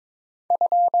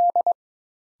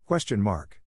Question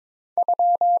mark.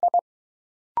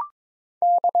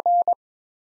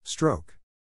 Stroke.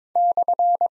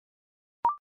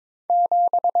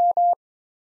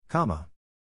 Comma.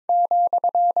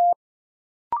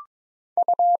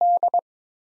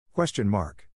 Question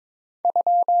mark.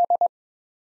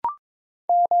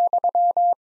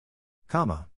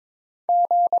 Comma.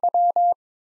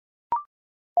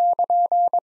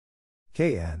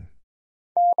 KN.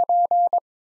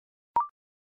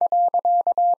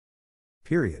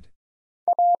 Period.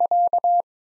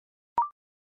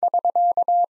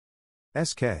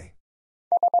 SK.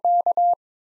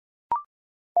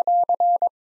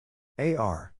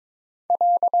 AR.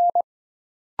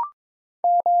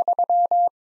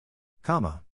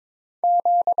 Comma.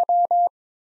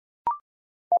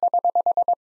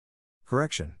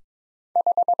 Correction.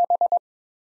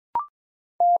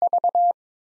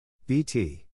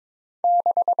 BT.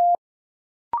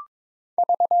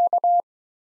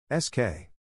 SK.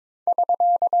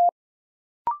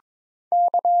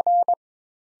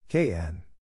 KN.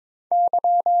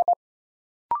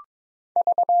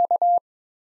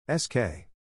 SK.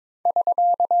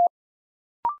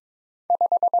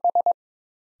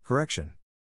 Correction.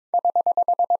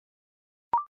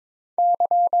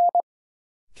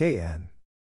 KN.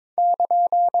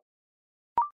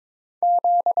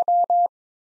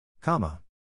 Comma.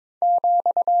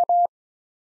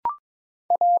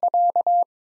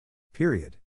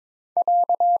 Period.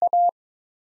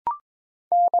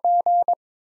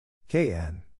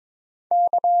 KN.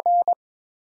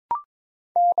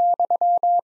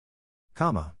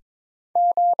 Comma.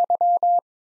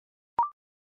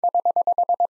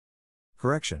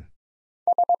 Correction.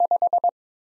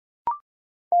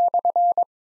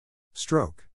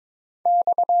 Stroke.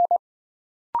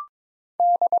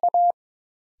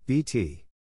 BT.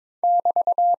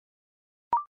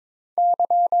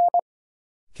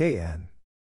 KN.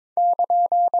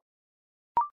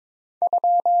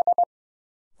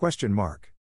 Question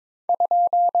mark.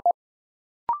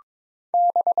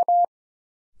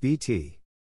 BT.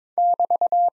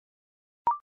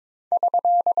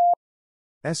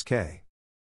 SK.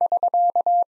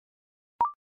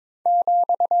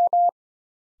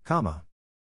 Comma.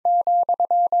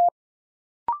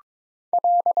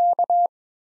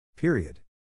 Period.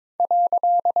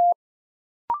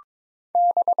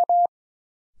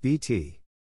 BT.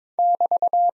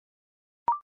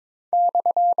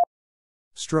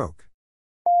 Stroke.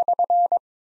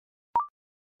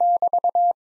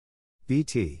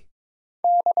 BT.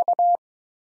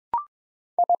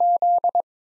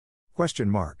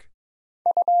 Question mark.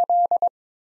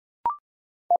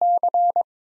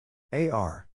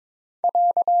 AR.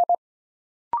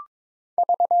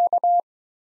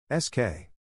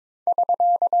 SK.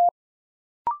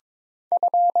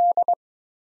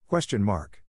 Question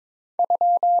mark.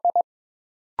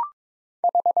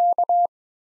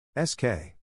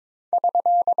 SK.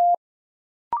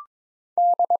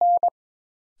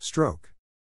 Stroke.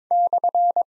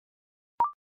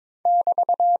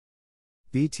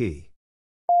 BT.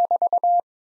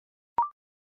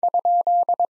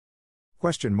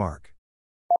 Question mark.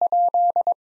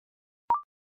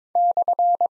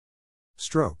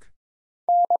 Stroke.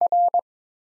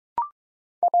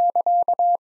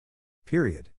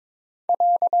 Period.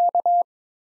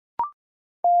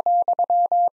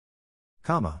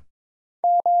 Comma.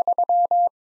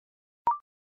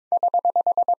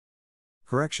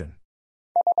 Correction.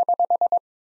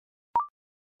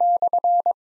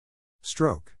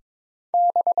 Stroke.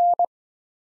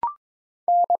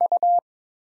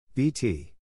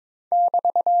 BT.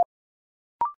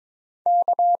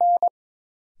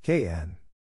 KN.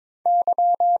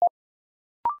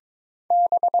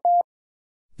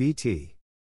 BT.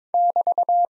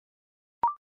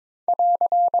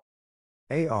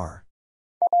 AR.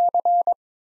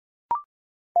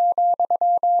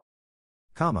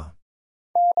 Comma.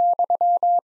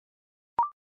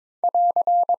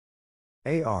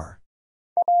 AR.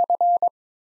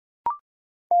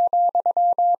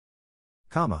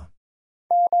 Comma.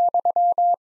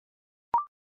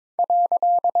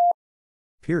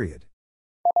 Period.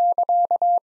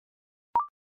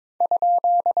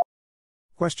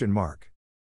 Question mark.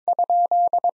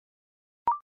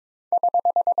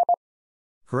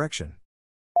 Correction.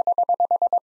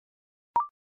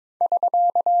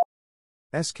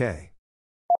 SK.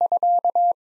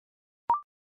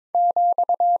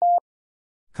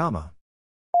 Comma.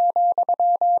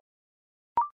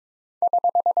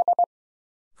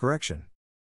 Correction.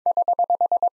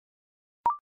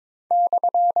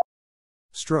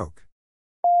 Stroke.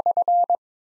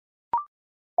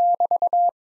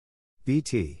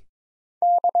 BT.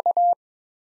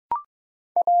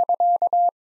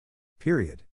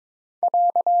 Period.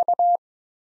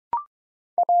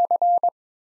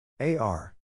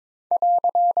 AR.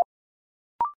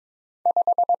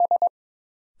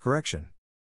 Correction.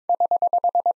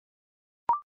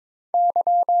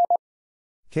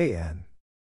 KN.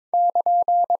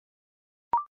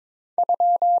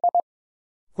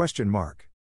 Question mark.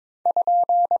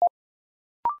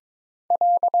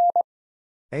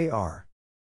 AR.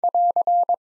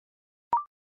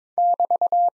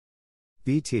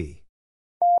 BT.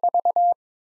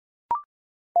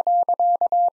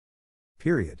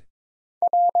 Period.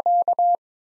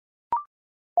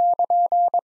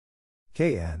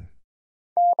 KN.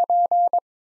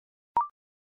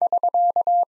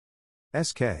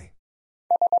 SK.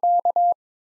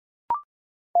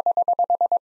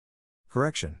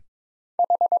 Correction.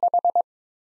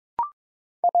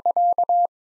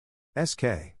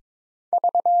 SK.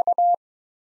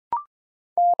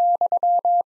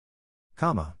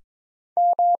 Comma.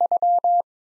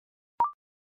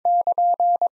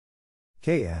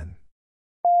 KN.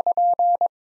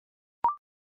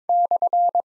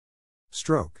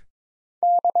 Stroke.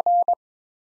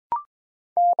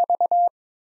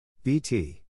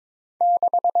 BT.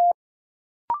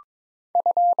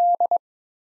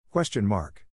 Question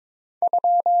mark.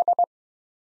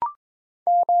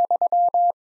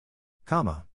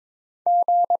 Comma.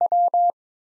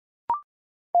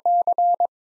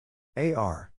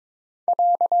 AR.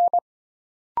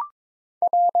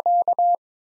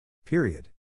 Period.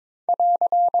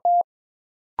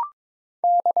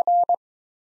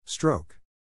 Stroke.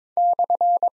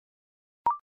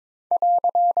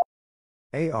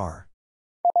 AR.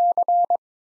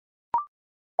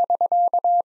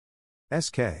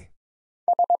 SK.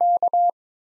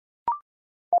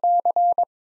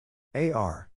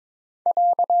 AR.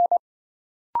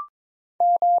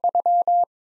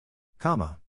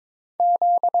 Comma.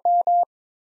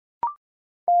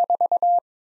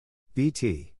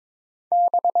 BT.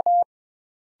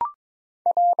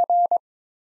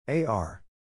 AR.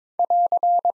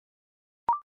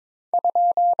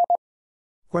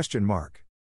 Question mark.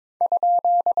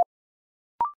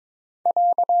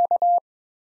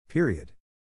 Period.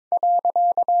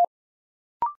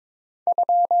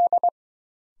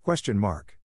 Question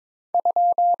mark.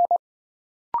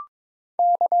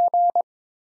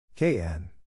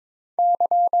 KN.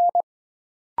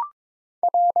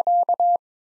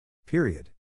 Period.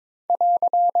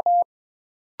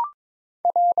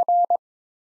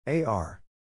 AR.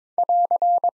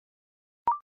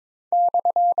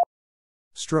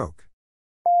 Stroke.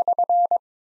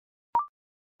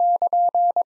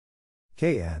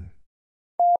 KN.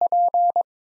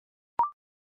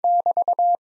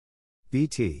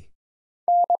 BT.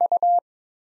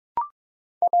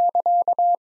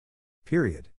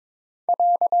 Period.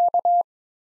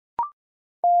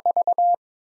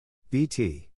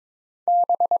 BT.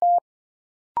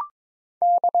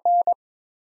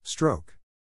 Stroke.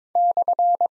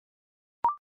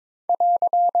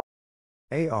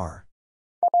 AR.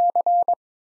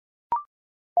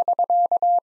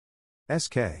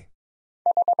 SK.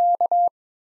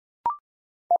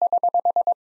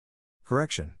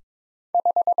 Correction.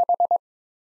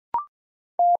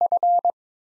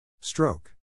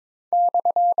 Stroke.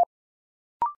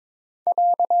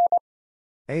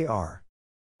 AR.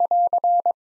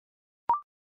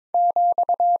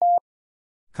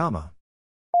 Comma.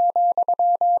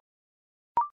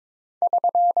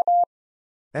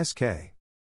 SK.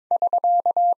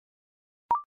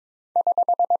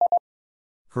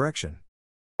 Correction.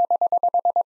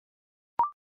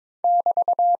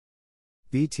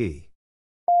 BT.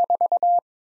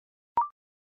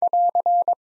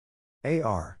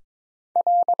 AR.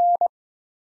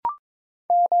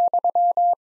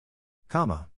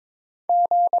 Comma.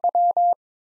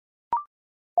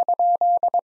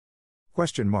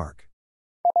 Question mark.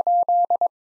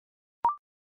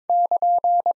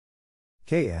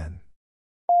 KN.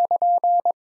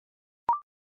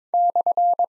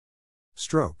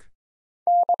 Stroke.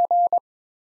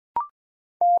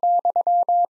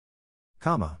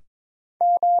 Comma.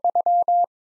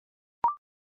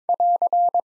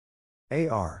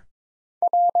 AR.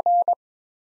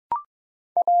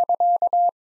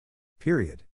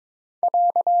 Period.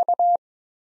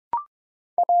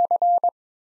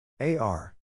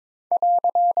 AR.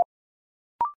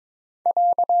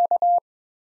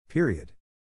 Period.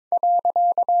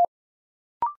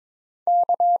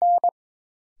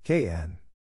 KN.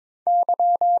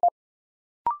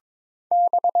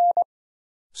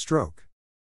 Stroke.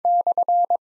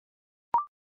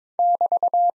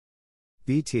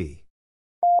 BT.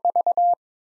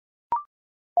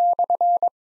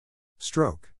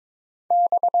 Stroke.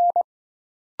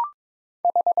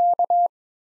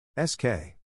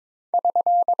 SK.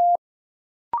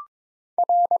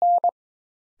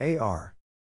 AR.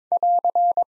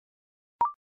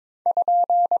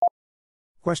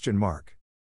 Question mark.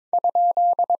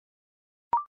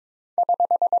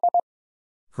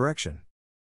 Correction.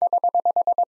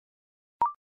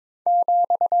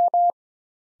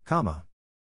 Comma.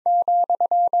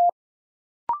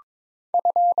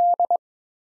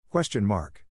 Question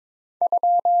mark.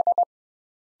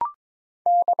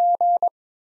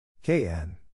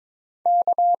 KN.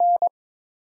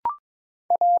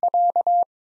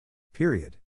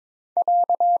 Period.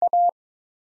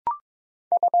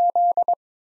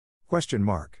 Question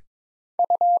mark.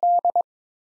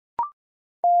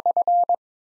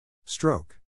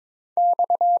 Stroke.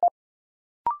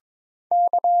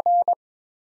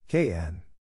 KN.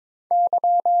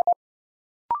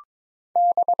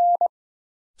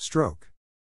 Stroke.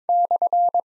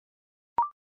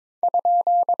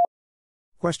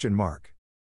 Question mark.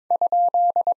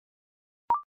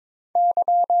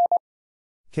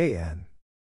 KN.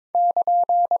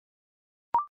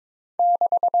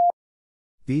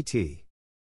 BT.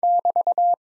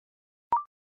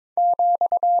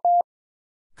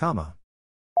 Comma.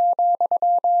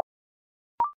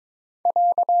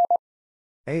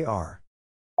 AR.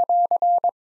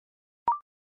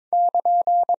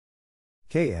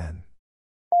 KN.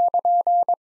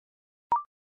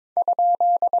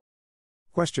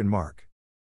 Question mark.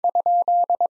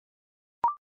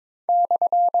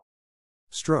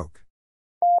 Stroke.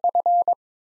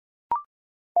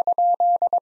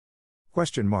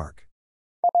 Question mark.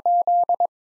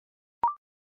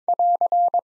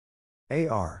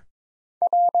 AR.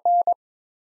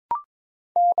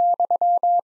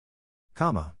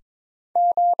 Comma.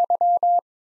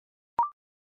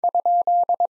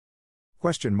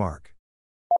 Question mark.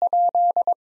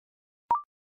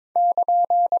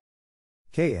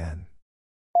 KN.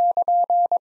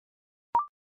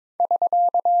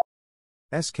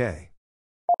 SK.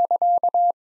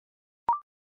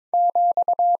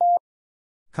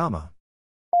 Comma.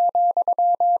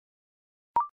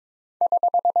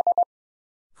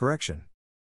 Correction.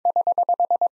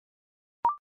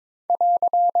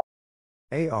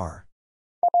 AR.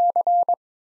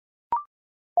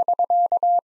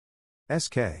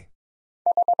 SK.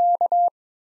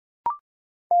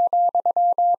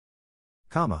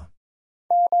 Comma.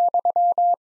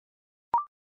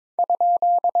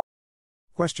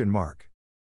 Question mark.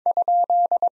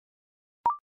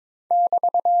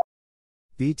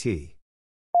 BT.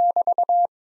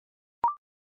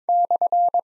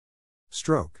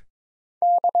 Stroke.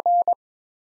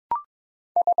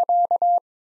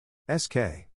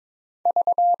 SK.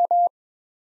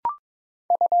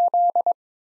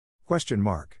 Question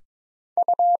mark.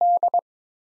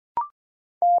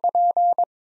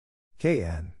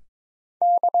 KN.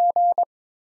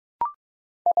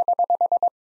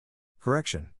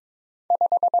 Correction.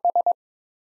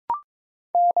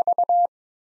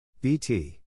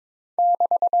 BT.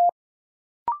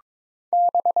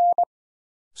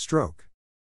 Stroke.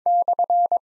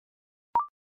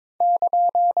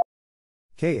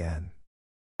 KN.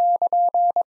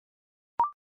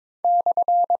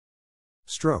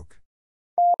 Stroke.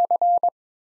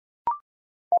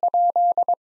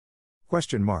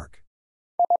 Question mark.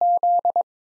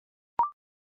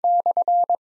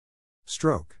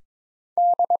 Stroke.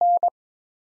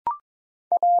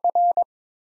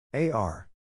 AR.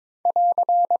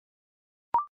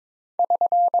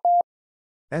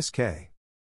 SK.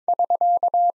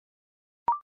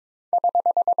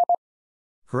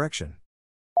 Correction.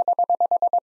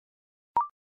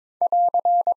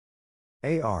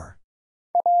 AR.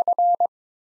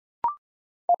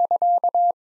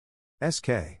 SK.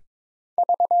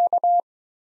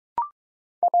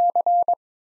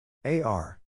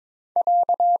 AR.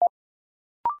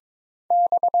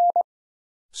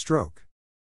 Stroke.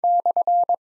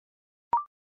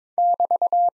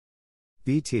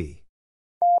 BT.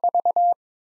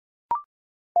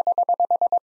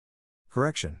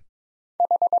 Correction.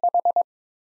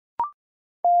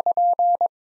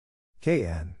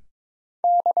 KN.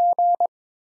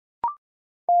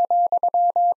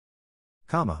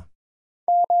 Comma.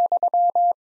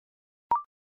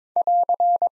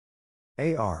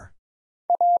 AR.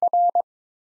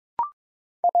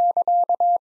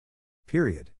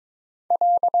 Period.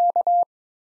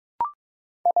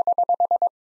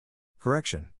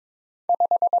 Correction.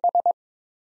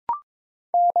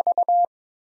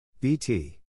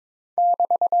 BT.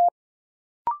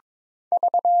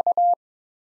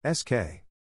 SK.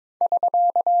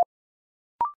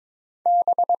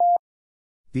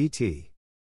 BT.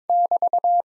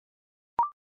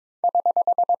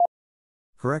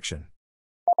 Correction.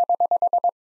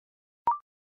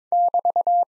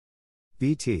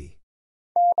 BT.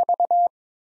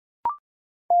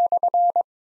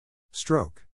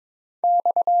 Stroke.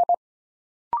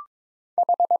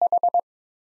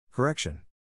 Correction.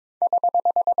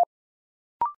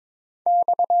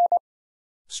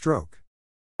 Stroke.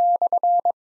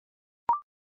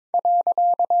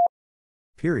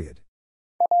 Period.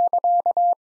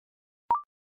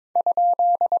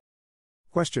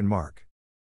 Question mark.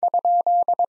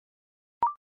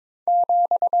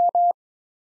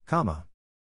 Comma.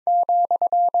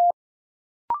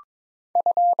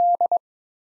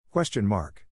 Question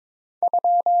mark.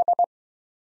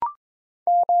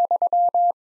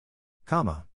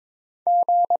 Comma.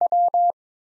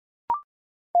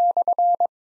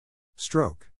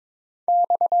 Stroke.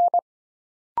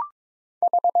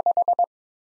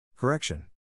 Correction.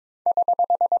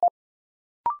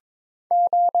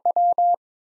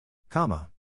 Comma.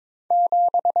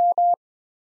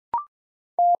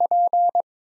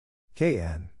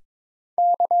 KN.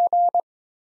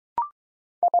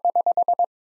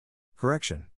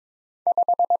 Correction.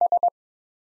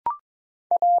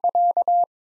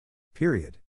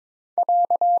 Period.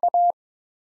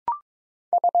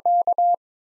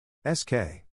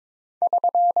 SK.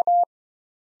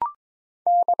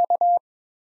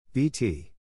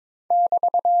 BT.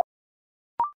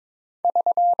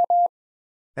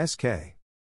 SK.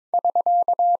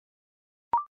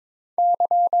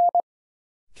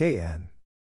 KN.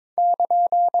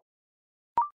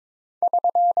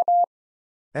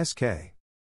 SK.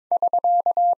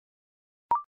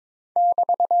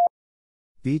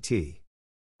 BT.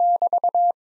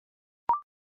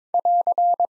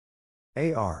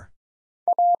 AR.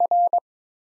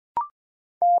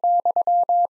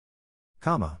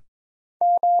 Comma.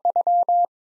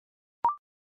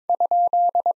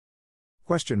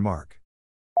 Question mark.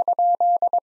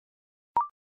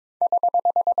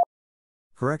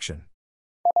 Correction.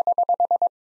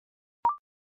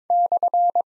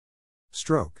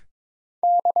 Stroke.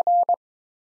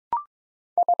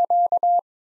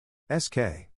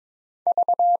 SK.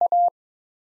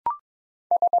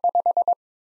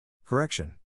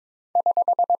 Correction.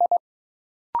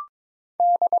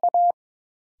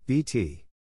 BT.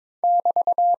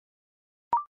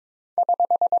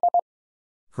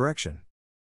 Correction.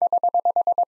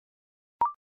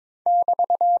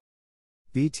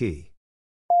 BT.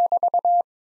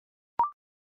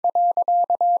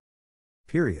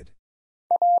 Period.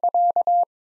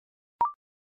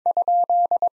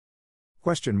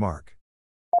 Question mark.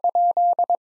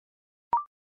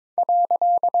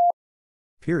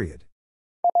 Period.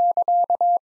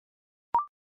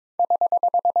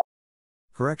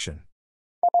 Correction.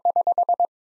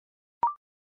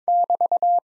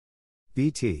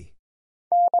 BT.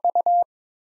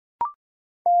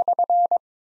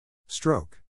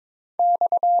 Stroke.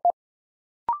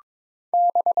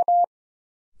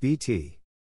 BT.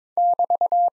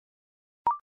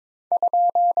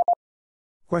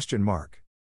 Question mark.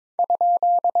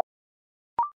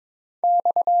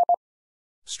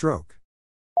 Stroke.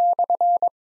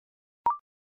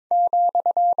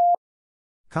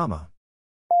 Comma.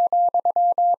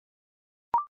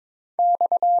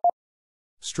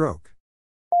 Stroke.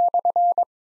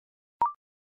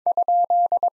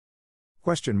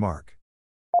 Question mark.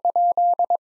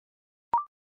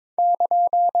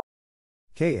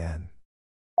 KN.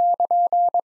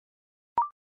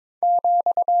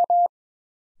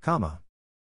 Comma.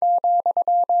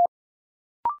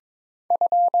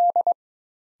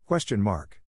 Question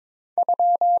mark.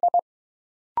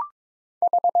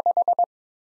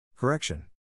 Correction.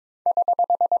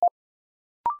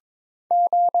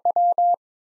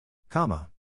 Comma.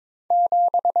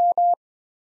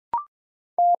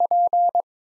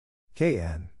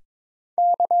 KN.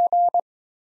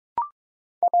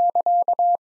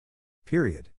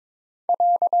 Period.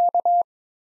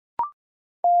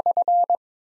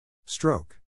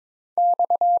 Stroke.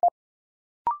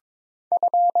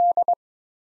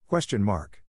 Question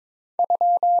mark.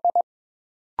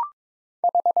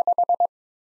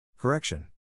 Correction.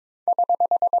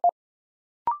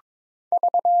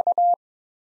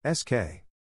 SK.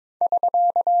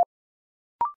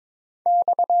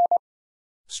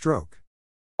 Stroke.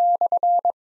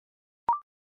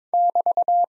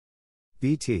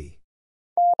 BT.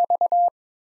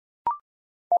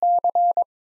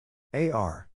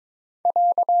 AR.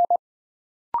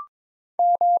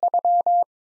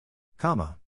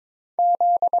 Comma.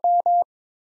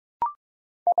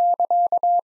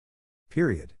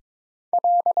 Period.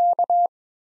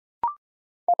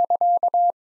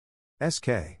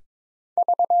 SK.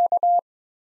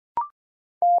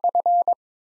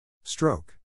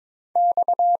 Stroke.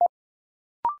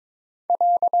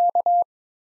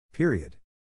 Period.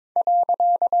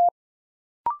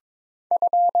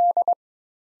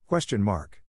 Question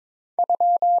mark.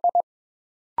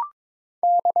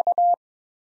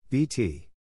 BT.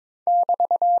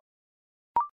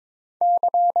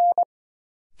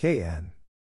 KN.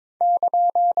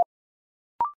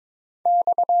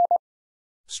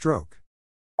 Stroke.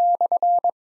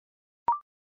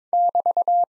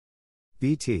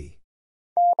 BT.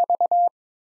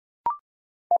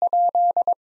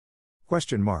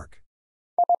 Question mark.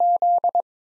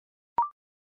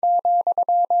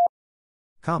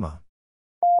 Comma.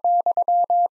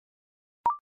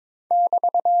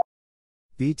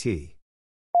 BT.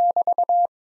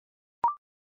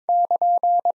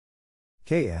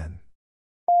 KN.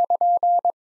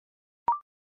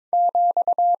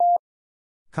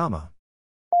 Comma.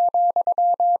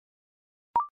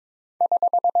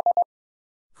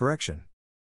 Correction.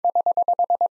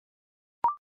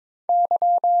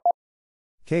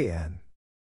 KN.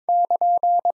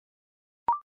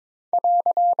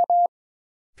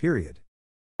 Period.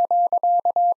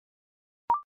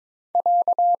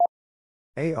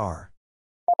 AR.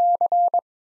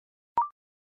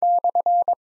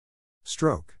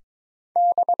 Stroke.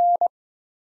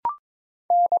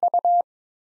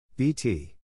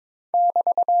 BT.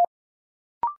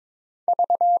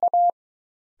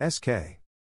 SK.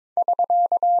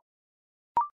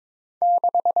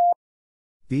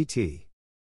 BT.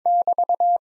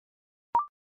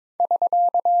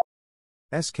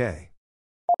 SK.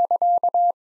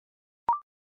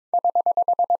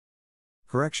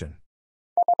 Correction.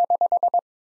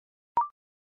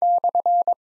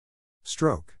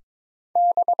 Stroke.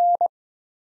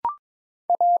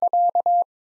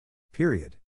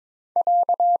 Period.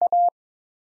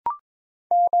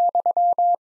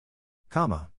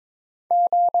 Comma.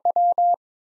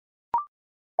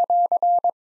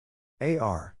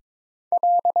 AR.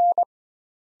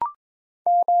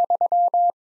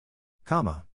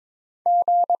 Comma.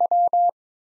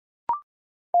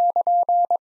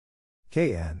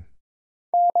 KN.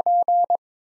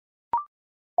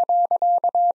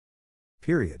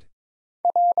 Period.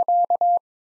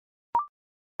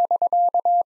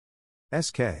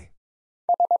 SK.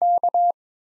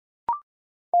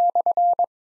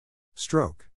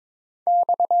 Stroke.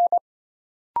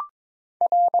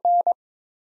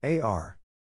 AR.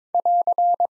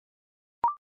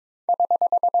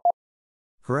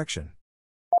 Correction.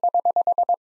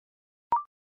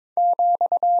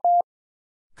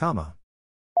 Comma.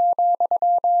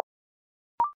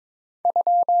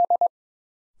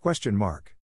 Question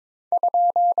mark.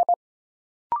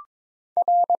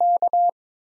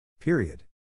 Period.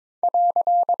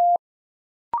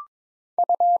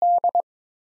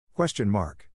 Question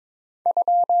mark.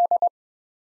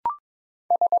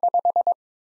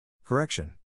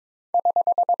 Correction.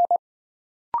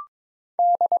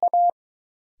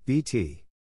 BT.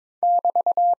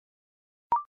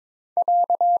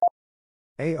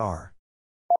 AR.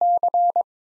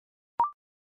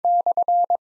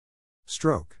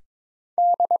 Stroke.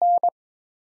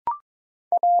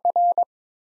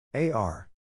 AR.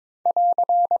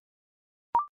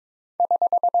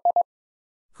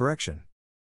 Correction.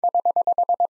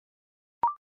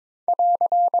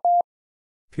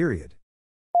 Period.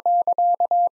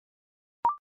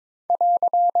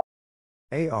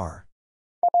 AR.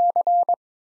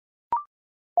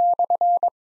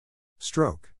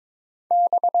 Stroke.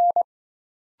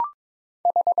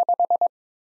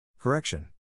 Correction.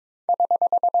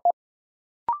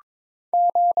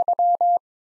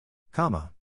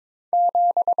 Comma.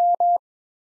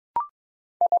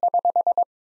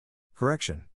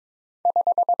 Correction.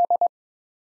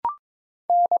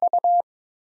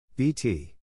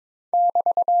 BT.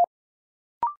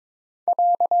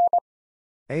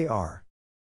 AR.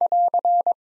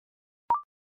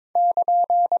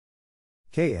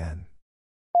 KN.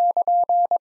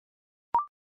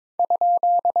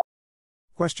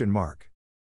 Question mark.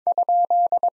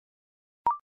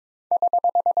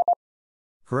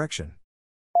 Correction.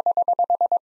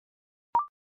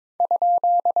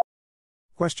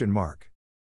 Question mark.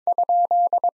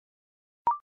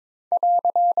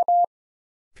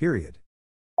 Period.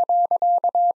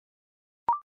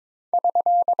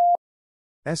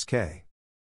 SK.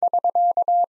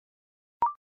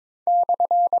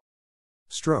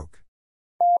 Stroke.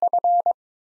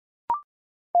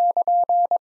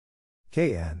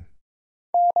 KN.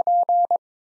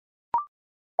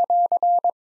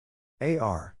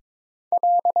 AR.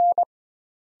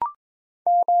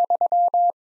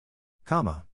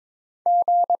 Comma.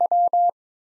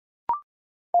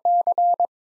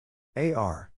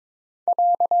 AR.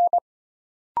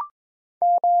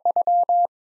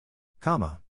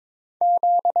 Comma.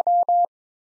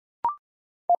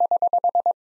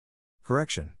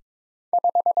 Correction.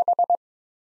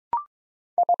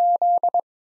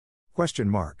 Question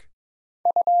mark.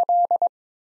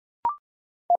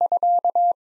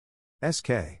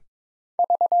 SK.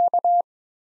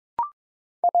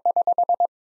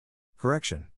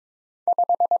 Correction.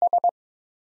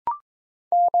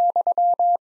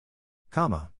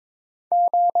 Comma.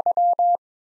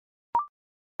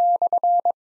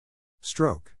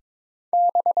 Stroke.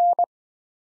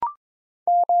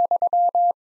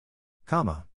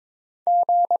 Comma.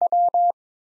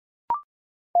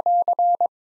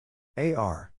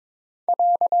 AR.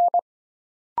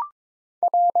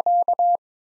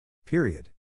 Period.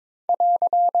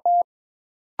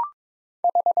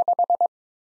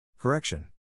 Correction.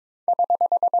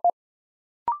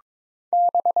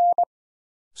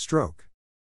 Stroke.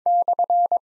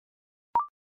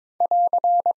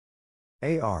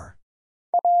 AR.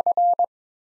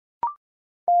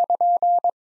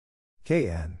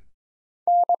 KN.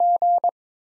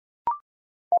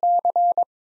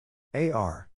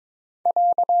 AR.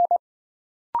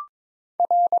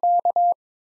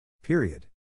 Period.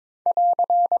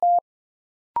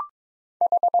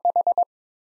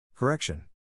 Correction.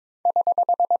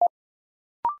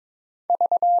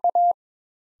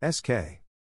 SK.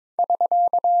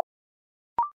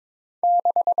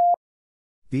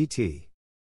 BT.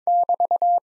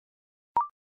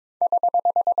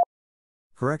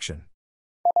 Correction.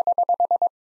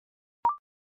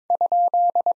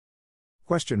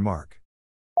 Question mark.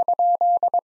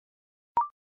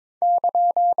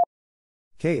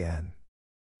 KN.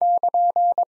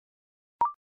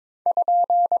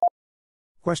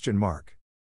 Question mark.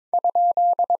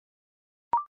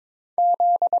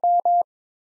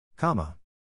 Comma.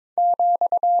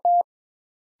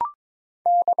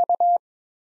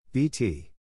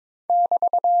 BT.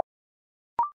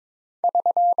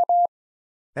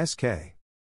 SK.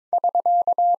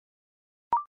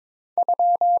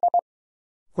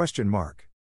 Question mark.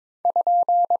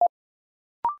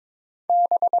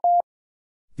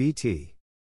 BT.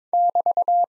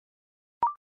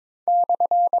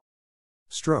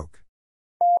 Stroke.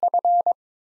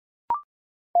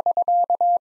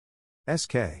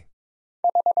 SK.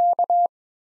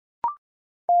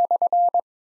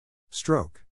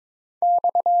 Stroke.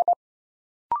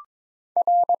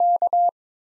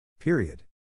 Period.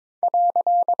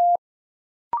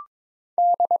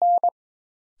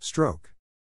 Stroke.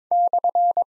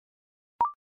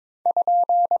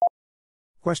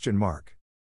 Question mark.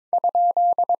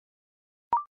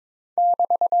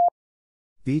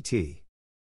 BT.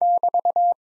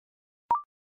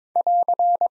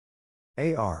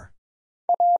 AR.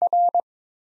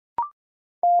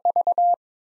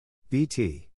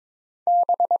 BT.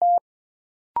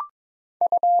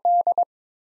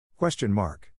 Question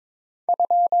mark.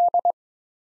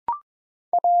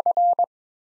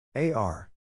 AR.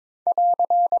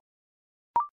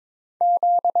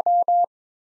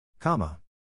 Comma.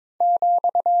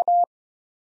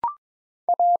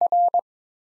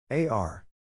 AR.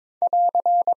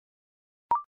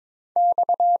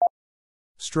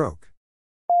 Stroke.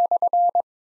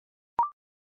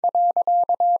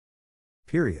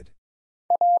 Period.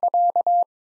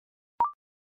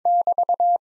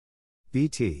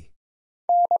 BT.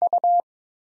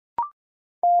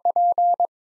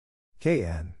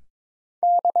 KN.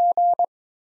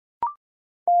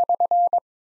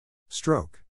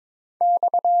 Stroke.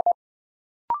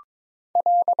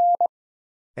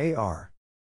 AR.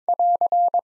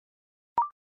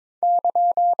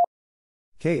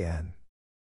 KN.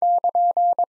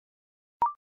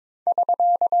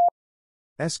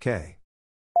 SK.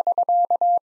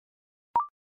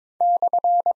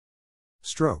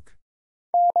 Stroke.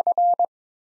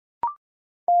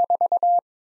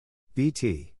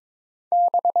 BT.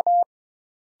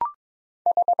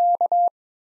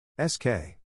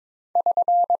 SK.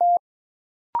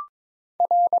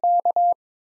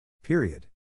 Period.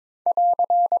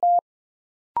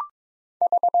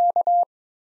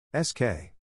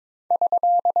 SK.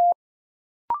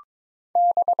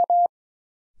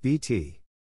 BT.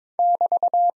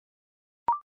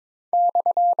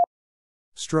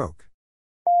 Stroke.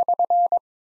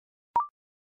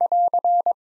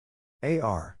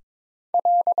 AR.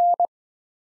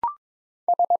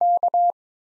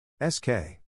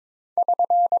 SK.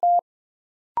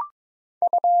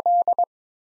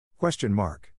 Question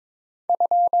mark.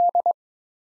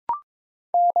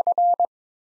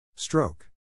 Stroke.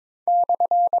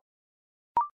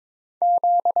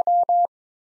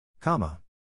 Comma.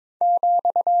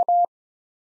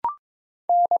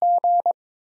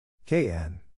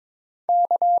 KN.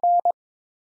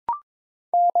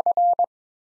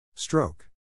 Stroke.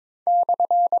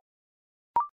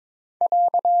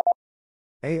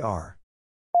 AR.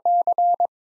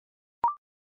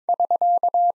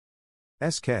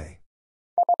 SK.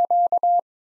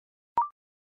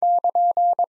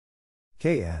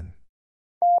 KN.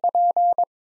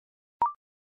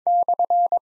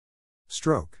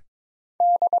 Stroke.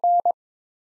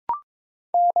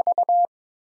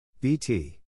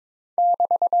 BT.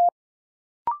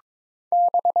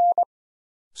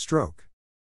 Stroke.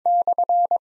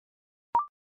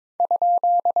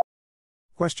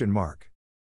 Question mark.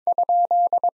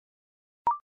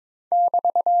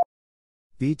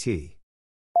 BT.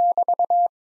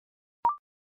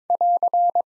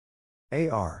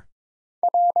 AR.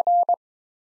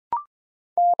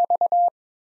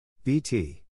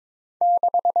 BT.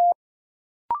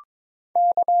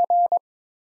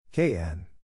 KN.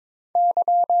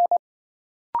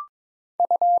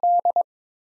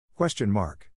 Question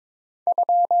mark.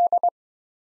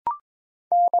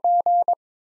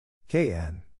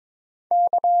 KN.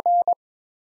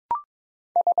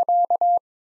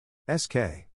 SK.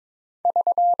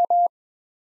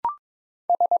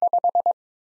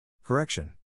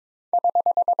 Correction.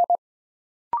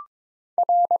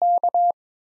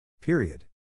 Period.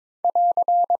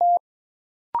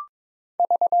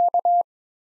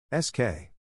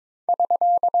 SK.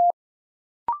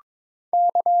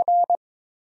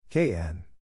 KN.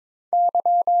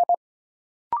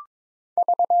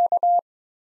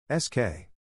 SK.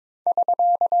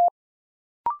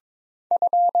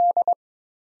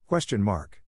 Question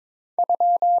mark.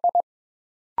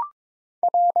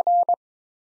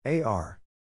 AR.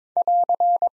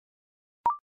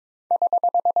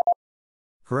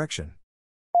 Correction.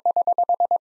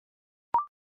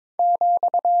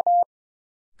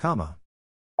 Comma.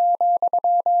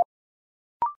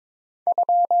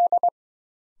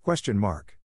 Question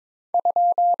mark.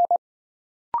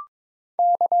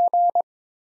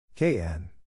 KN.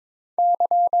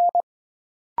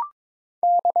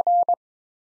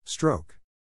 Stroke.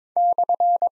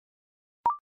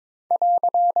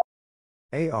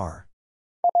 AR.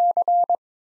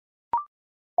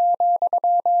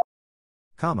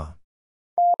 Comma.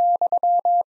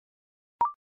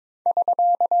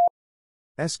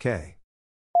 SK.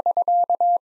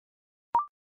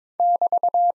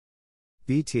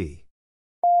 BT.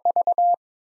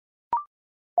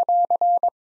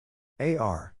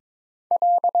 AR.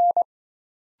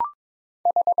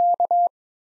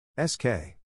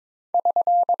 SK.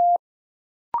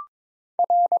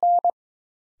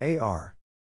 AR.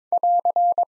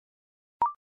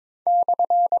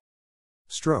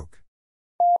 Stroke.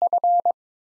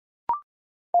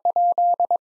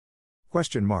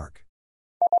 Question mark.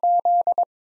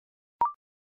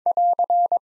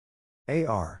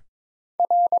 AR.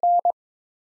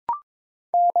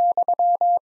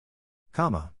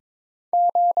 Comma.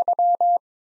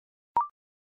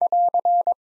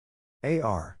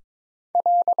 AR.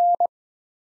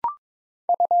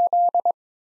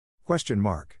 Question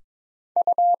mark.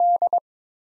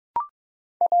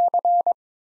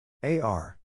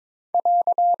 AR.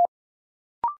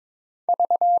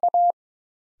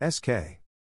 SK.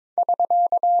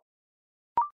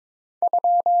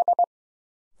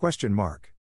 Question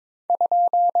mark.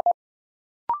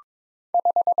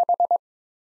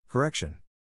 Correction.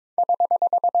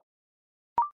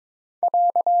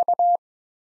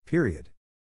 Period.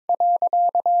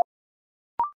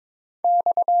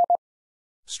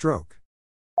 Stroke.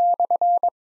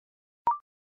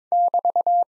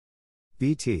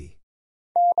 BT.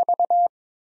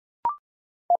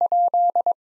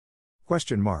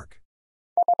 Question mark.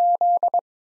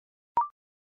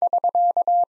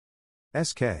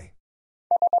 SK.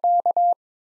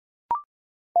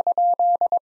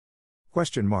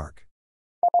 Question mark.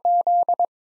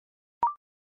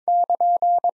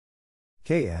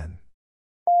 KN.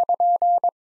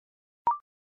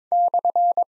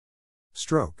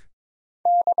 Stroke.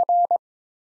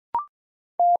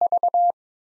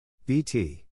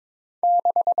 BT.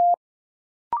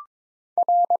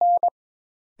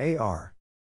 AR.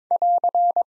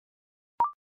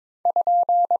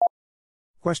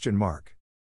 Question mark.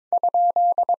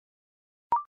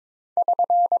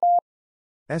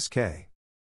 SK.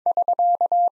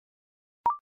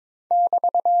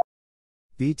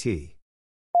 BT.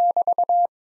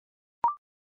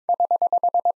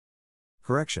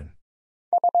 Correction.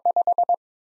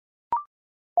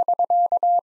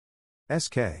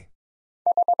 SK.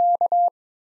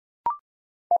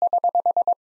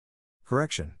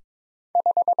 Correction.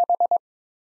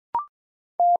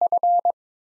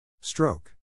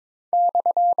 Stroke.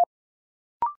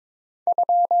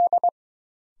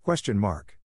 Question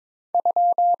mark.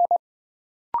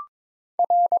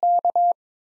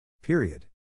 Period.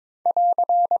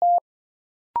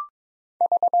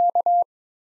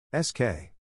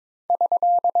 SK.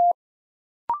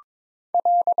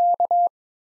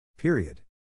 Period.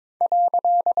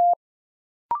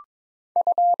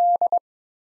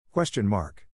 Question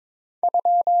mark.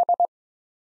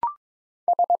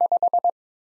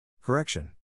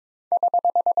 Correction.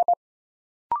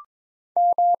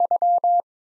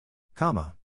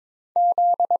 Comma.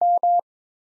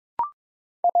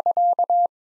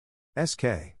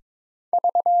 SK.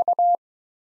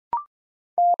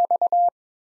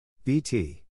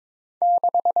 BT.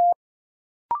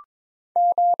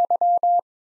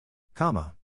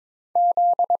 Comma.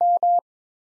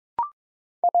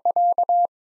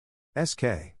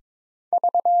 SK.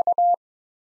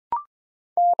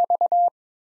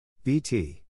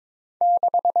 BT.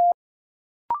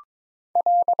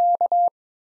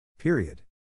 Period.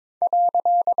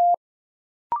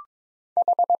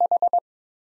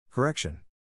 Correction.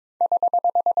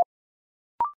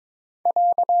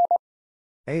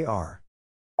 AR.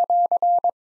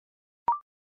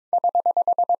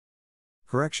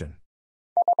 Correction.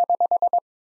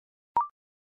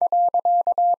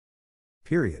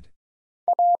 Period.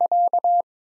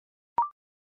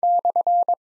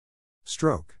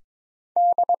 Stroke.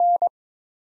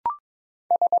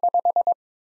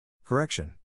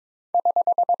 Correction.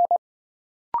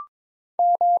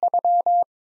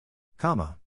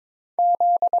 Comma.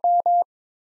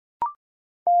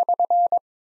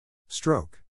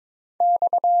 Stroke.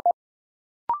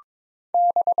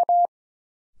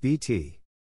 BT.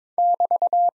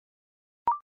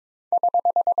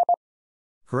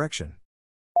 Correction.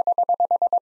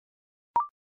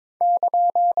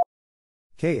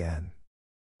 KN.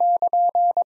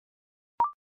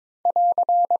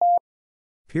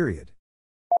 Period.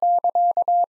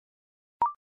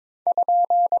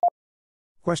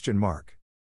 Question mark.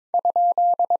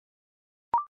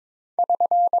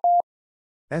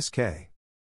 SK.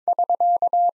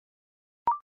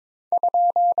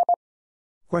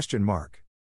 Question mark.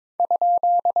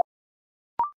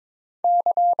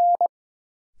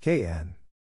 KN.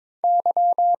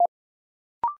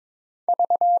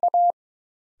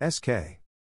 SK.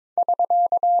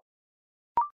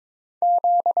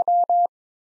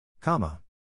 Comma.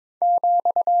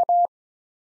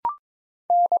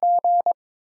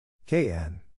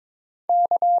 KN.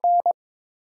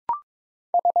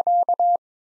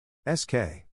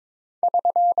 SK.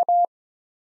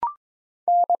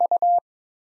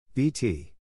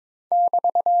 BT.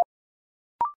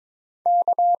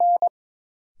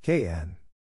 KN.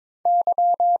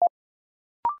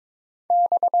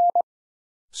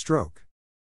 Stroke.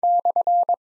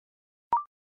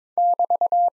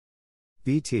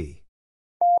 BT.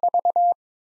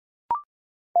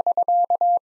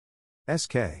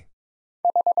 SK.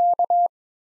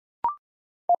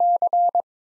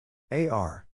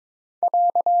 AR.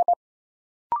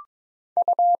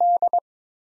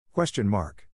 Question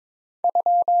mark.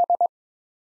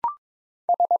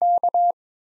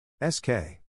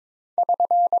 SK.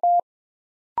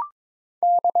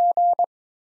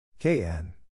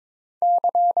 KN.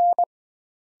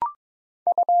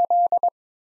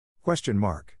 Question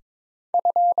mark.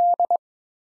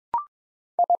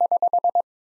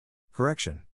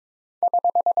 Correction.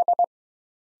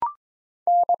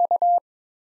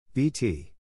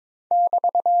 BT.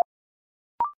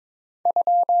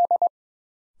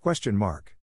 Question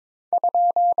mark.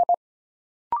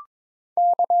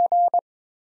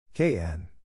 KN.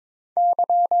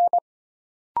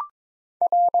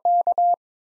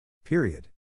 Period.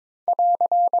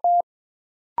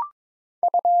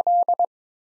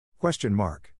 Question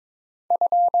mark.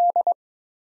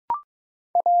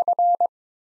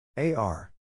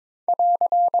 AR.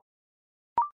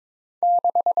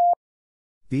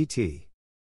 BT.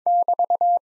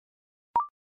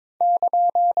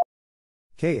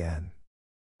 KN.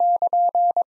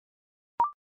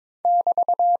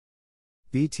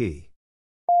 BT.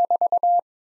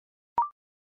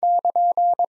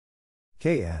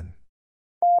 KN.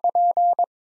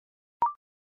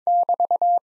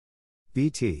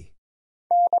 BT.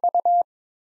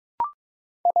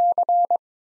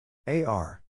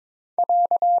 AR.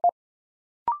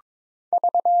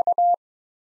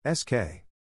 SK.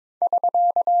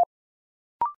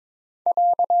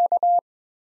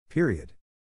 Period.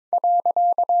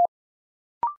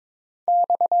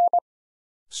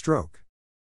 Stroke.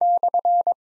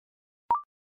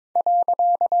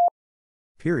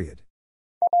 Period.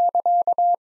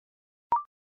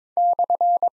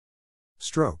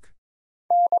 Stroke.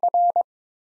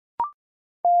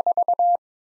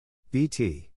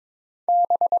 BT.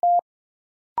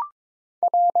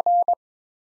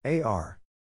 AR.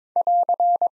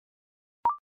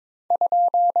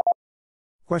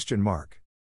 Question mark.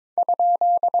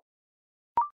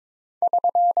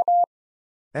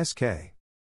 SK.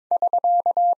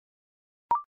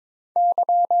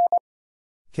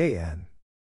 KN.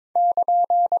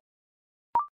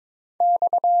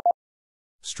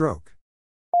 Stroke.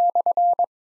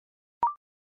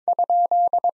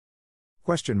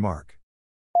 Question mark.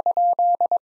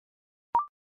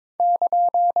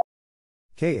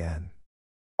 KN.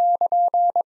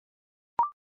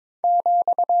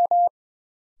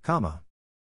 Comma.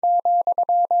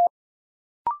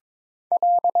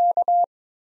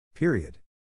 Period.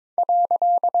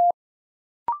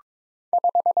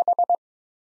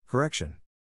 Correction.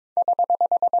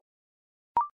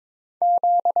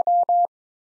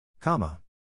 Comma.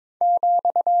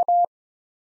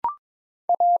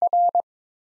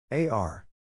 AR.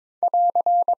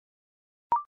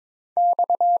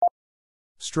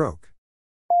 Stroke.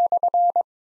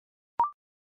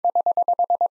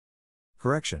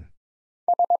 Correction.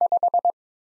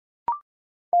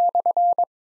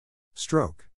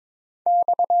 Stroke.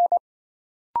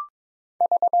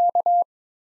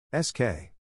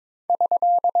 SK.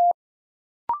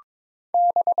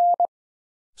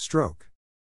 Stroke.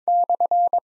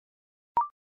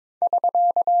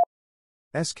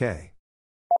 SK.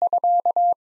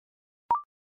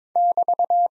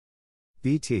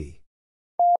 BT.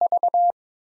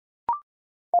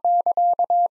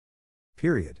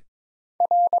 Period.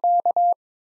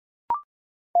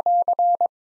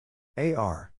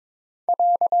 AR.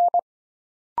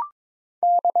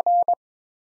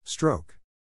 Stroke.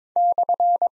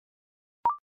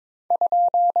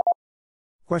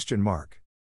 Question mark.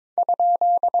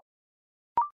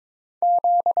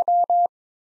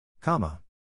 Comma.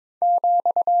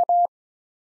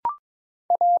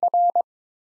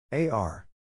 AR.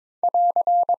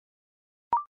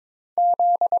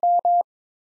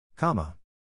 Comma.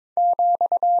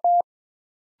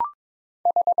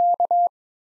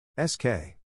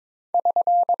 SK.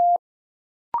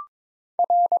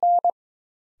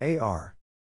 AR.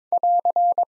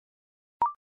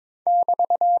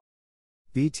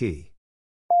 BT.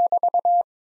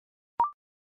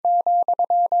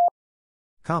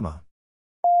 Comma.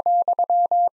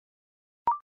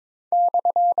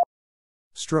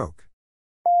 Stroke.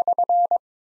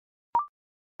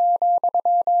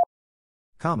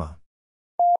 Comma.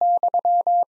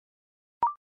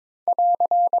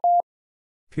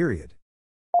 Period.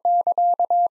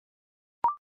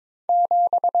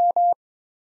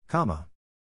 Comma.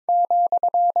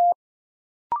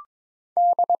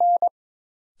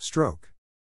 Stroke.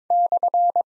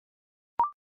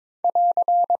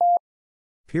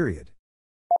 Period.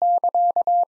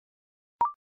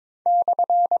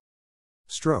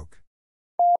 Stroke.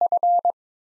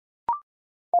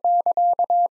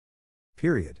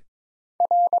 Period.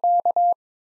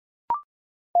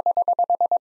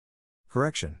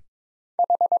 Correction.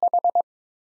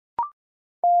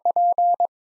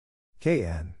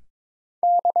 KN.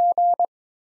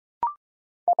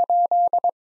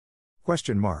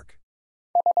 Question mark.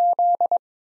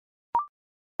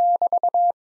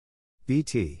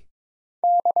 BT.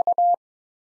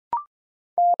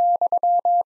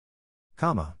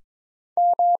 Comma.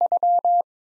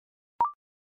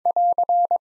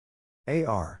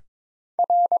 AR.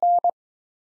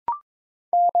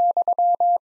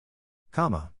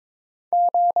 Comma.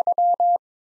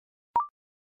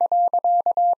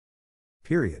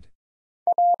 Period.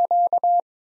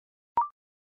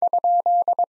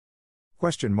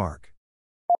 Question mark.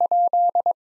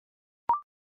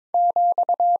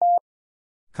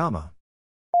 Comma.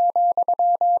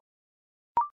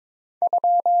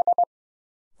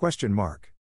 Question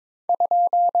mark.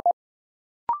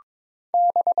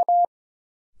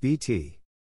 BT.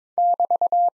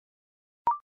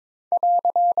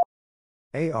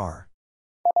 AR.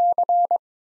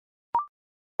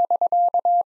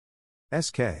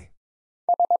 SK.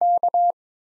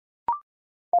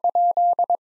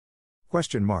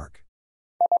 Question mark.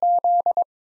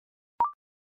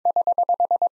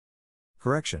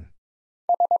 Correction.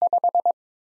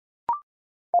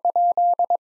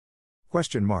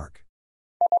 Question mark.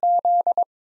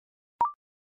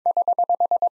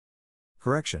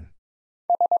 Correction.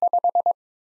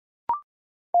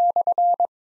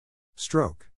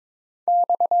 Stroke.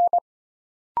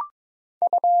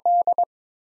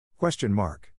 Question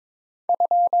mark.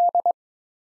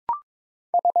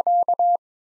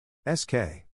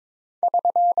 SK.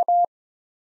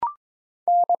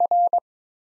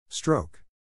 Stroke.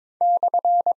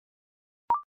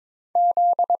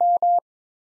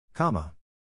 Comma.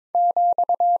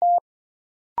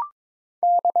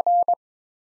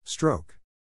 Stroke.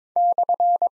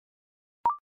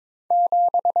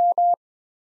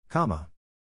 Comma.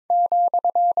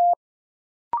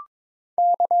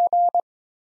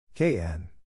 KN.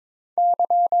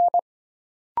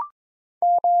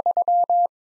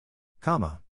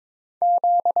 Comma.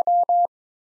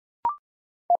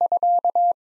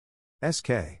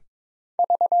 SK.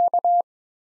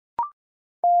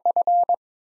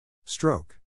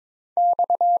 Stroke.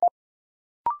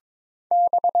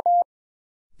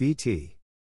 BT.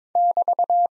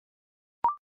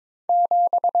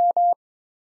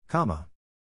 Comma.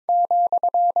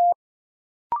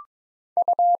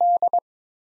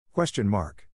 Question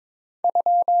mark.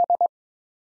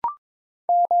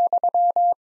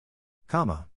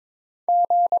 Comma.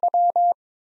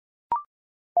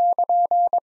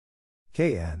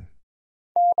 KN.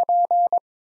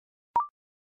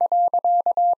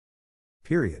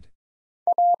 Period.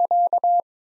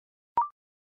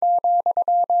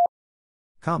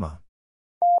 Comma.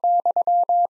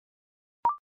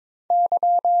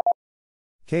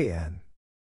 KN.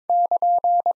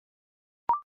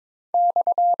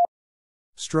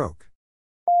 Stroke.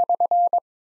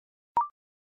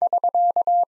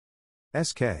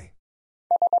 SK.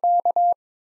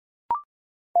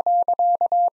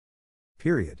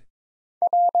 Period.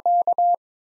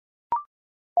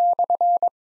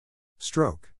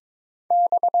 Stroke.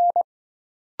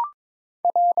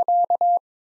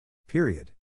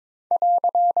 Period.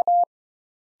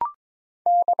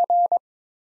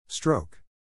 Stroke.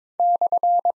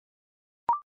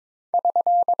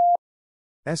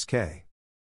 SK.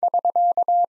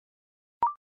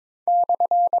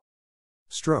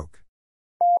 Stroke.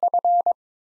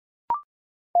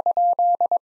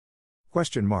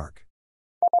 Question mark.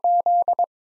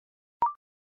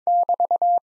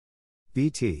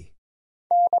 BT.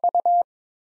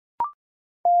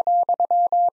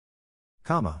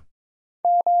 Comma.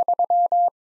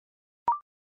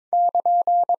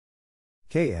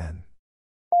 KN.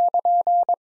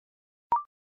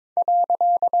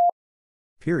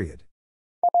 Period.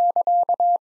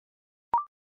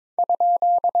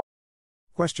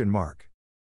 Question mark.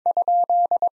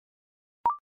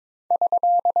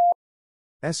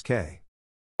 SK.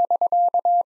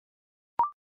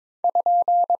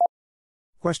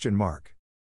 Question mark.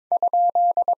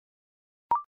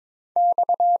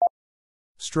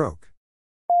 Stroke.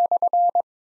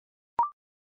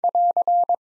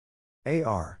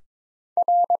 AR.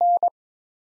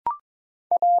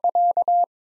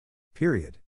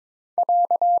 Period.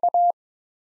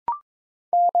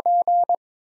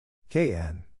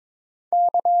 KN.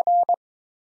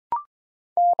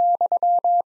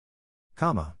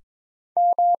 Comma.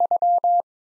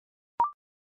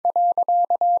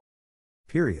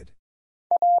 Period.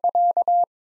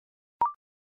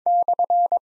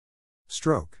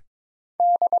 Stroke.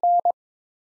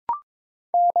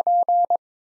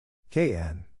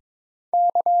 KN.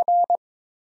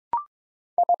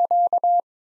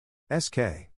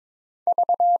 SK.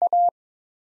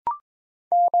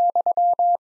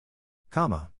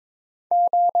 Comma.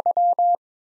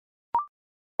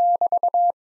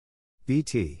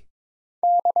 BT.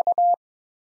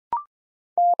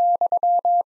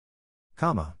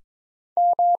 Comma.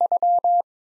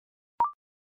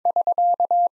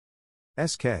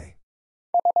 SK.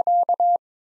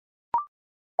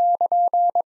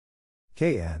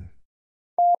 KN.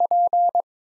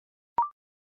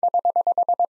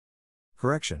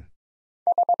 Correction.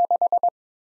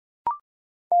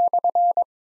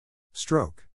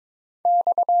 Stroke.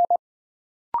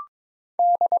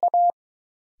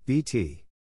 BT.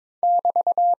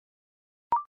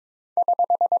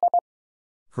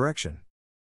 Correction.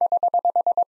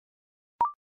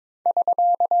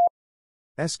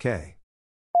 SK.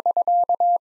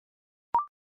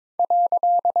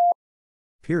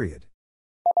 Period.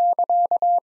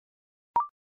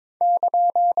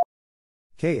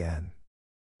 KN.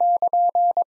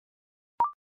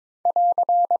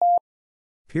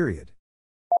 Period.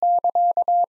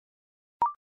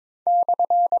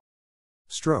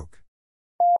 Stroke.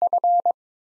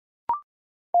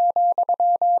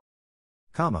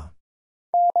 Comma.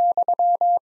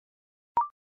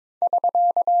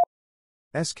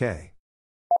 SK.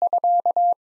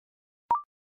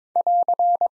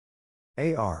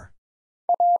 AR.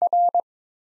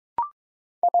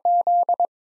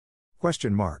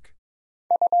 Question mark.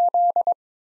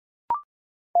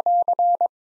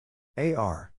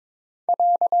 AR.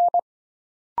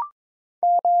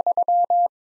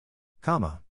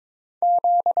 Comma.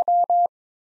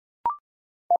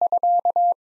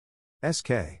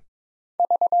 SK.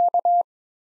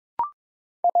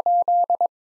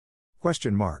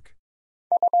 Question mark.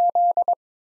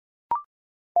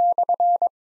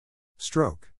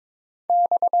 Stroke.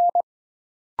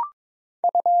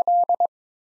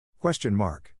 Question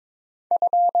mark.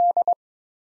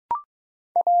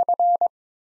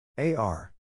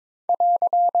 AR.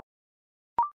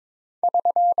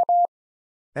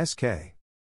 SK.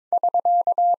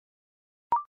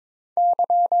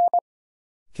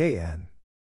 KN.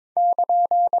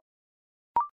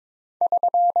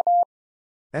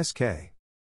 SK.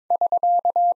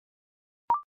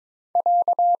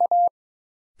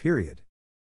 Period.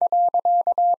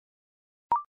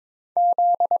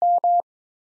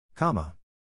 Comma.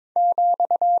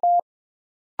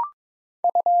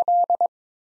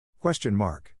 Question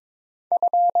mark.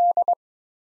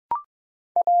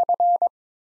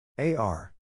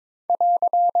 AR.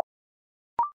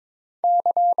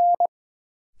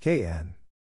 KN.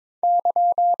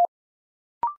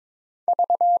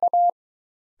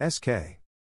 SK.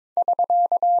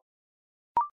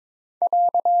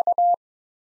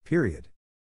 Period.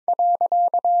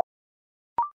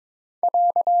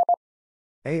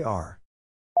 AR.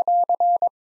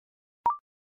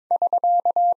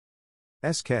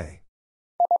 SK.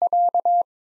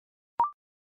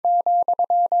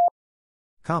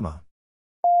 Comma.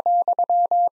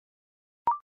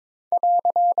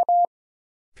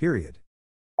 Period.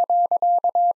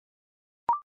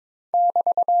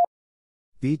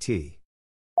 BT.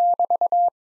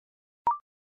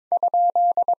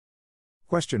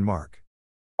 Question mark.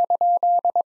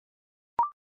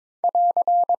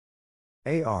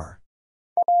 AR.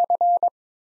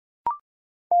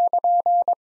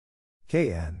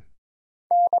 KN.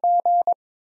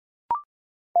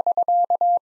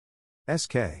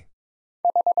 SK.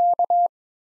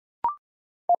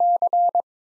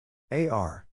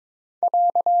 AR.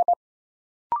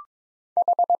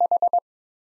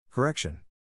 Correction.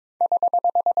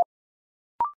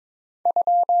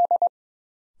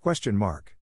 Question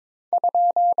mark.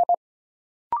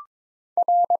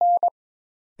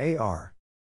 AR.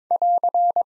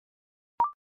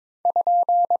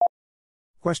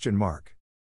 Question mark.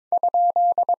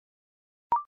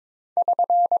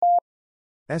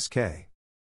 SK.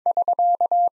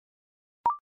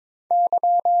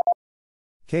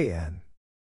 KN.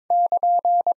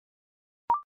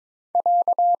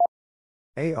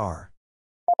 AR.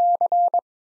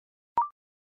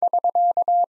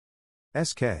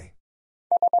 SK.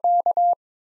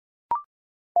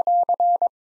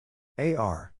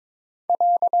 AR.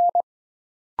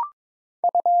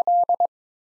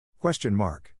 Question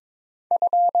mark.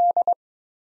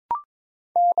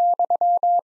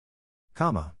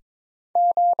 Comma.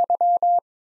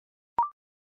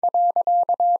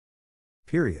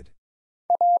 Period.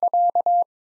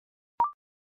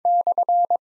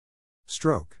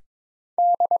 Stroke.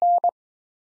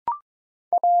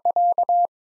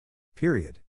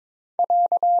 Period.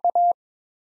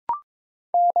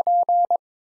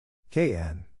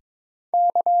 KN.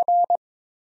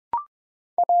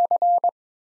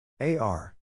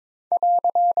 AR.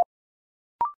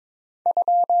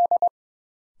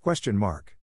 Question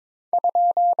mark.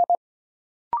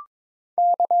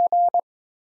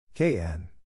 KN.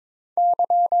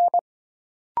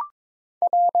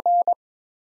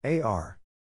 AR.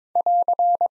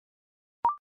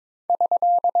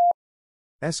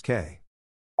 SK.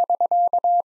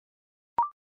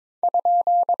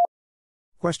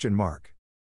 Question mark.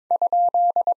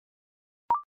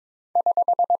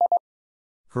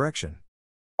 Correction.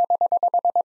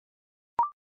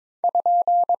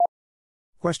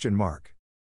 Question mark.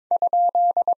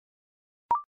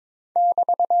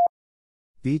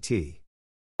 BT.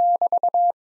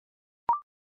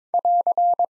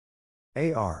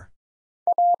 AR.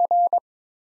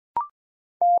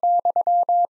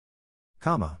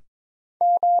 Comma.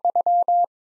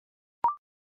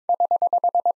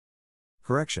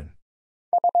 Correction.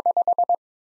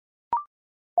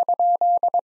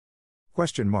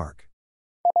 Question mark.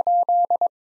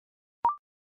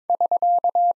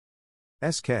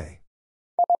 SK.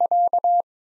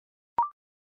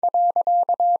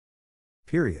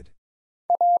 Period.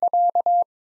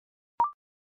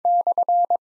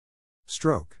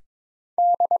 Stroke.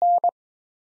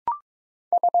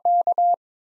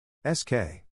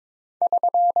 SK.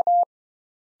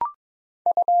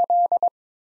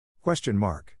 Question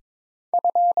mark.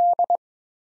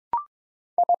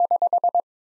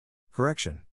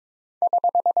 Correction.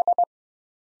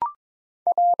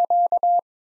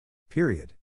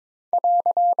 Period.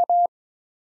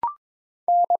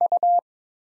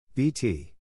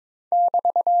 BT.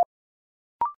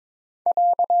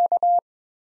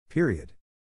 Period.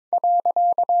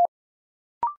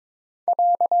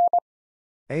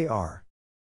 AR.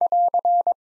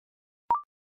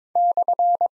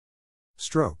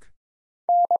 Stroke.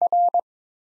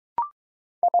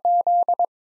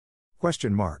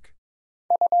 Question mark.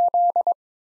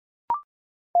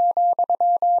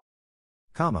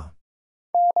 Comma.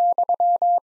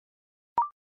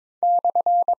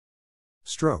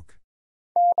 Stroke.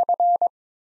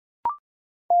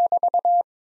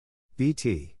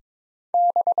 BT.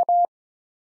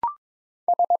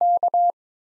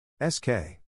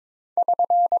 SK.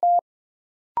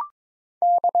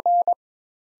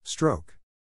 Stroke.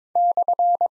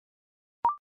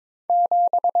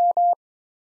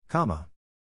 Comma.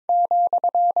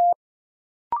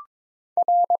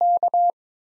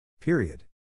 Period.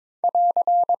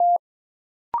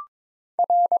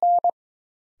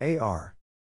 AR.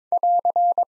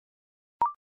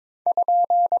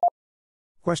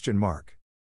 Question mark.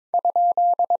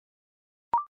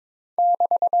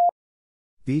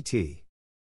 BT.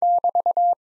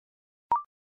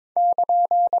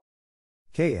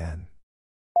 KN.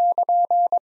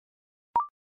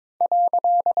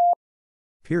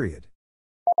 Period.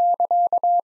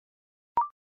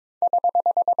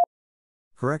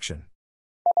 Correction.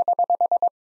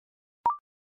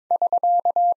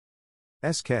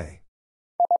 SK.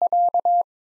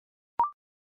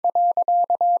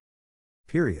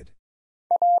 Period.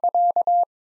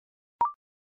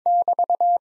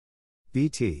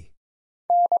 BT.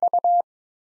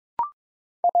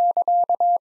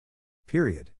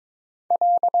 Period.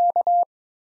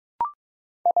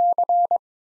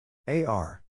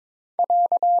 AR.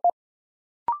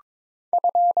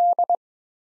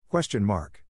 Question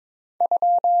mark.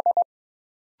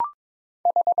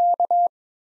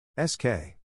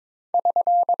 SK.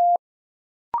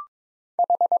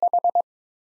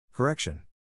 Correction.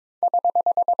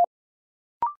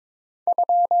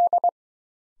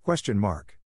 Question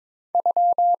mark.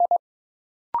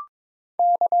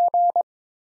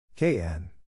 KN.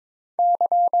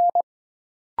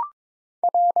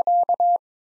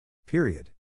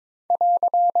 Period.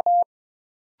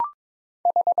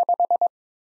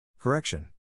 Correction.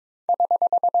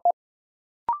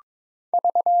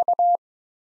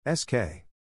 SK.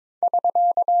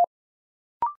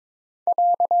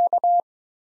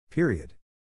 Period.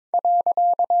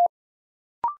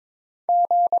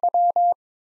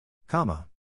 Comma.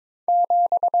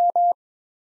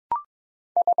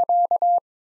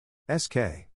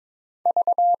 SK.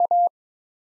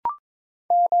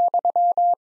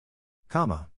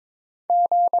 Comma.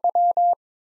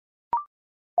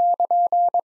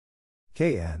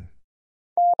 KN.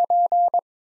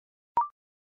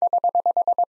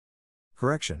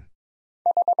 Correction.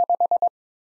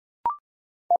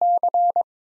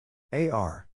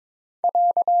 AR.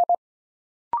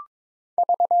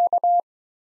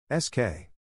 SK.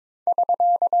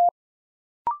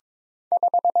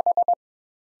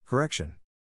 Correction.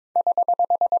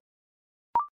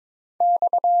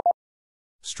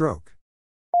 Stroke.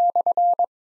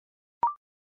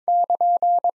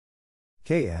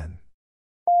 KN.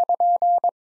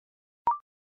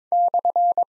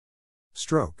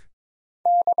 Stroke.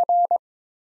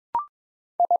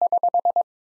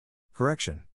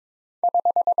 Correction.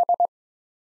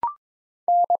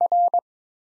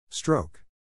 Stroke.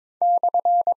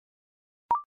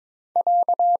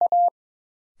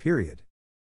 Period.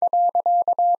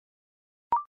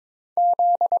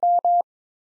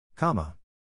 Comma.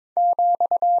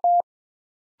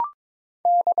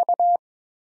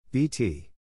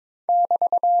 BT.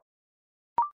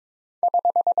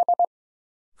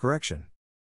 Correction.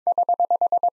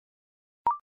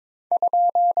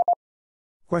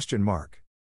 Question mark.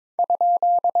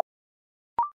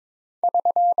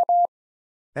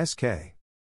 SK.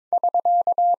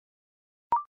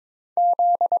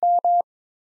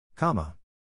 Comma.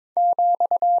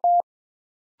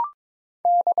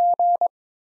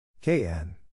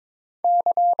 KN.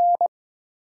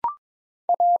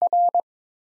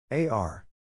 AR.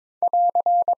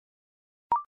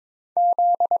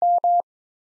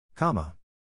 Comma.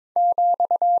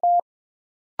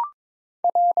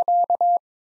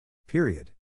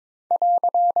 Period.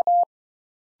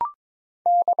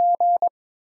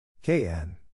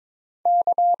 KN.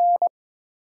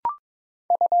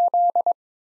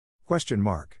 Question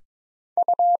mark.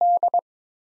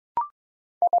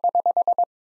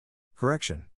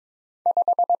 Correction.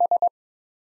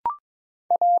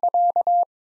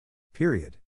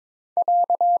 Period.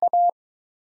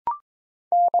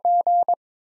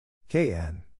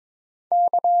 KN.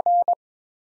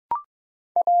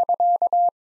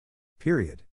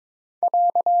 Period.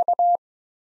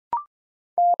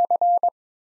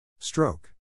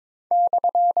 Stroke.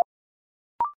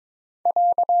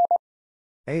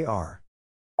 AR.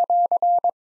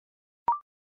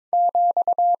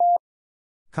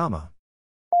 Comma.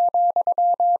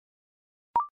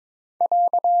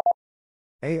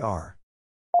 AR.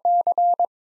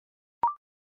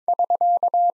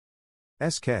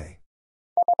 SK.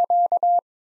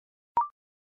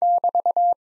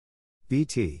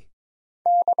 BT.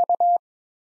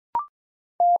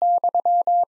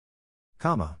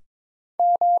 Comma.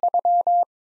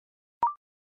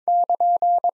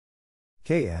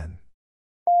 KN.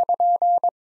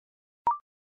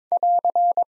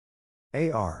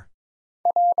 AR.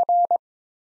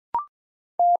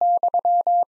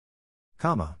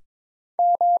 Comma.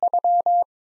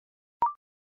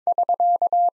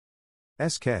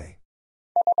 SK.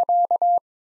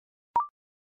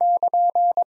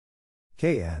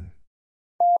 KN.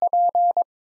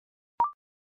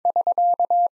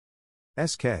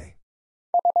 SK.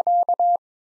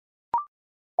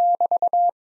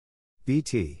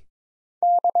 BT.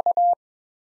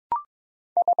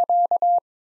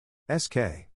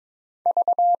 SK.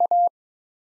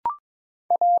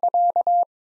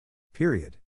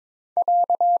 Period.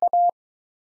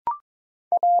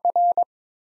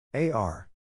 AR.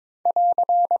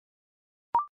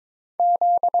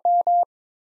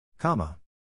 Comma.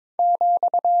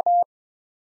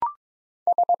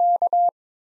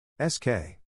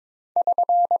 SK.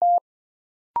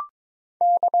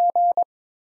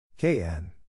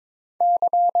 KN.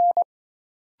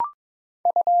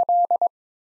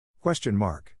 Question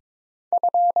mark.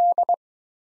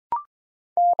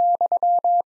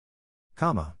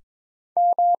 Comma.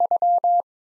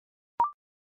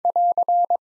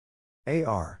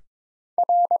 AR.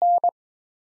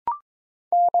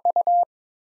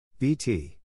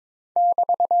 BT.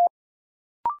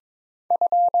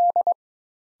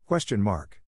 Question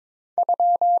mark.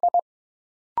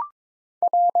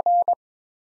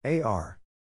 AR.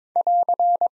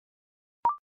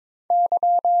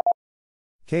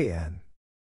 KN.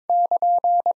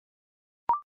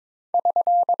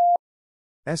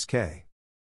 SK.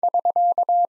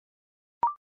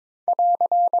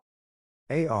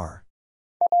 AR.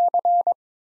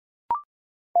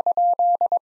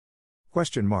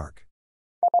 Question mark.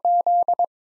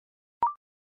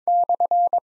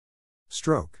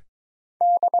 Stroke.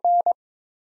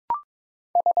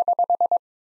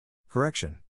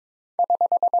 Correction.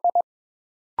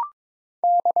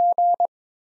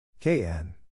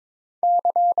 KN.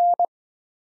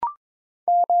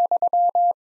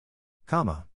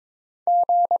 Comma.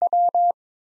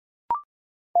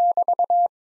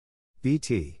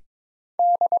 BT.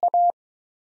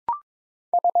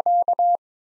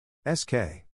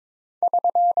 SK.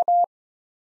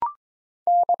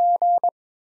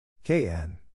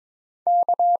 KN.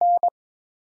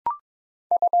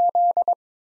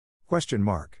 Question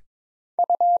mark.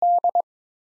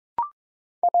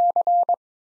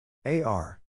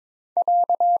 AR.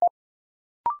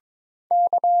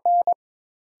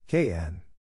 KN.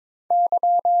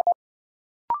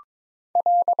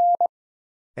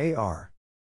 AR.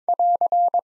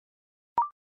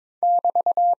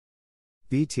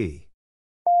 BT.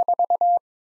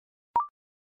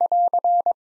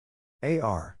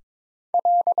 AR.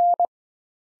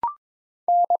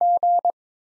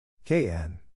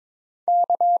 KN.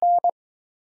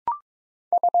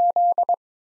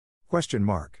 Question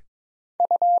mark.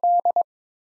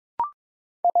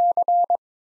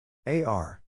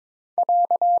 AR.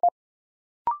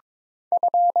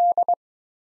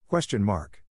 Question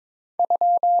mark.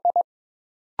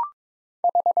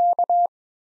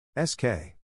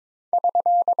 SK.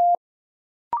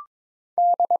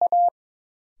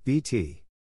 BT.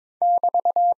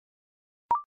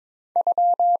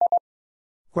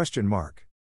 Question mark.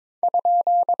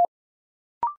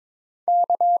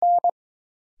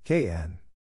 KN.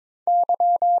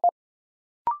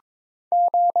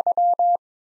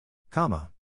 Comma.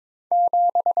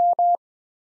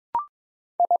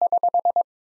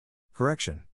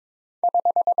 Correction.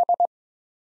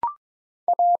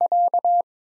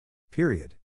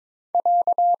 Period.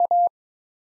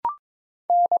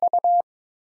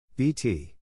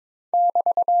 BT.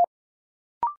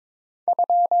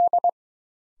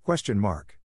 Question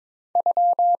mark.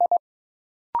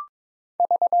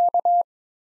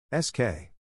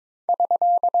 SK.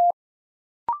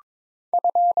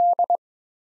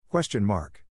 Question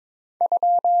mark.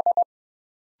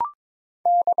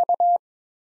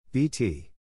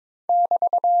 BT.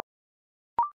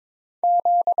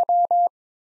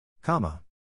 Comma.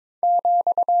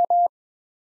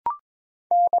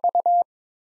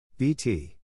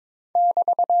 BT.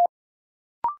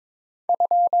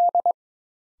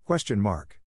 Question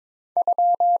mark.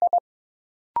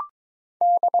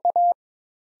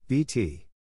 BT.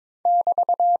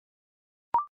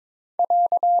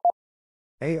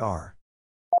 AR.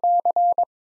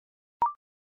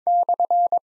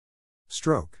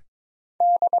 Stroke.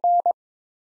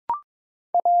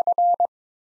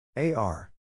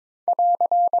 AR.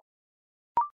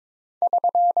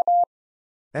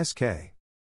 SK.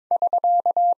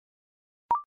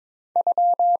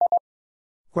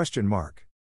 Question mark.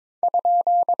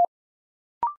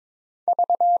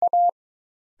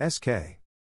 SK.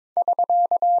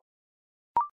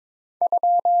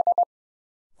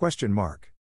 Question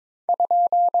mark.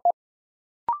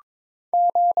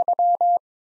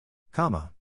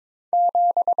 Comma.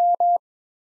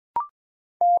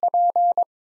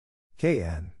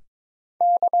 KN.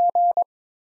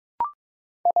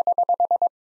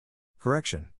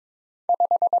 Correction.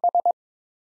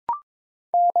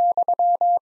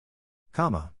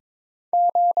 Comma.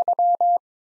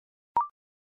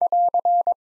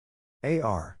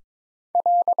 AR.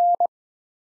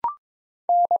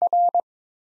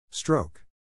 Stroke.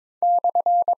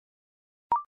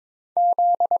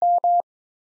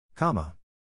 Comma.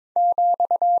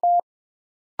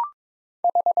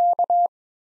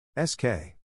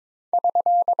 SK.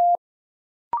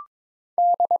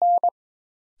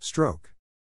 Stroke.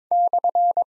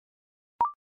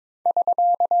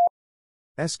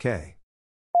 SK.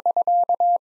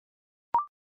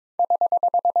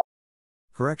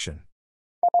 Correction.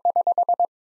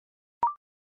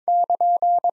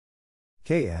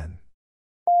 KN.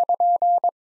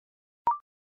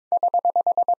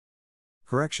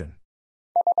 Correction.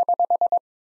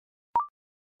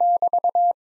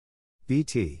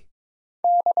 BT.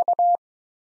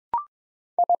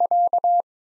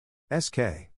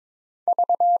 SK.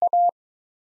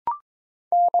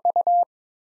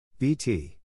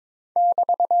 BT.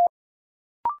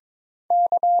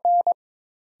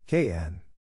 KN.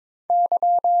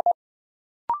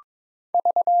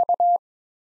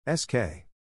 SK.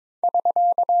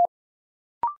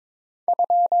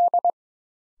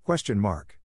 Question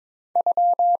mark.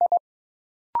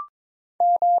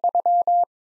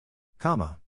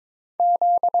 Comma.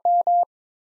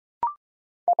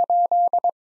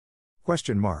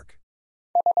 Question mark.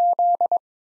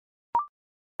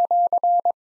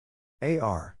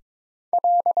 AR.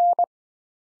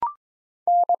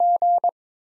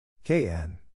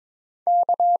 KN.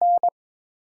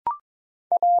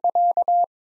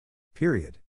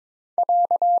 Period.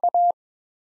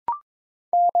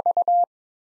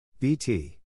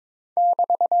 BT.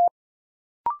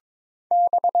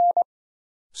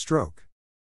 Stroke.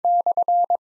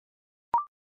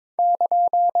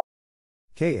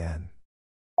 KN.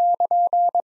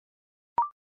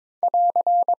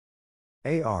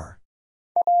 AR.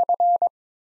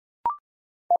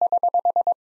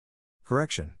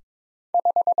 Correction.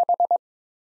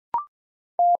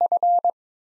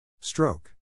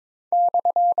 Stroke.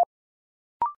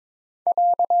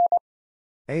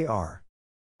 AR.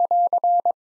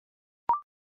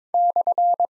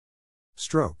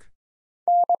 Stroke.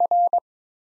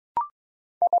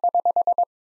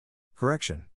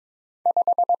 Correction.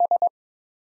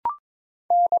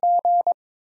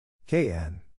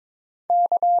 KN.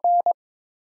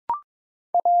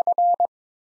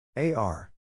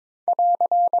 AR.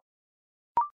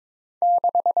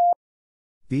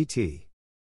 BT.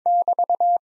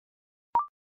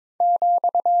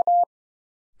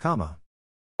 Comma.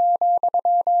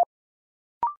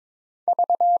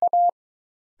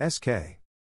 SK.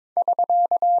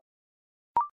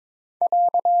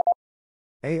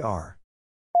 AR.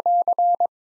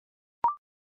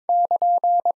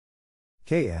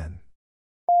 KN.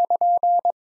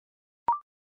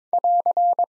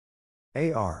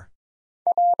 AR.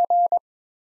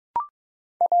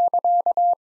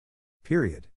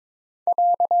 Period.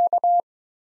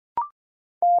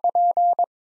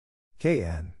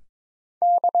 KN.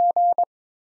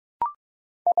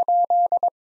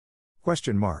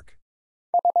 Question mark.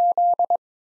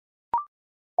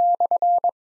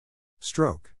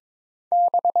 Stroke.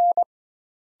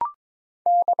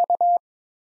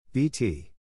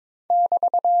 BT.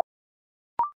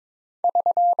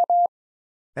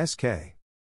 SK.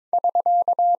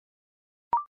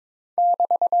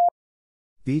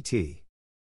 BT.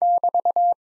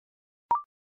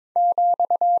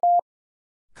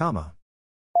 Comma.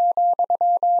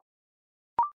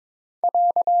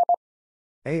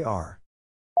 AR.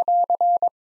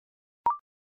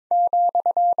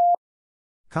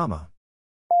 Comma.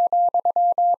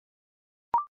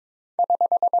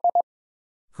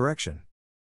 Correction.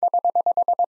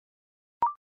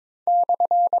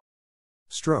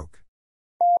 Stroke.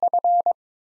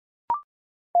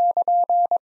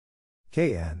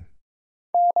 KN.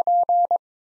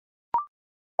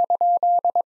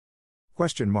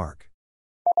 Question mark.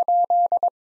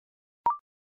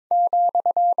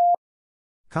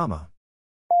 Comma.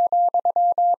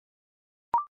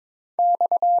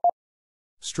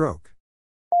 Stroke.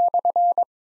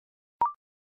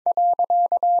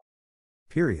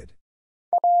 Period.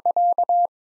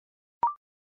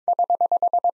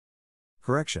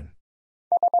 Correction.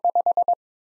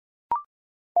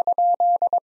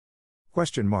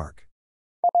 Question mark.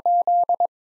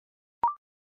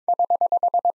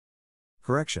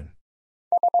 Correction.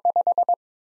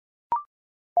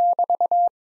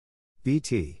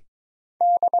 BT.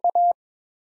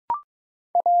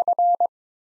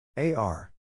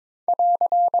 AR.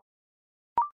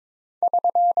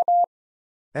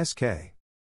 SK.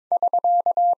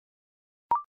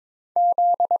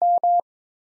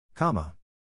 Comma.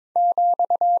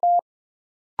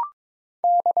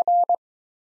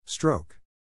 Stroke.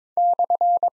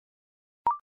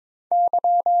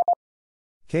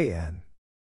 KN.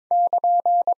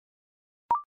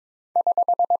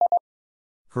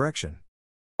 Correction.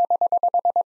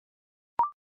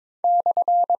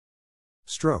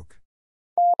 Stroke.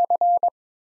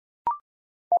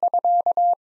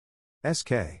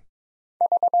 SK.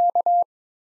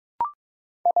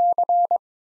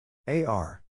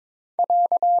 AR.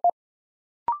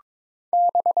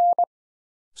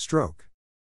 Stroke.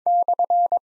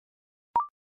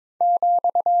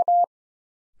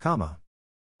 Comma.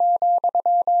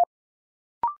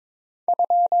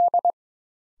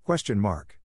 Question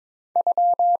mark.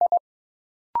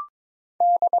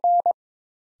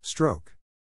 Stroke.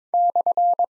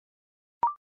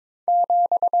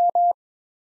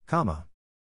 Comma.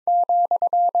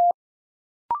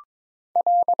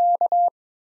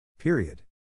 Period.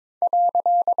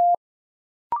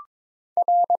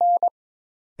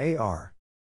 AR.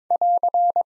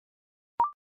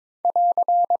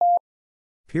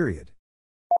 Period.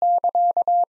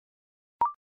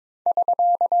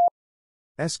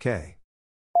 SK.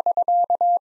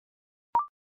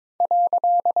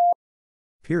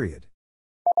 Period.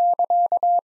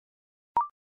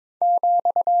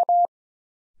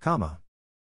 Comma.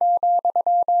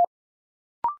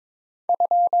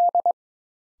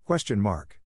 Question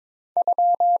mark.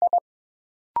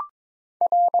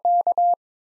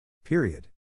 Period.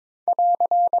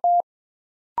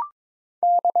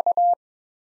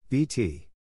 BT.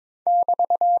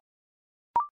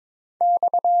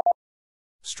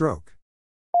 Stroke.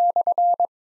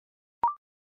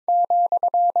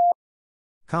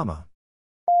 Comma.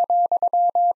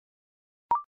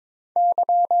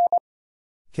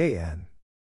 KN.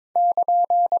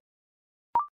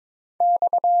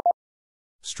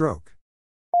 Stroke.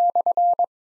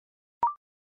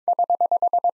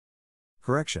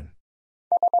 Correction.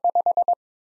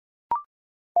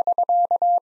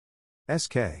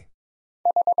 SK.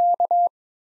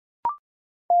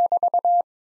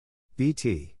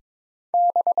 BT.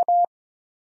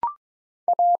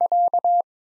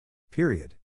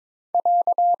 Period.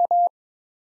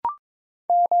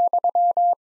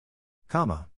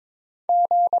 Comma.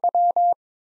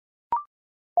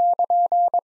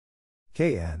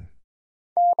 KN.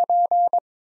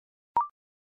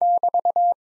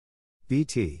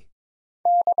 BT.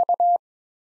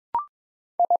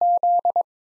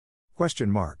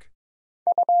 Question mark.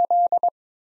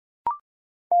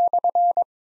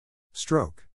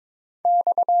 Stroke.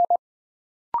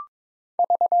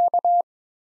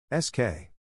 SK.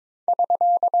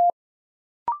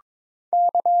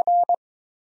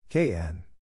 KN.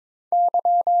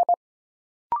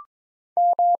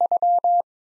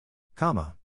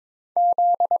 Comma.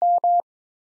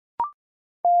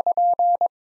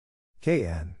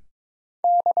 KN.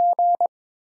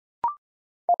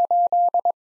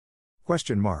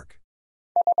 Question mark.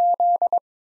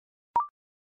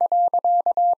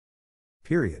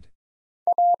 Period.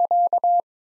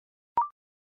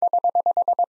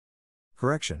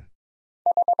 Correction.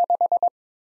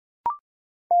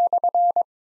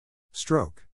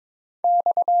 Stroke.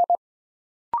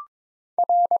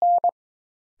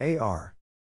 AR.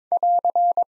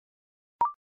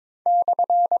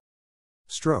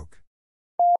 Stroke.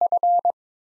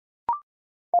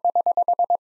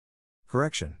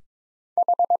 Correction.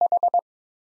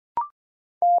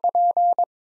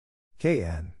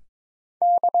 KN.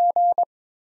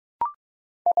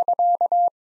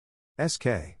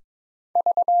 SK.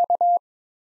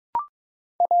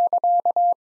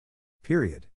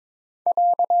 Period.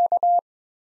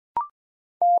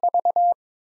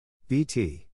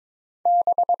 BT.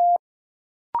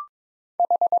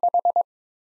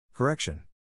 Correction.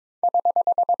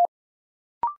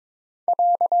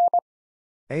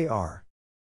 AR.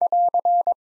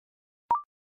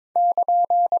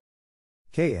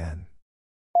 KN.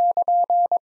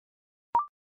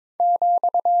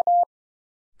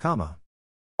 Comma.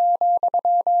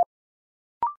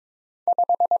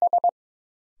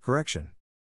 Correction.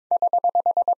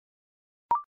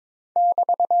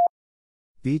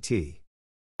 BT.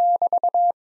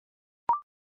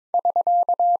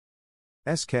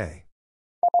 SK.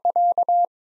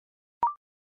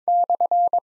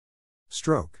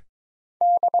 Stroke.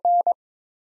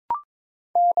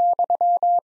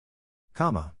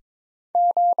 Comma.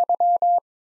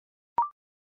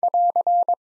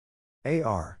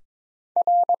 AR.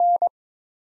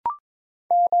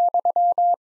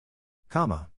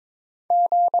 Comma.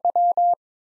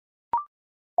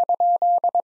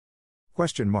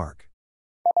 Question mark.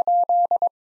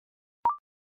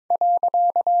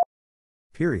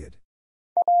 Period.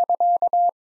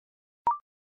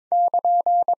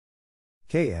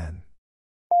 KN.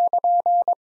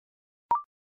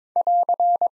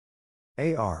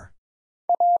 AR.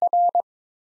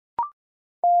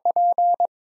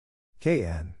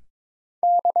 KN.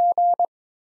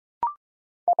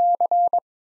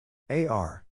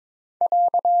 AR.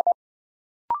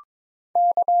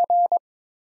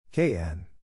 KN.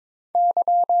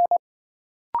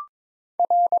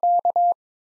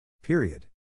 Period.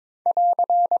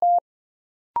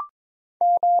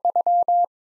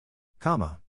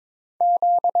 Comma.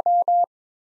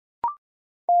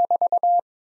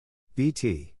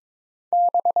 BT.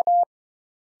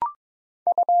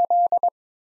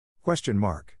 Question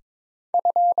mark.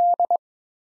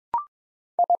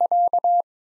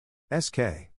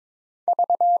 SK.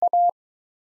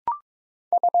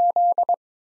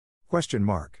 Question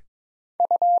mark.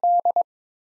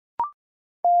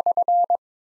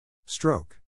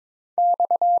 Stroke.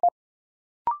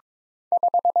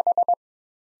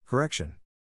 Correction.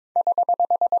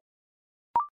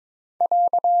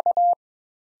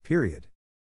 Period.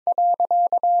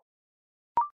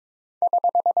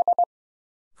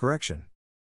 Correction.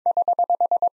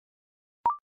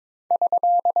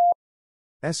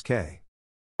 SK.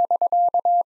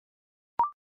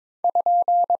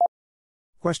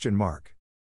 Question mark.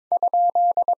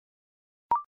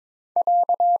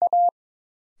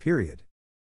 Period.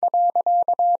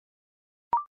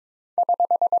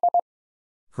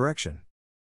 Correction.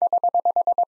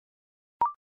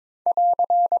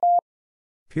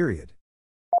 Period.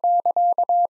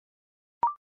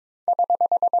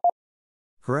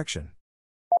 Correction.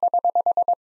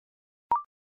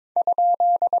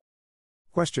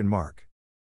 Question mark.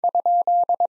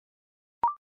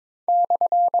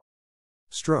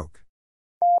 Stroke.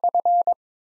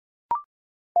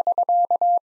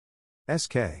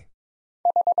 SK.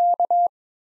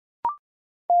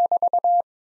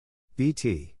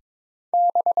 BT.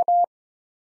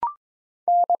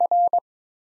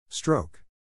 Stroke.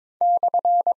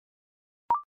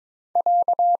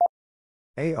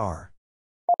 AR.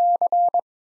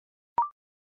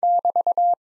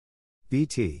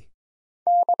 BT.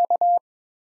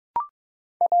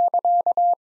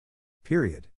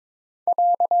 Period.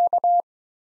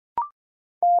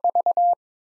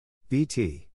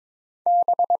 BT.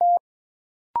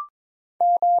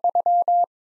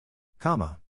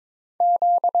 Comma.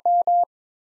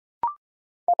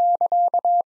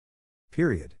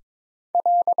 Period.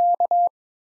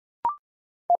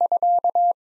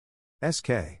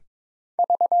 SK.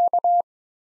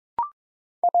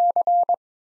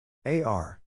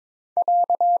 AR.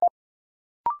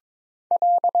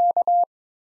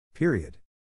 Period.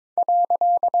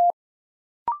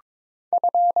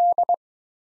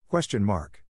 Question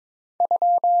mark.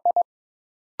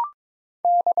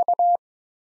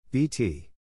 BT.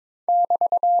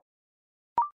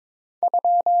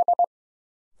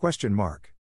 Question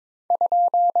mark.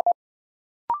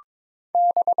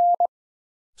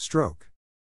 Stroke.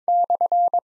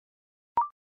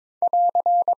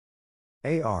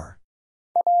 AR.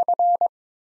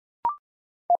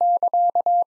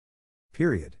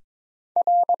 Period.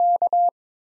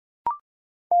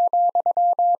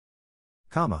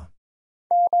 Comma.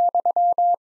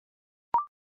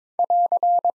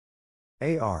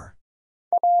 AR.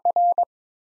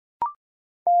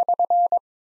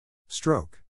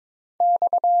 Stroke.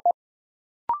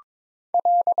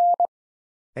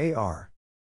 AR.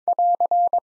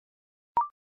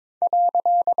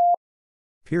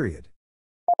 Period.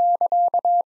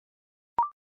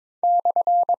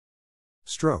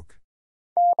 Stroke.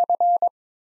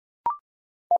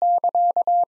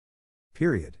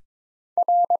 Period.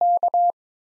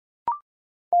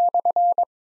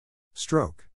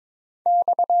 Stroke.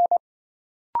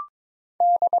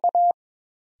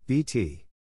 BT.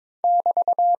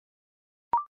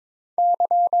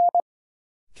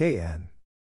 KN.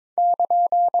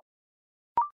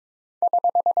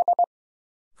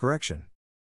 Correction.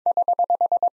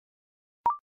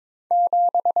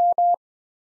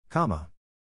 Comma.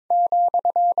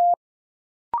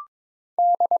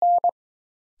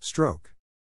 Stroke.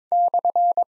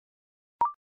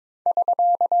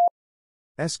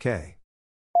 SK.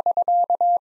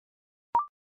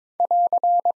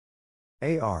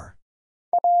 AR.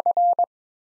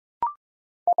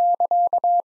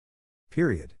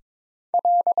 Period.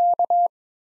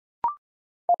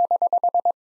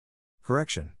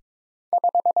 Correction.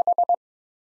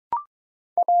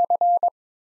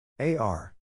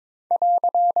 AR.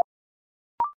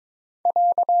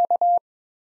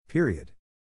 Period.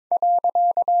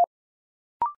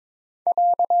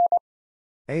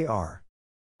 AR.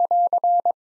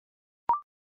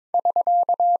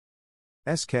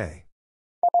 SK.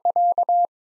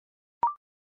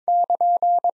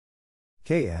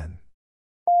 KN.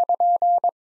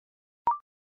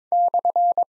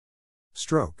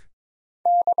 Stroke.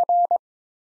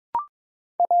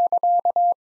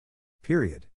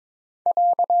 Period.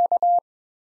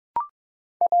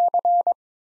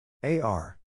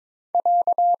 AR.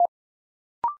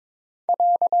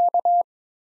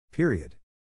 Period.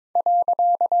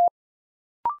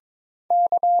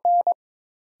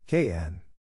 KN.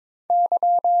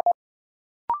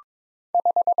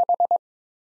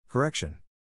 Correction.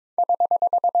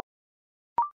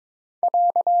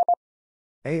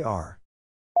 AR.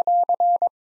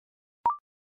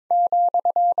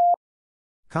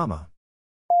 Comma.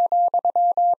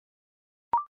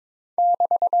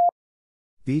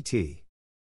 BT.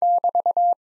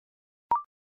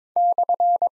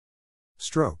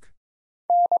 Stroke.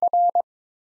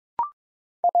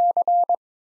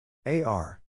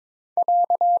 AR.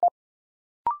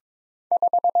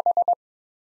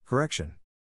 Correction.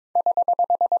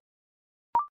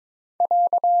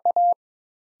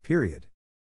 Period.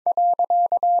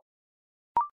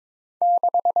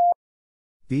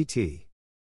 BT.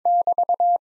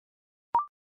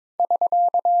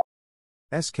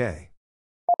 SK.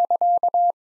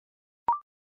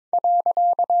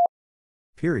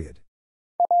 Period.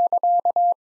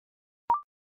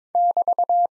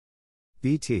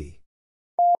 BT.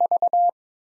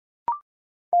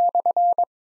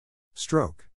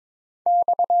 Stroke.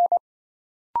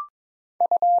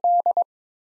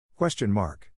 Question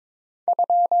mark.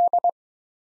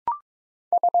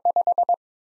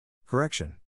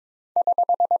 Correction.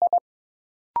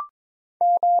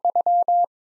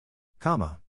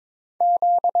 Comma.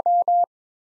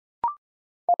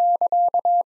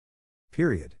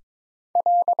 Period.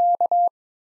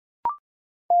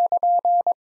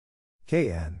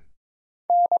 KN.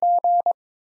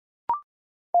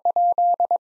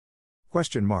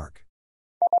 Question mark.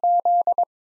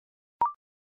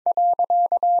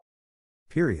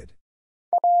 Period.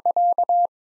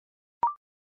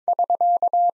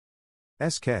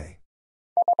 SK.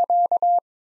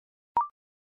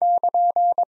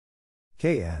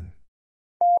 KN.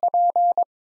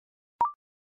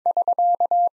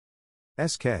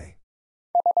 SK.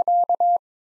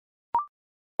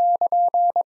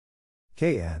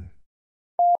 KN.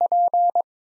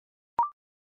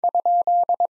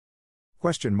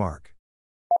 Question mark.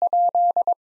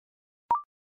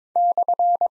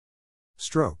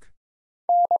 Stroke.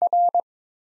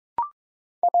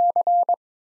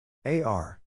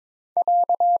 AR.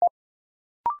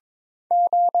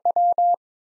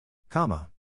 Comma.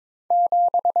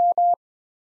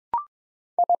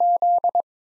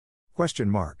 Question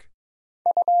mark.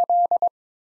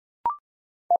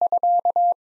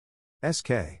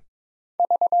 SK.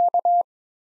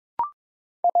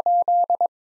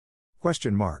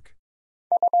 Question mark.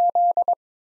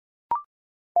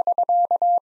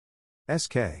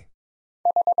 SK.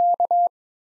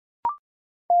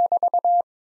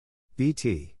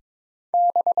 BT.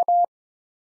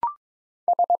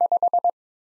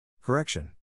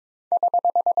 Correction.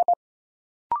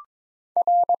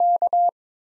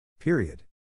 Period.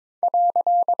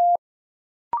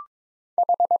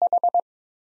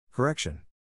 Correction.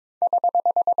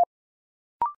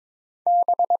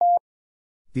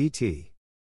 BT.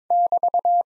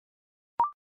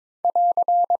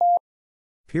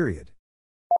 Period.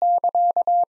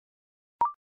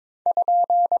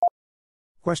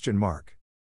 Question mark.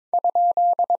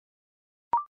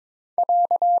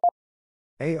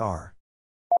 AR.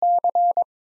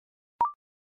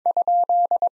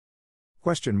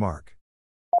 Question mark.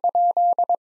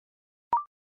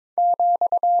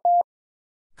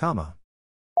 Comma.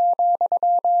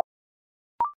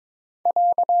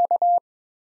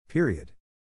 Period.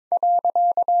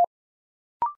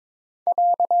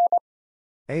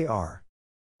 AR.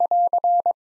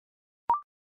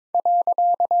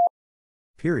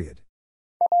 Period.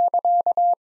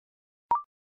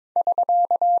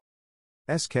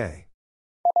 SK.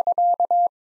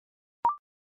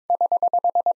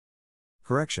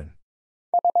 Correction.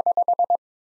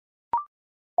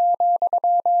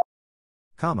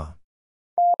 Comma.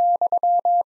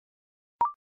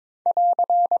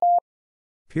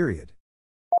 Period.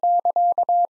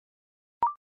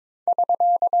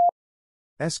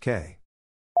 SK.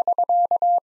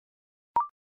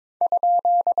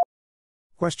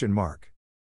 Question mark.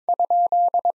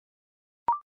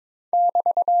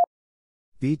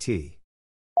 BT.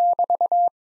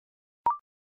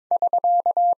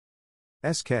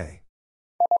 SK.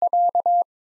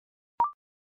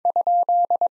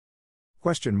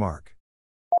 Question mark.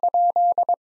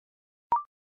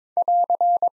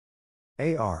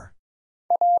 AR.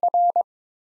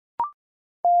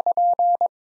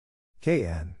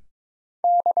 KN.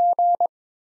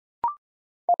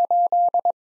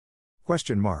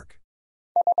 Question mark.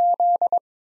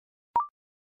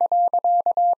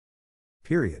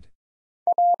 Period.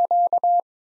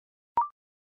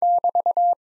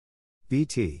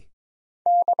 BT.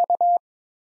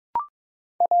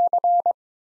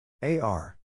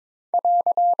 AR.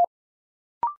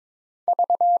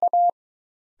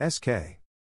 SK.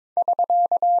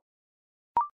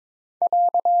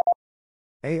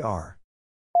 AR.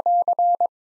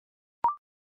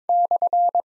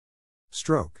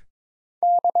 Stroke.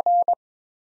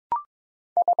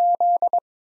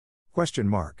 Question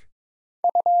mark.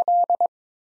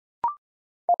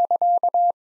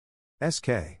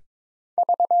 SK.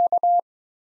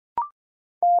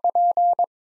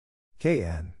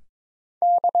 KN.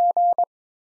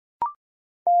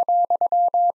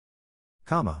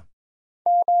 Comma.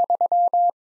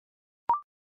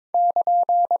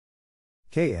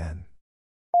 KN.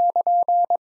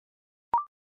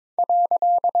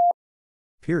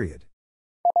 Period.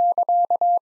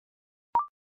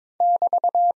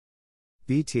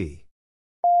 BT.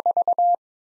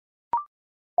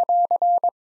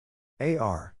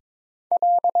 AR.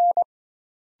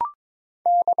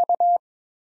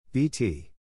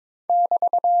 BT.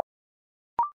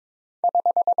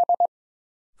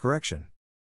 Correction.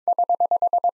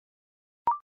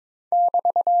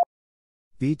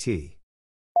 BT.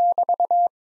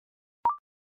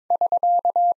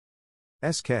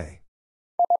 SK.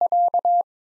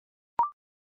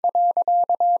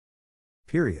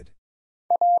 Period.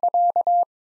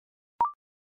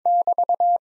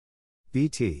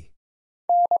 BT.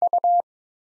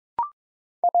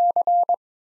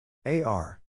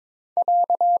 AR.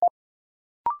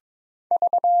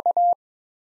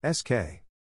 SK.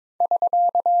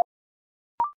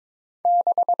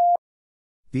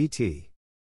 BT.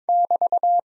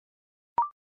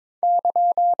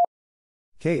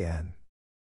 KN.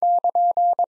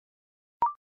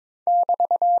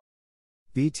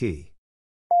 BT.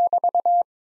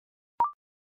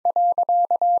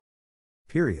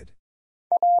 Period.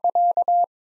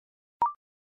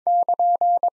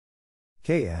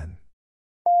 KN.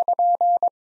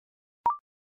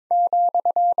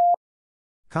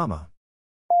 Comma.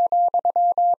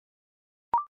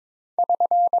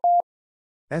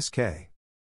 SK.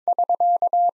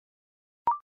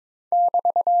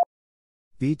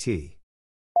 BT.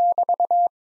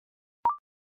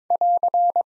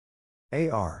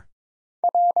 AR.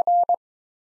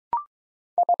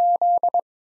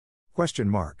 Question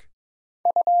mark.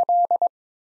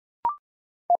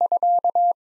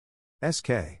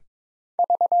 SK.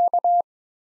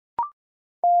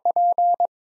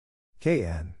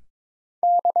 KN.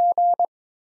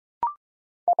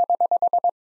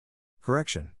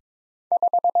 Correction.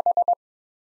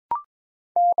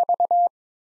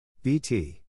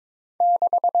 BT.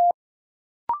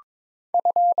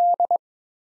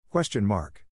 Question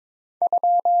mark.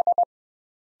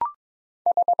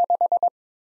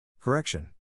 Correction.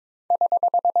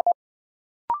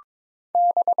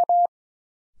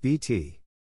 BT.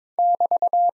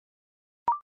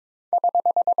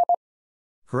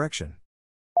 Correction.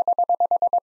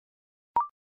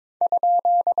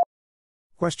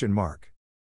 Question mark.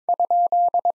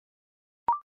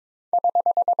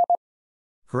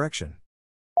 Correction.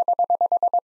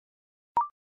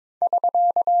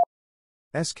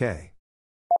 SK.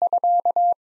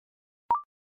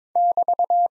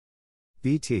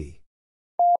 BT.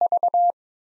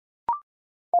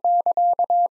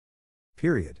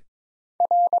 Period.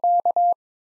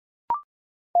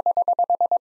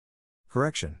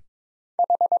 Correction.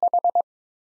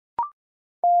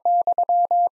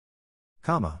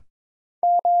 Comma.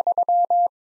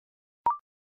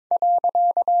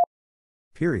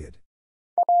 Period.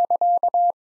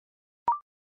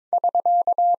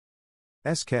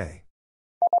 SK.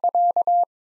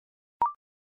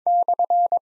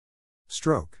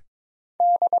 Stroke.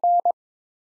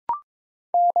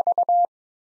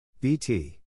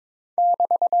 BT.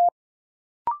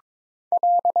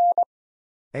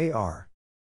 AR.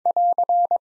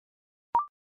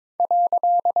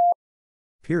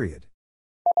 Period.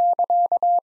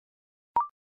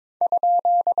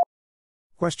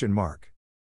 Question mark.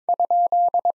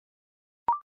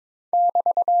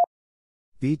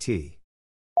 BT.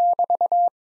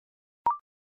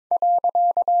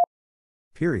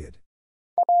 Period.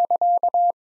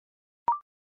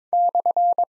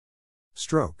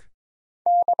 Stroke.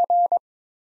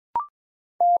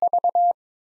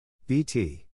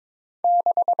 BT.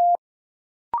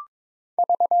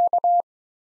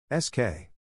 SK.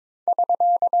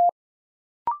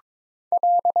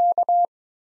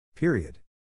 Period.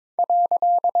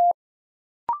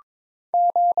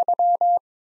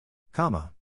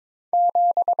 Comma.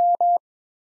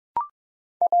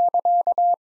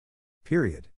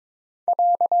 Period.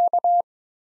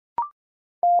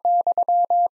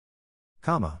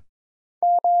 Comma.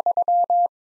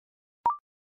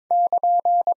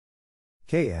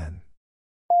 KN.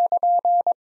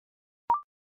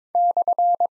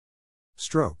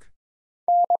 Stroke.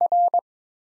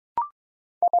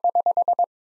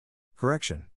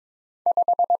 Correction.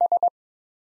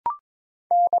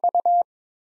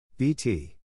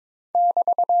 BT.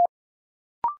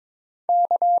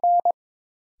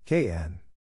 KN.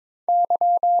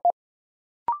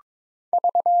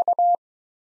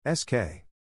 SK.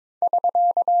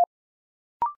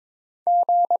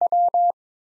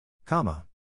 Comma.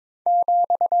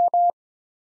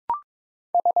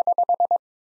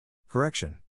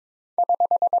 Correction.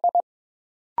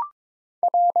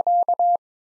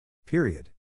 Period.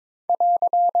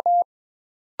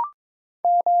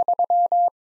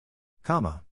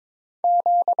 Comma.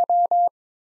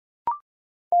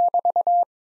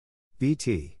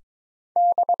 BT.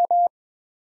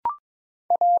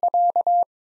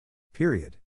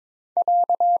 Period.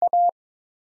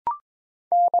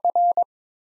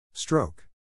 Stroke.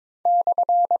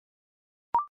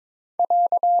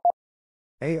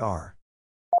 AR.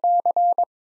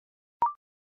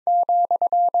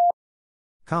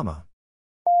 Comma.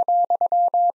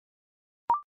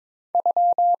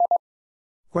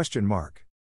 Question mark.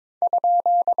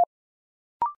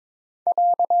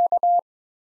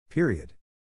 Period.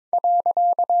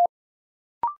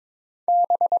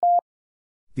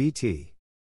 BT.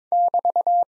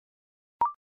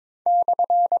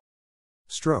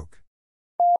 Stroke.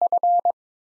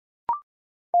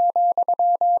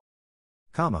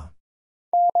 Comma.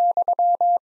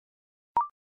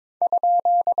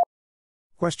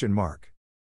 Question mark.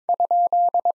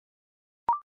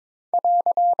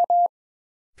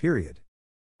 Period.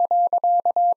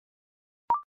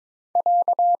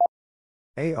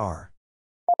 AR.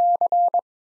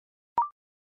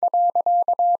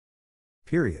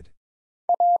 Period.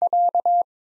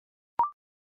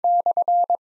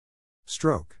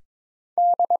 Stroke.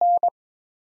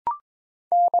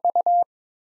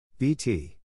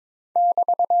 BT.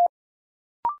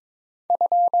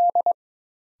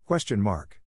 Question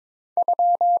mark.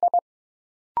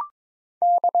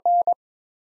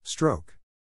 Stroke.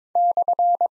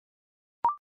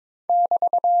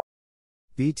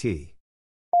 BT.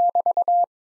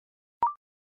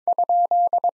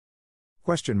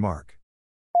 Question mark.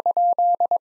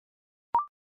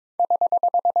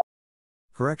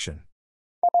 Correction.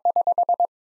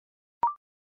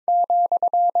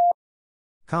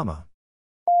 Comma.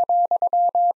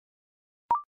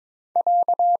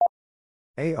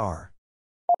 AR.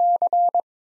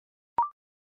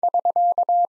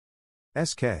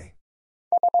 SK.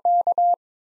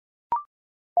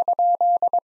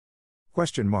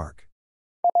 Question mark.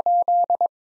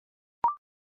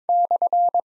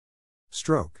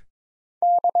 Stroke.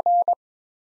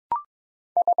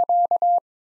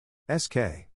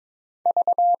 SK.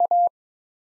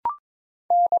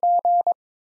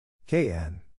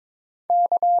 KN.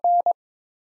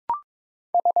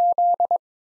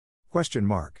 Question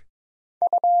mark.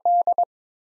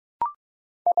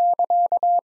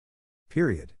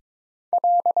 Period.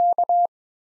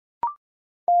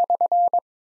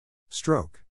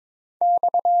 Stroke.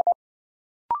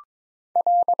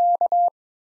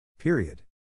 Period.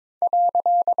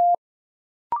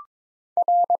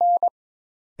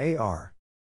 AR.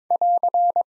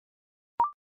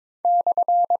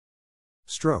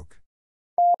 Stroke.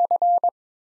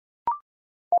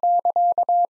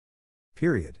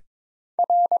 Period.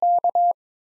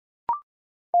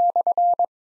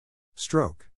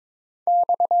 Stroke.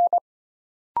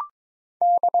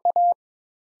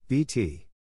 BT.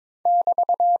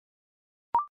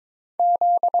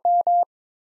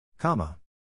 Comma.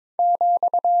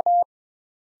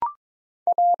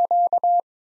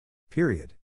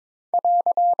 Period.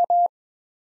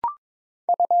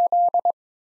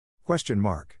 Question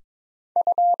mark.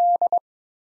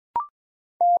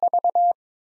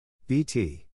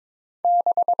 BT.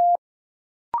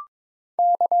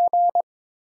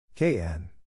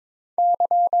 KN.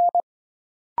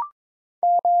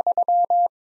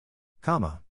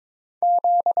 Comma.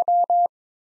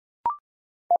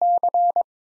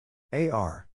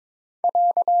 AR.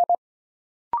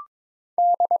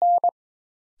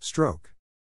 Stroke.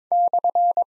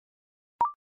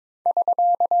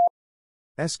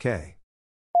 SK.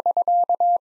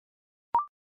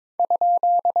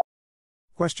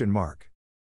 Question mark.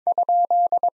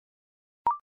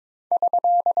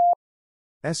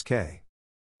 SK.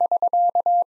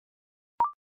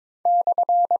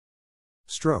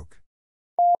 Stroke.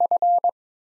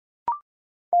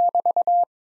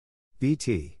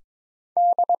 BT.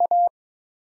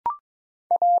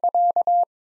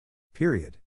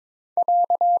 Period.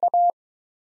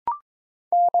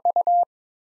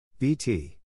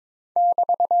 BT.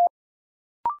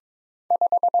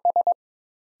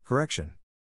 Correction.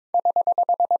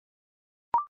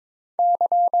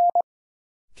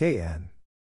 KN.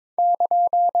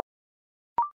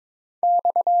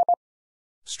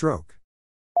 Stroke.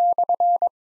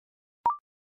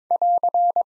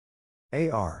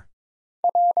 AR.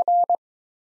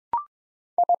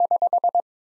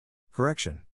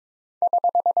 Correction.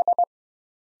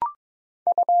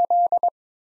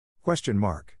 Question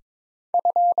mark.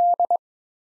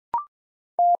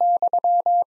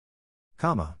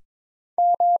 Comma.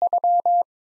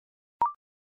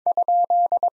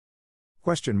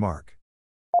 Question mark.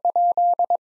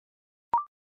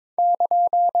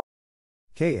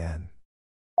 KN.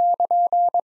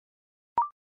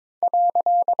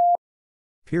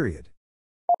 Period.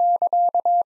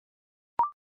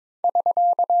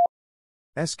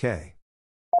 SK.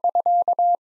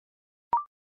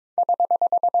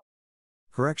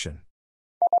 Correction.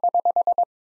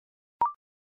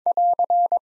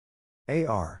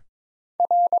 AR.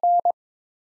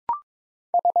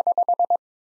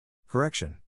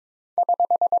 Correction.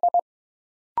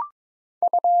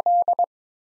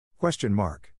 Question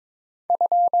mark.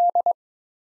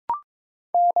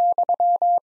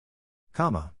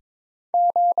 Comma.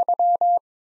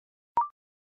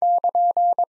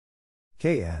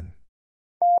 KN.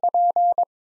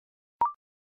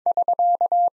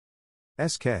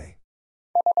 SK.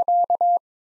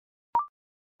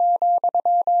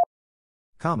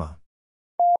 Comma.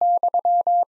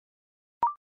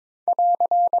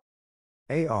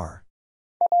 AR.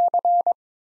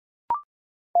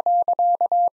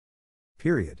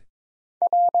 Period.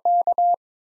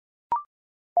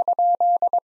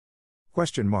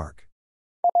 Question mark.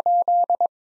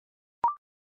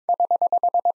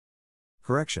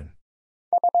 Correction.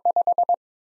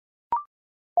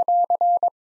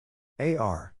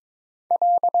 AR.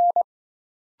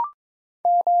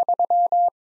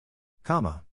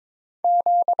 Comma.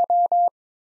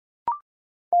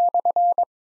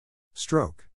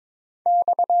 Stroke.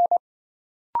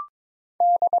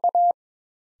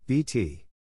 BT.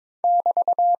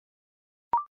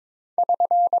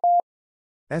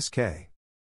 SK.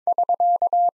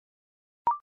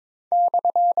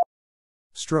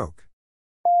 Stroke.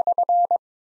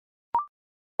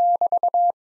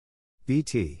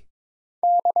 BT.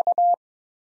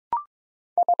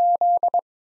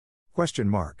 Question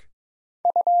mark.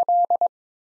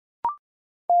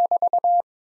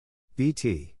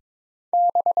 BT.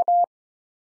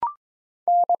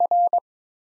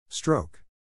 Stroke.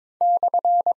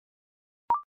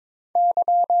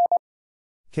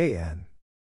 KN.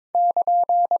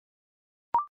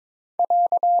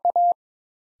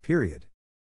 Period.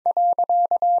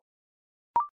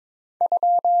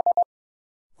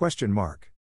 Question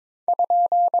mark.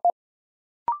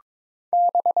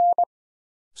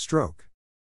 Stroke.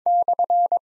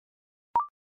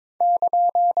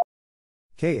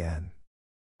 KN.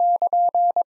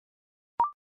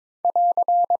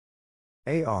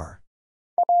 AR.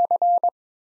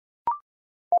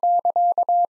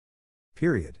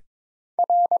 Period.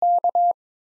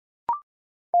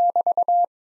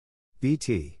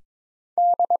 BT.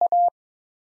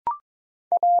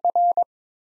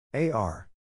 AR.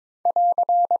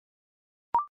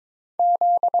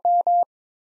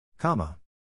 Comma.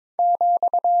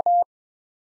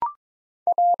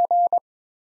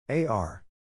 AR.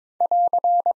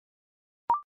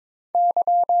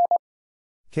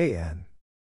 KN.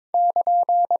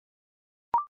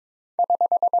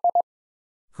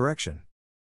 Correction.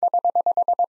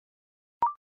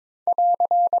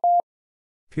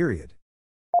 Period.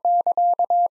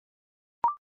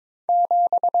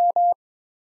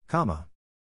 Comma.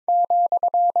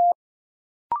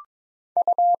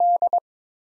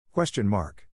 Question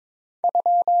mark.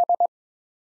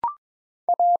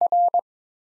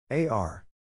 AR.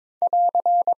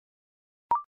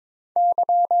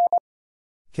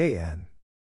 KN.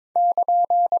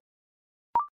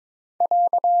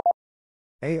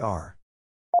 AR.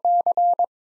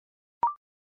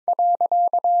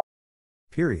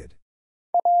 Period.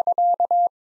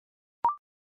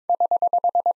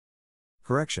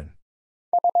 Correction.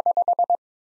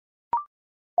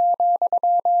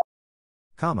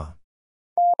 Comma.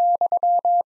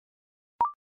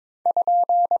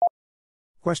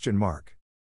 Question mark.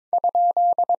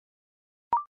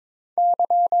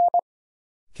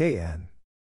 KN.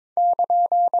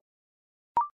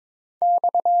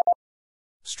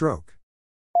 Stroke.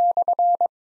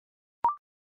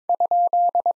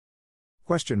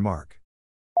 Question mark.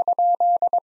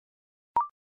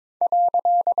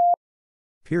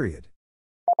 Period.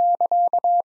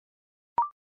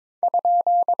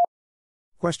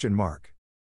 Question mark.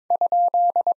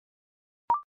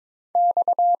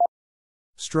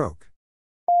 Stroke.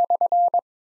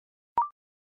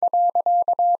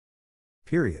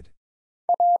 Period.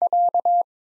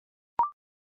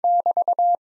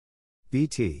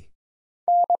 BT.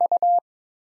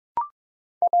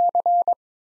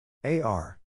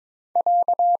 AR.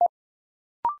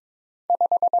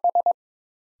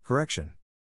 Correction.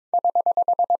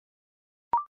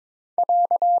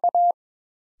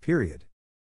 Period.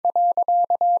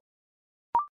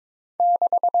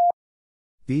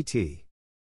 BT.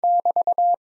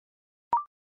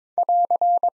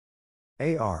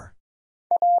 AR.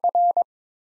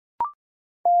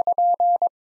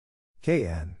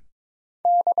 KN.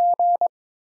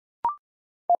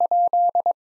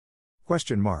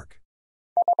 Question mark.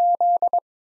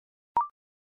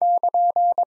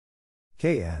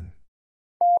 KN.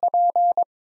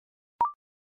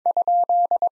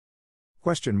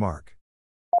 Question mark.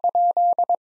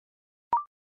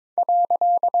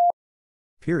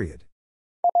 Period.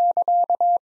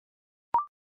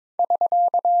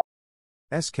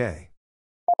 SK.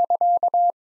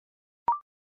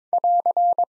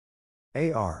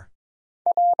 AR.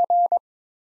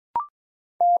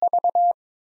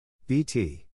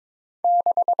 BT.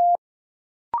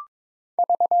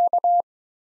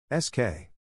 SK.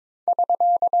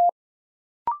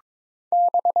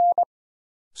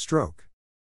 Stroke.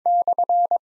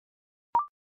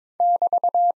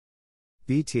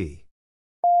 BT.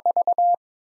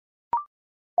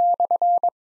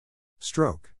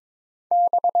 Stroke.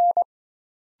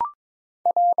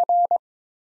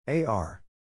 AR.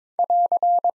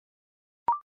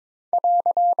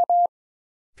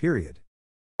 Period.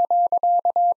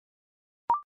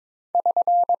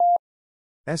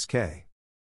 SK.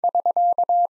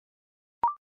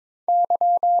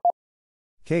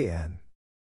 KN.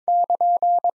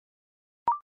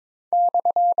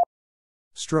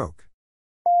 Stroke.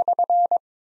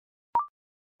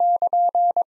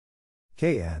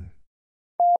 KN.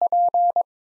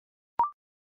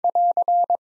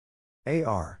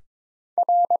 AR.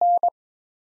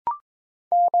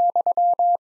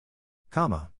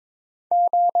 Comma.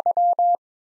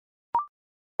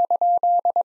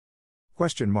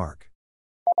 Question mark.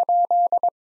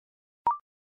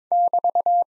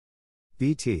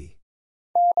 BT.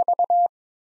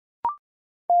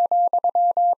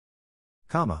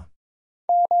 Comma.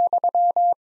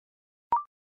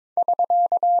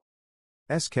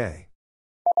 SK.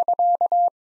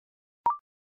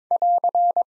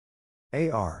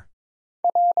 AR.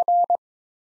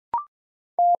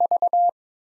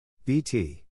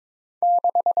 BT.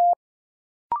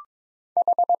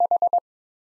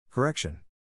 Correction.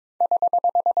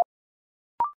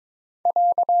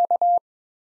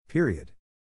 Period.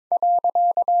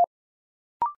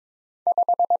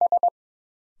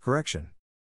 Correction.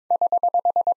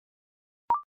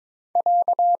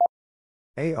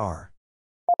 AR.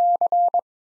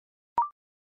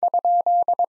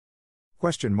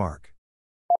 Question mark.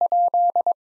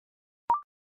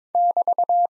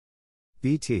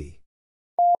 BT.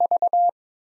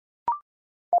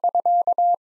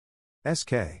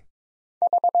 SK.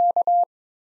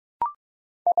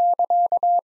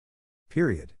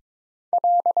 Period.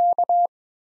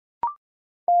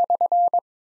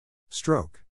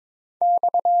 Stroke.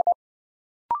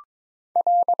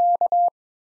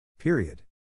 Period.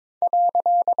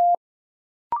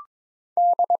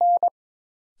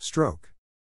 Stroke.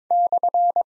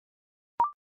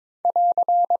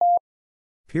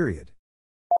 Period.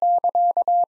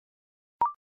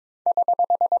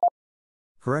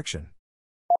 Correction.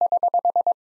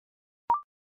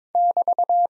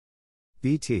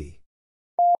 BT.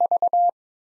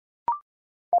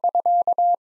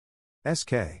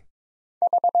 SK.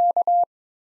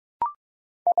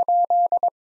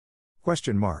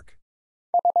 Question mark.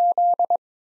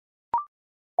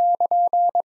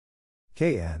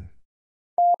 KN.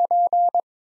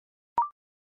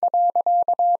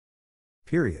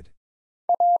 Period.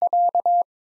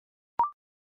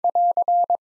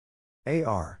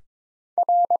 AR.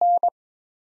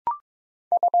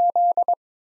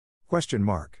 Question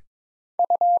mark.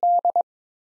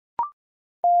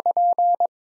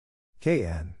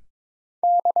 KN.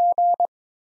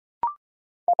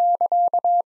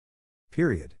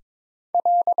 Period.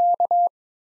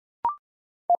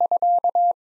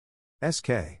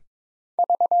 SK.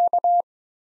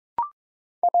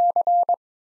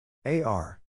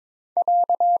 AR.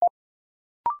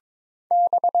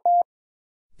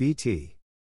 BT.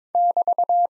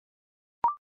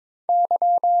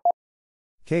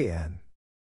 KN.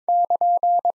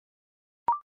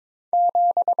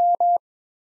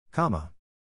 Comma.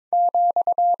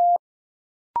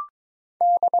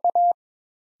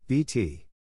 BT.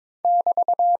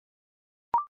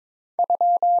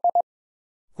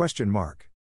 Question mark.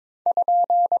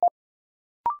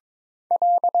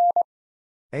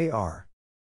 AR.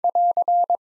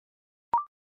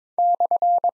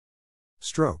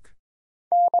 Stroke.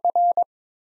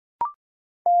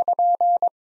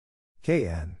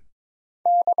 KN.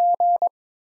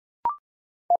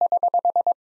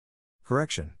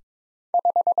 Correction.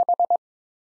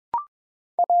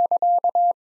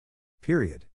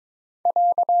 Period.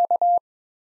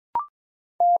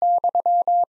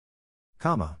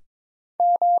 Comma.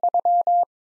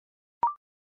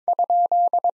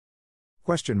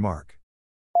 Question mark.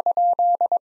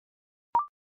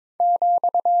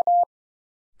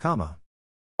 Comma.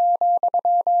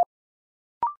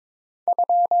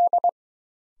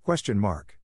 Question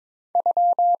mark.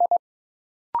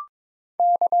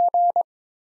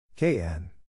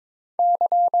 KN.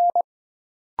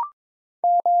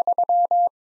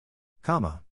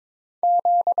 Comma.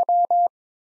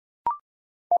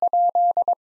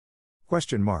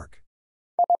 Question mark.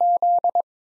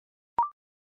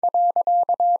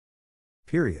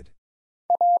 Period.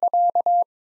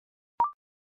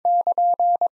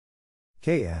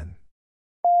 KN.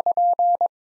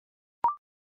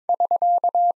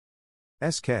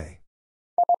 SK.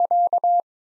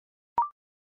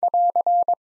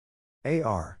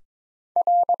 AR.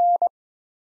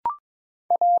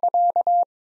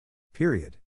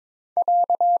 Period.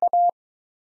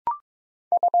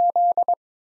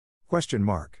 Question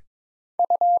mark.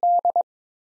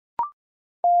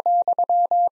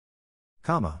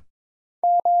 Comma.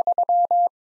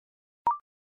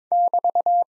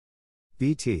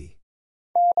 BT.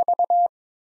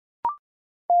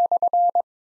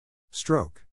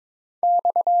 Stroke.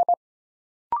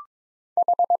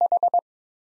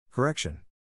 Correction.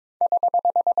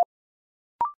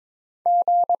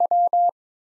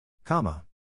 Comma.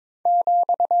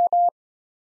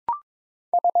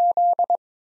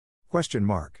 Question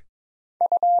mark.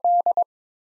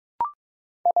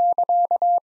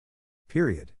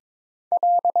 Period.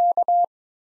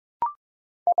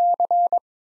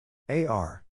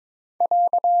 AR.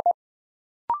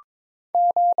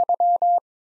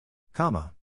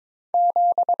 Comma.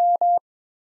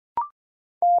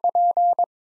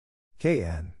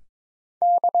 KN.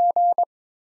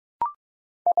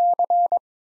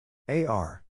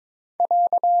 AR.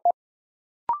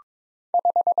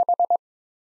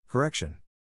 Correction.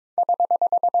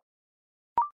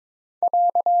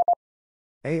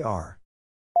 AR.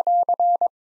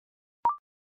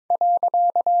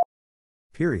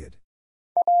 Period.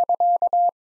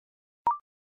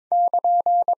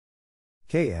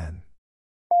 KN.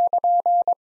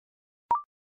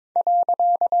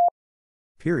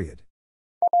 Period.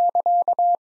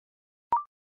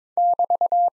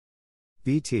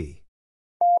 BT.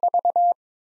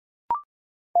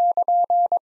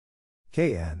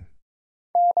 KN.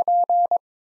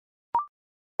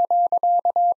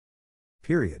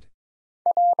 Period.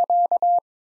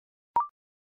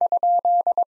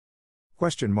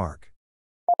 Question mark.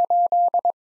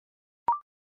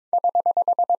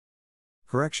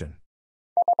 Correction.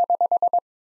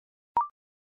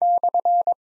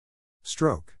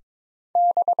 Stroke.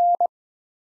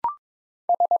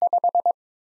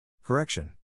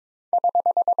 Correction.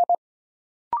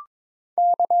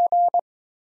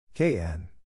 KN.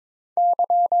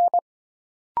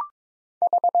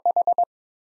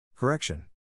 Correction.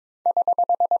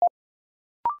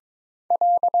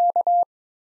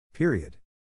 Period.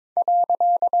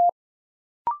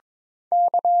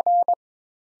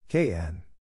 KN.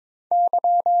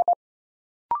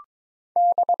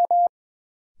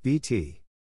 BT.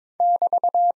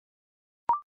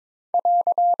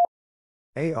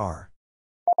 AR.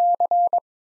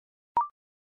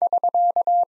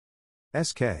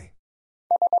 SK.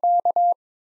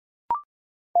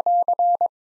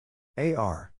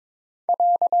 AR.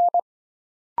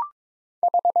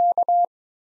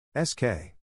 SK.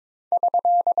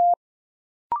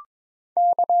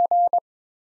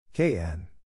 KN.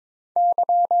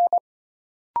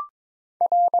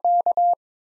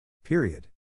 Period.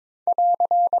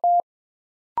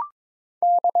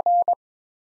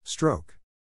 Stroke.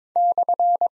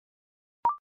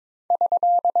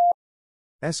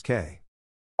 SK.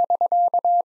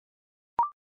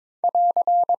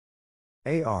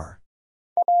 AR.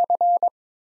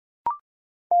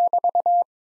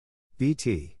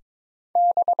 BT.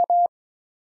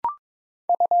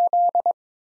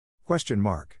 Question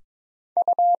mark.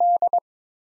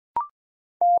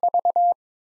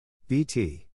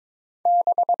 BT.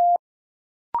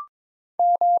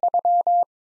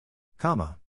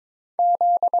 Comma.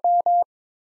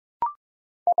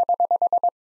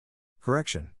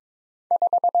 Correction.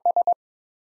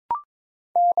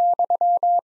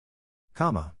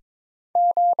 Comma.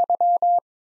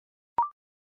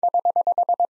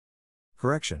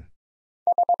 Correction.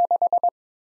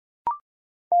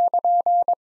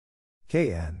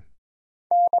 KN.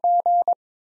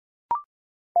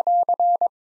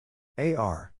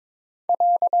 AR.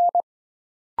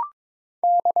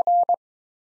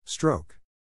 Stroke.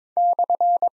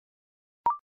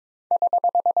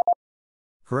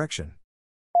 Correction.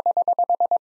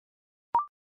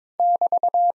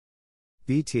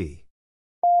 BT.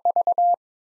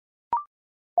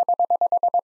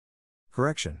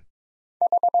 Correction.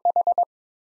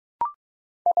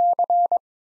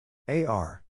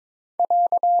 AR.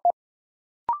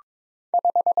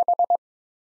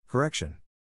 Correction.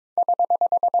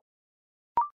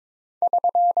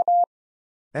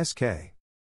 SK.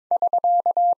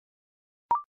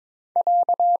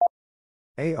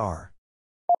 AR.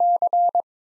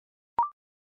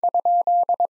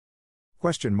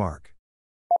 Question mark.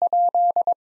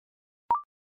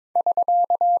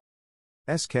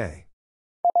 SK.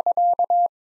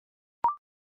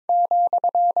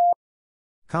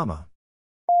 Comma.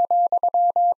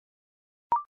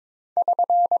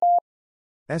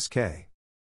 SK.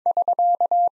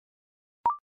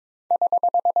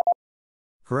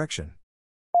 Correction.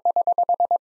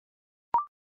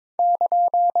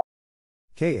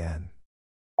 KN.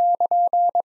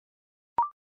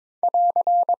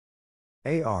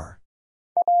 AR.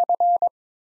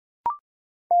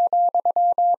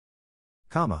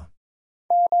 Comma.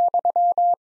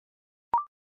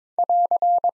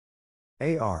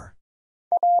 AR.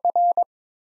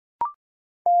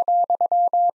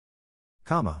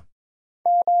 Comma.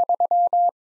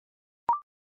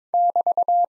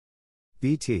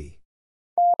 BT.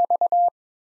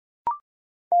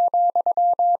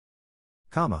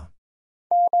 Comma.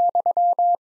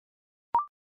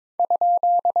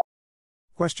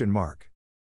 Question mark.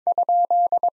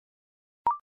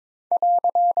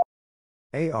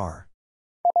 AR.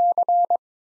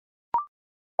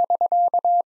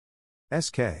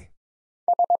 SK.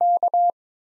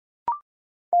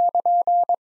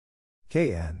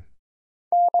 KN.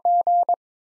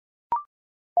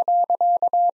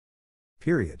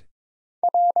 Period.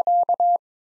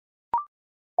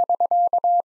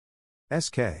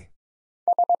 SK.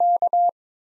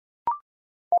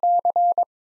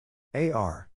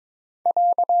 AR.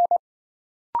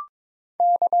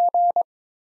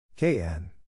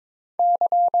 KN.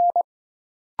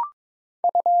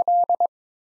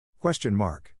 Question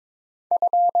mark.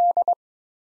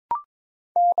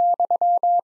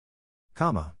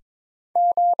 Comma.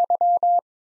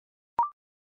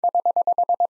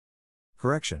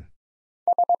 Correction.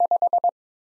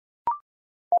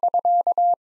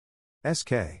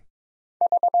 SK.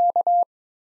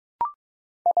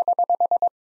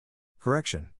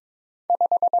 Correction.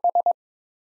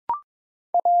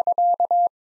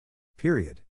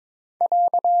 Period.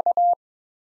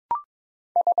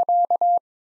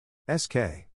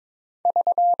 SK.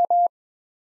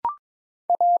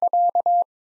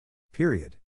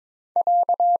 Period.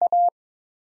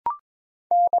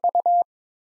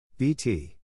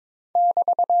 BT.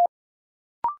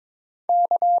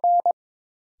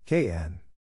 KN.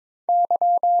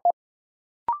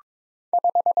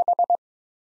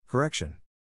 Correction.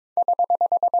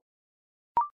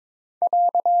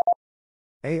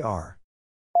 AR.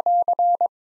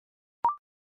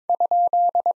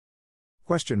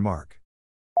 Question mark.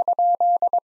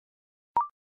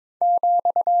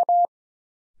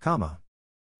 Comma.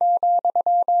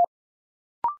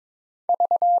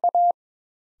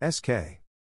 SK.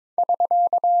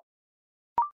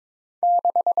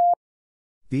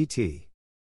 BT.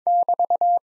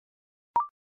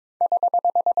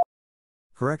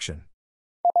 Correction.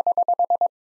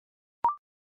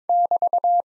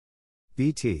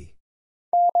 BT.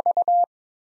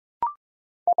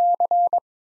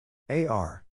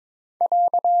 AR.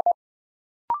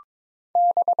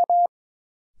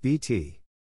 BT.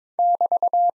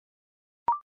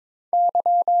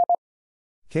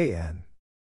 KN.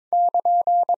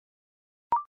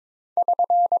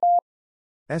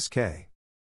 SK.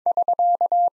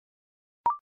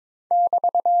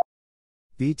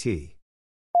 BT.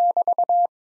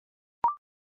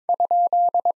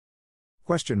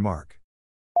 Question mark.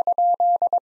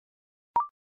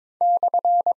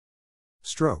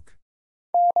 Stroke.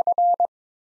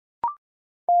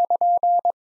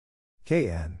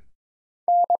 KN.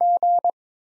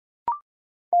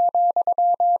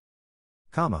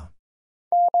 Comma.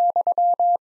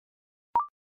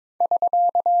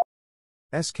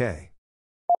 SK.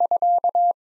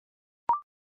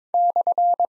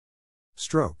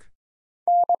 Stroke.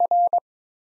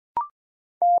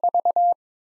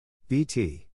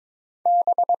 BT.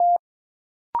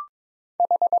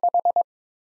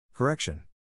 Correction.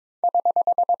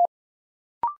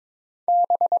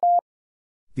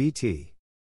 BT.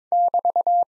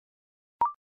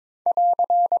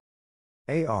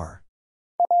 AR.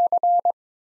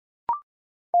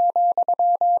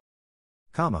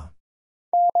 Comma.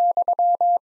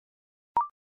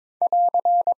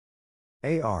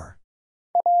 AR.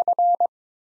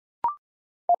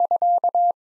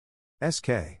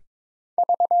 SK.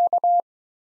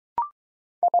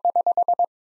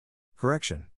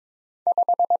 Correction.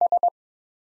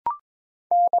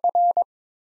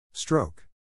 Stroke.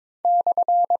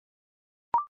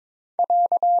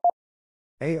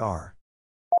 AR.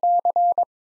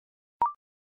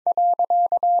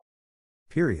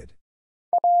 Period.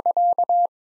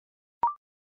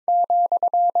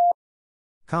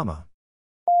 Comma.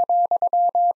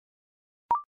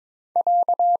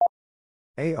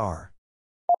 AR.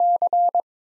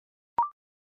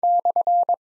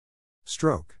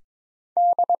 Stroke.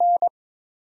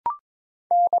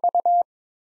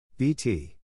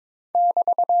 BT.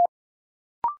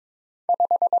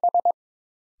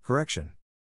 Correction.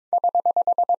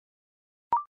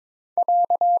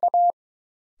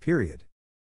 Period.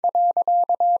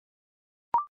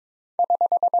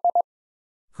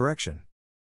 Correction.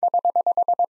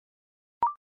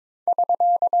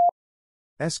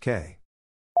 SK.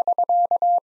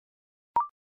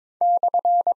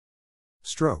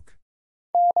 Stroke.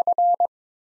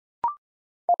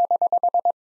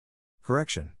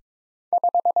 Correction.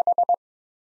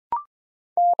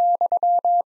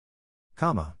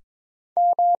 Comma.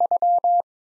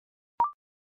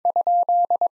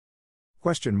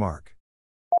 Question mark.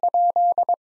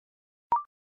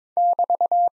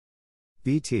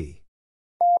 BT.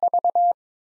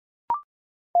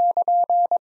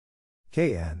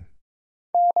 KN.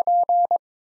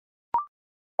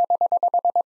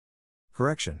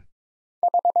 Correction.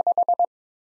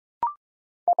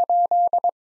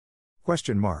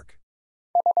 Question mark.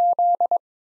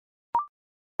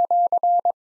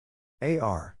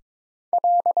 AR.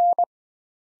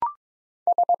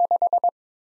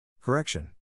 Correction.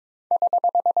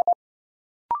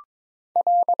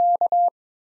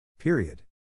 Period.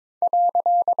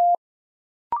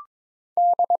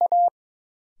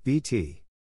 BT.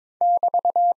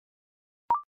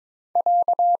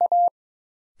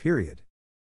 Period.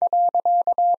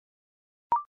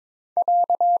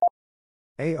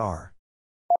 AR.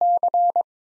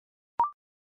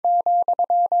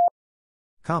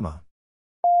 Comma.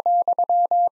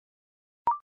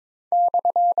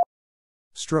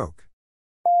 Stroke.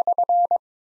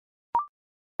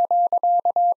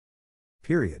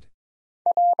 Period.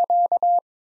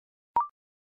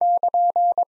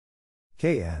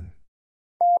 KN.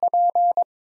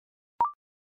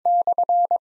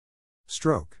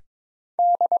 Stroke.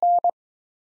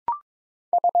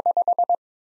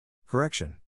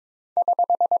 Correction.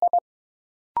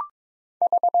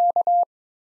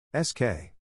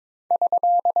 SK.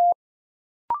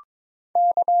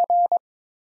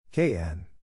 KN.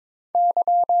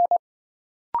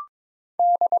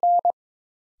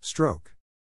 Stroke.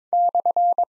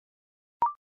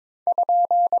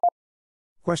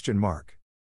 Question mark.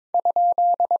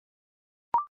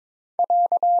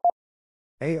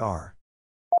 AR.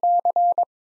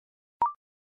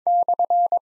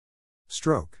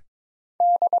 Stroke.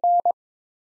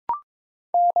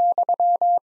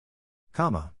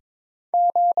 Comma.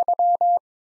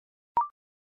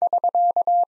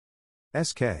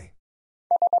 SK.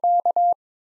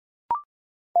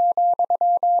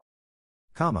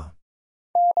 Comma.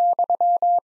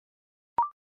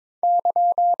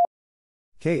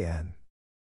 KN.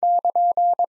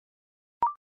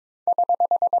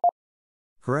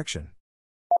 Correction.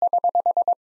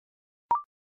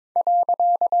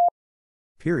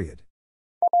 Period.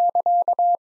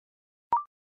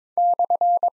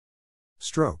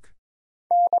 Stroke.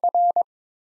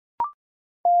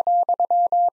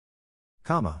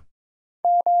 Comma.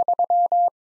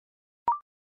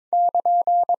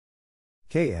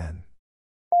 KN.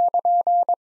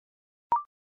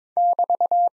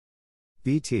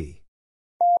 BT.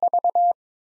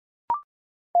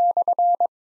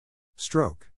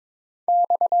 Stroke.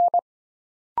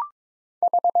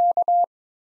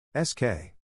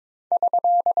 SK.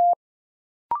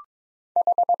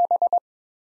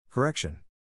 Correction.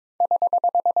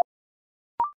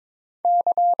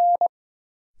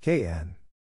 KN.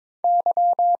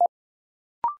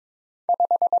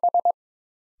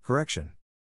 Correction.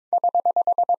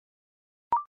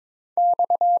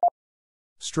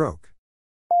 Stroke.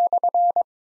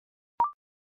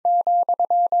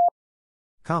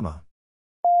 Comma.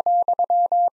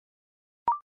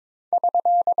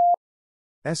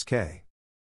 SK.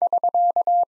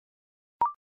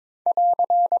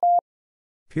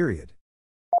 Period.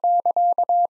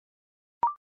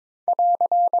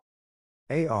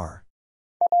 AR.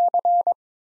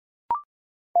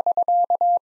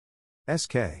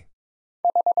 SK.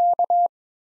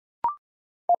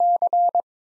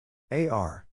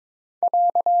 AR.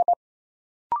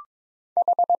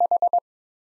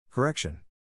 Correction.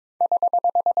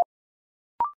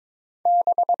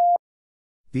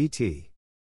 BT.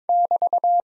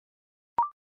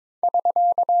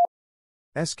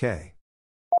 SK.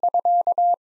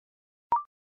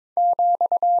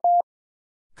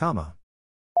 Comma.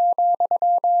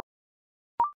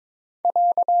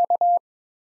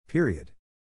 Period.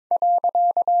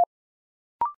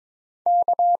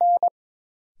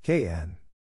 KN.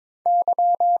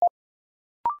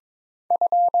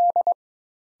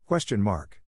 Question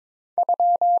mark.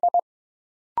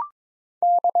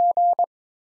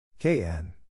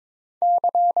 KN.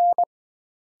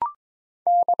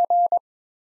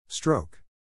 Stroke.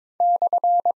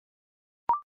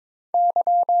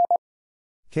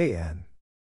 KN.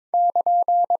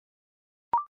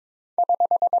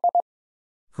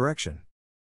 Correction.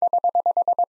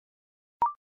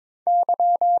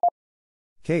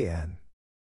 KN.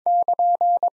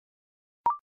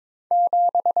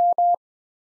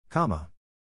 Comma.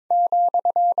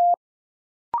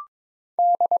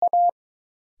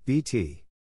 BT.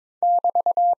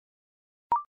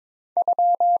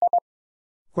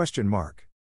 Question mark.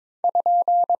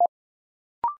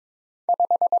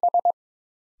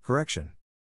 Correction.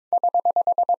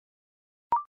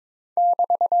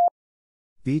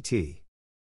 BT.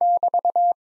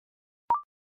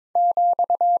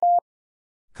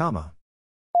 Comma.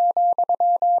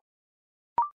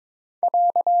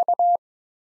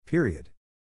 Period.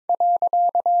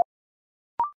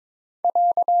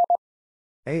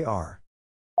 AR.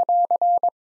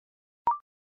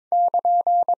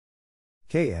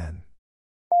 KN.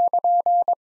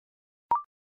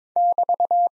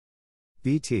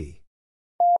 BT.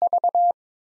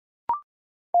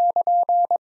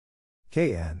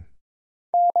 KN.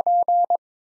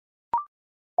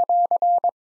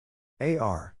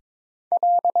 AR.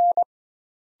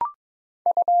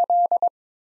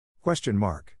 Question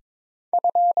mark.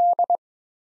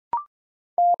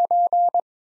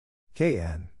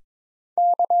 KN.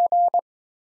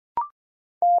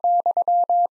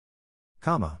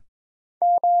 Comma.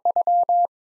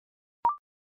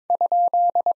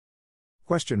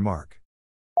 Question mark.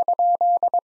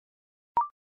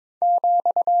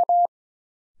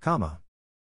 Comma.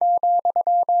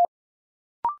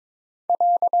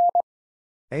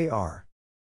 AR.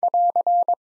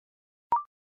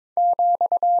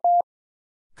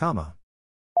 Comma.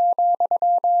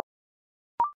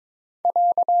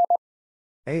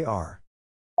 AR.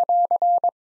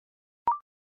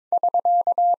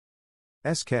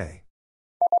 SK.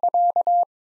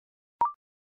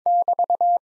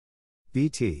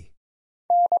 BT.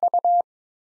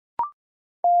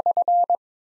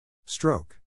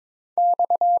 Stroke.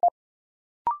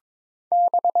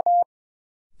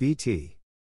 BT.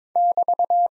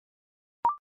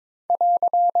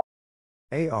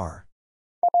 AR.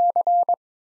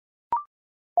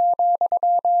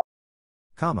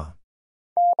 Comma.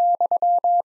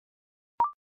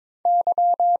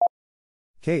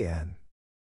 KN.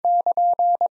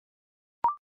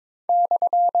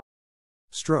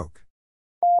 Stroke.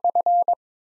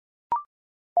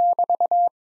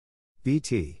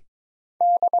 BT.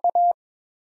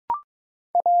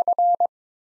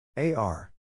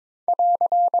 AR.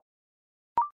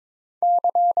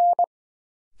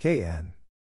 KN.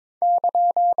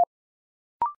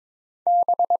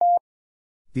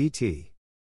 BT.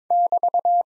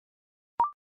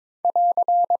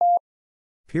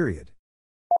 Period.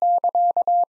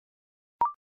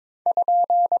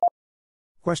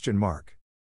 Question mark.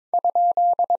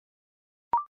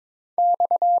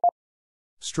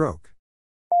 Stroke.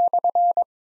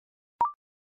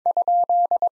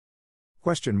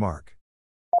 Question mark.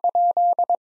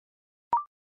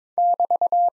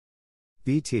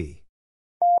 BT.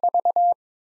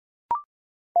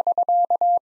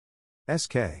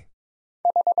 SK.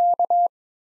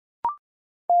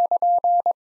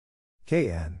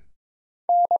 KN.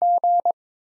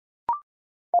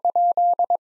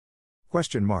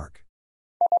 Question mark.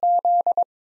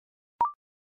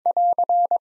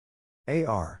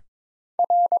 AR.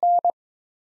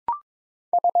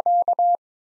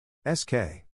 SK.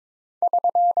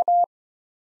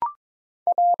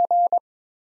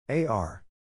 AR.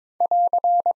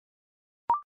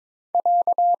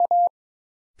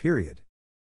 Period.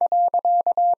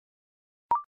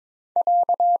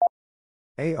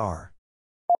 AR.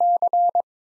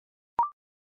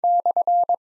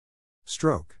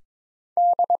 Stroke.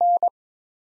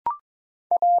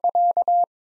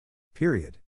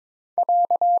 Period.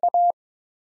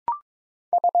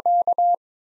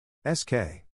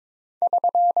 SK.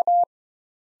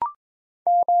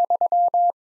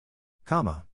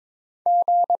 Comma.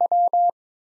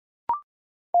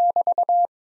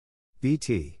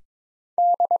 BT.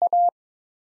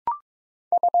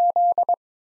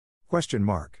 Question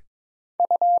mark.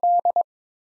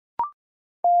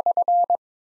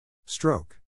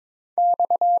 Stroke.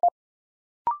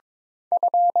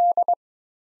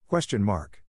 Question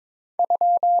mark.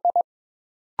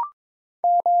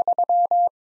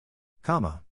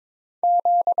 Comma.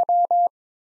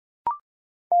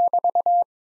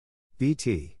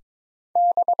 BT.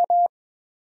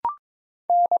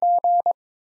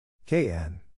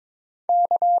 KN.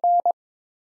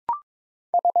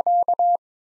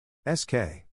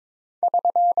 SK.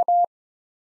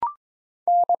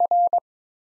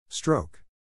 Stroke.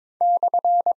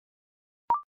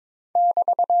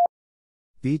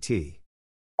 BT.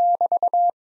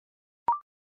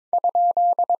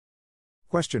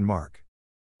 Question mark.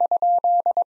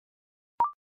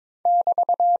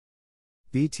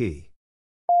 BT.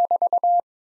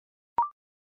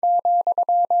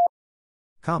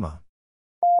 Comma.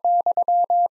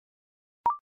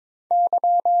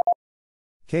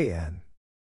 KN.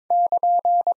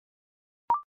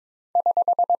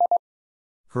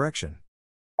 Correction.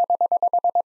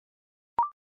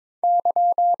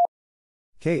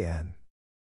 KN.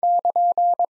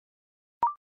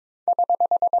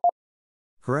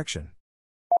 Correction.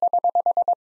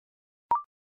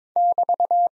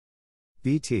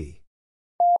 BT.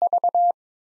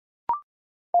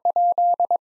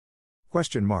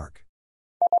 Question mark.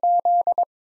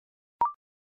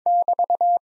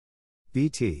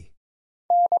 BT.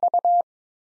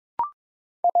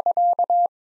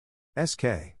 SK.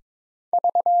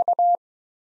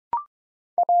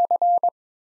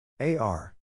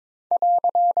 AR.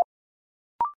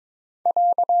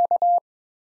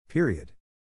 Period.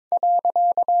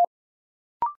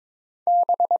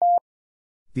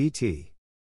 BT.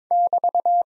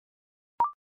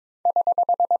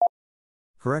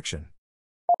 Correction.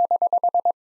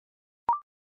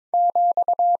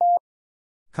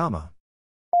 Comma.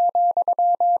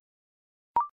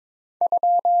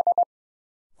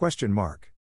 Question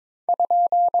mark.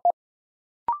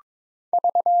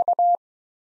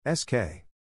 SK.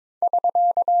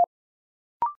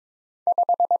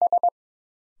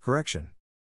 Correction.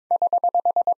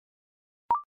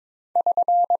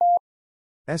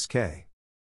 SK.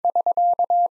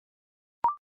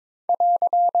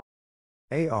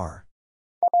 AR.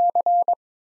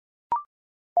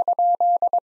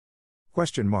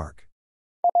 Question mark.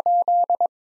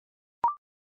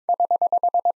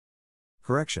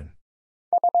 Correction.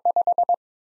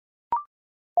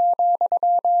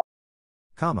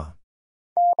 Comma.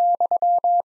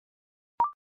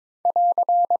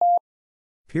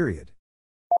 Period.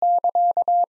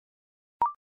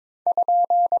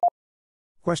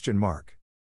 Question mark.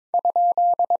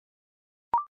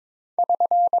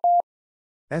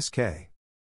 SK.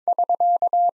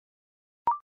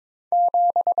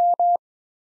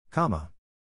 Comma.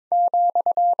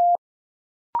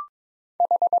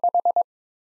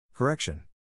 Correction.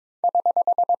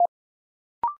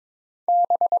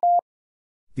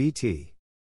 BT.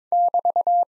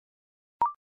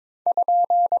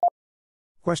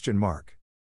 Question mark.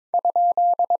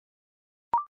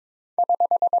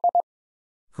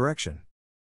 Correction.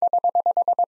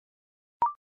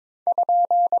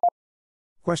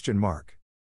 Question mark.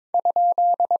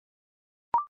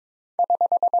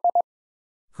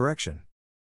 Correction.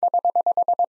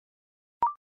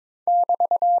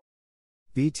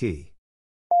 BT.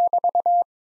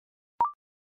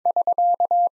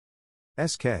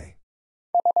 SK.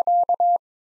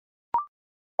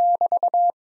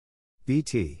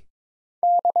 BT.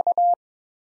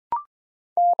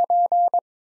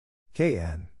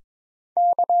 KN.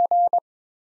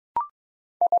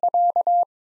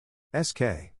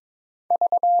 SK.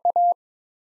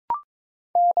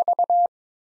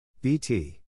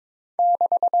 BT.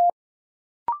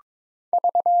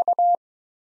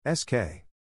 SK.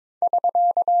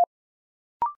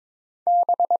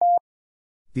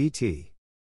 BT.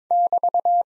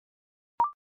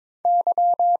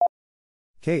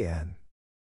 KN.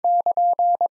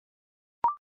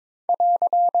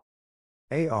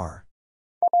 AR.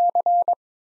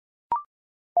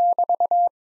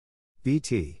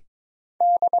 BT.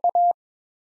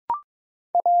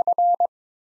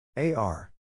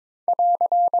 AR.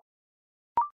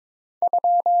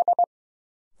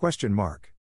 Question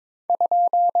mark.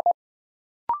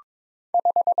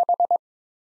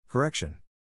 Correction.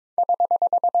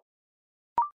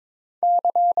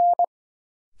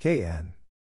 KN.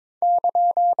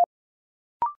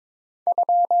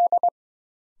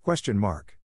 Question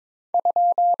mark.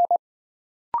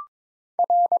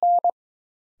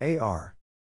 AR.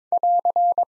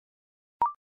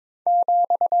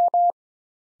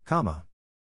 Comma.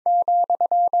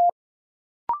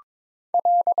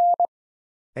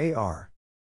 AR.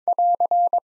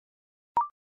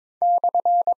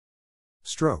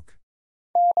 Stroke.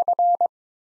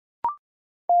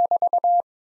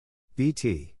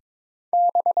 BT.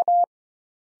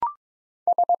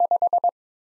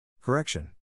 Correction.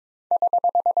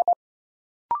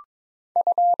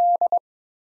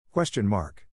 Question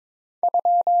mark.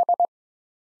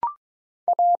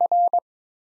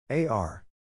 AR.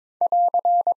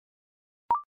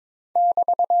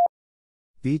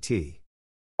 BT.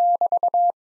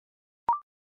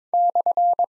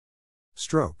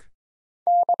 Stroke.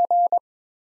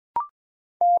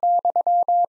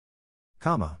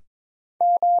 Comma.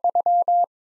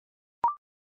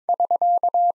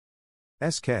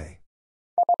 SK.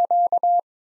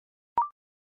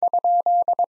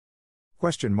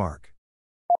 Question mark.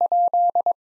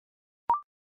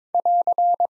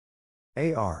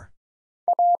 AR.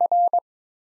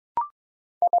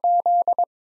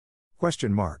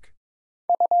 Question mark.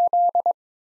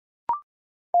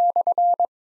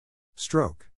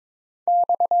 Stroke.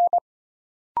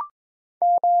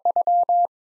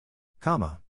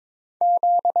 Comma.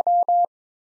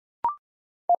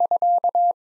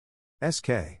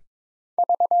 SK.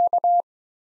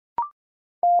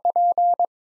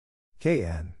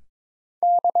 KN.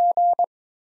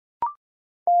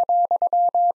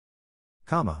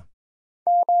 Comma.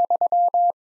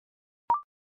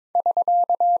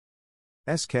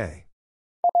 SK.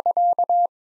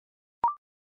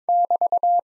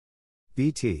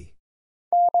 BT.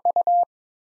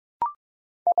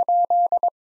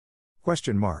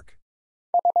 Question mark.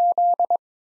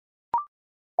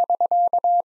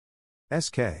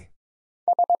 SK.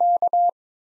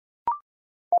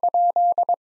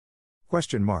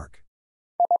 Question mark.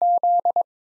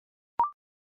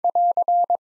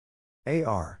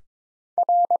 AR.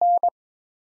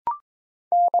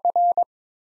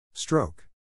 Stroke.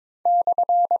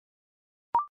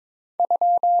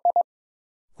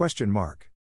 Question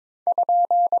mark.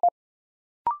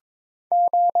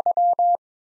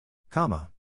 Comma.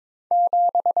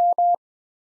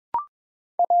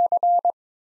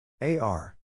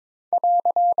 AR.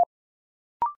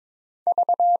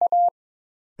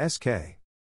 SK.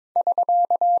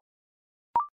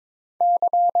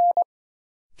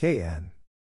 KN.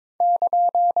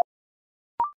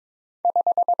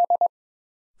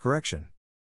 Correction.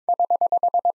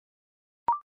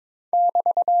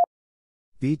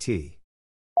 BT.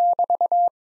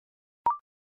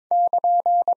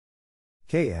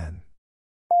 KN.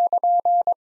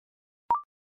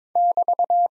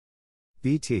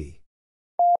 BT.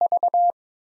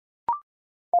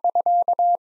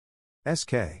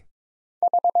 SK.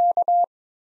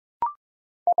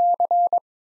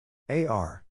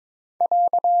 AR.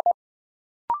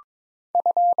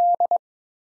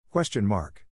 Question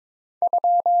mark.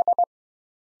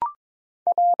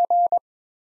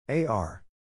 AR.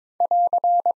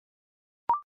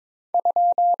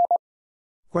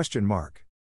 Question mark.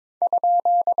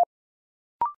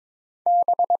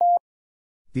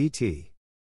 BT.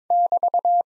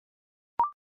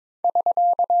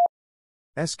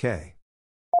 SK.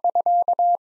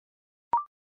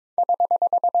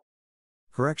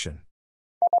 Correction.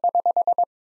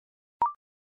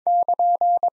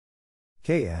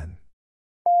 KN.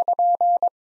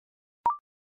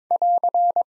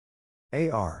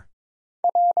 AR.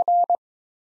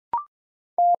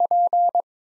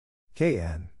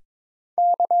 KN.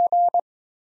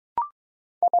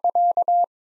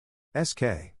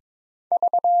 SK.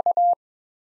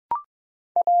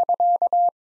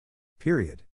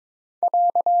 Period.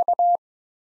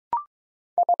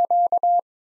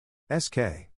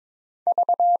 SK.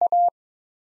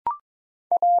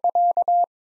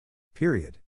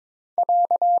 Period.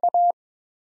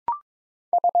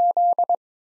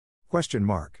 Question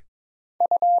mark.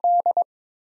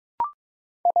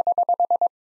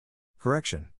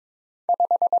 Correction.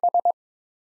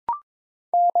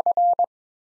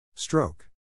 Stroke.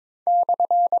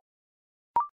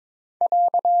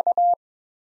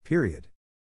 Period.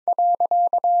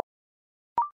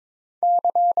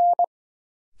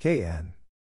 KN.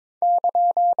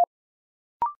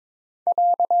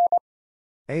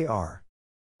 AR.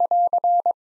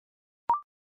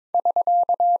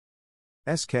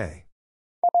 SK.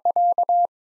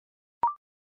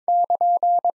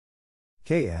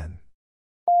 KN.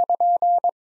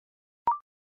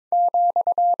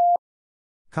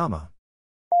 Comma.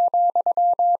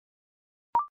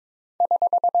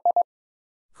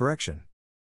 Correction.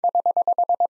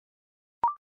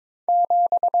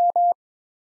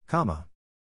 Comma.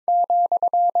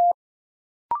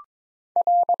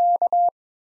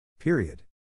 Period.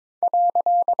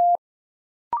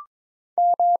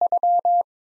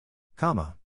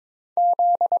 Comma.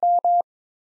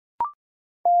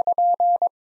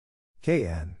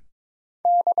 KN.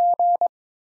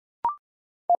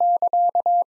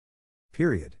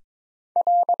 Period.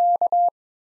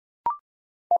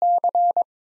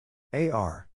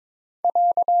 AR.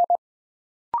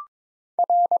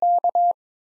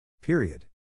 Period.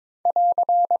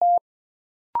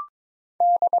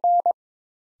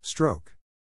 Stroke.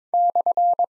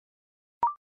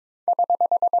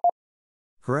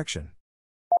 Correction.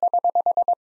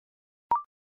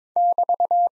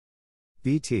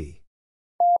 BT.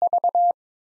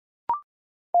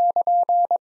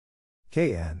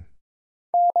 KN.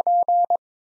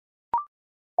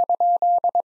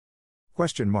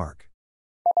 Question mark.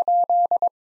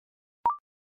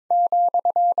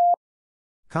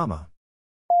 Comma.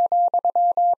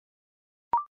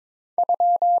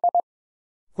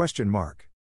 Question mark.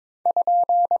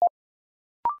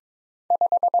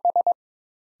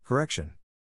 Correction.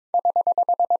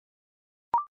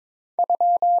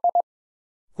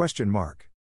 Question mark.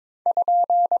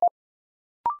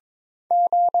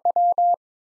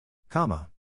 Comma.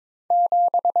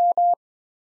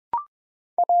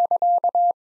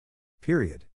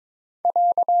 Period.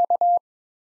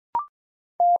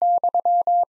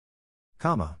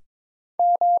 Comma.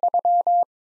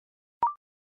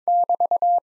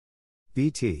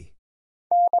 BT.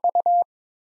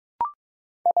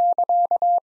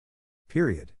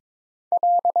 Period.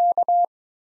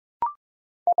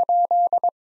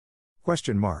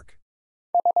 Question mark.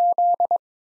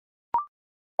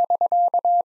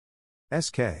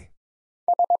 SK.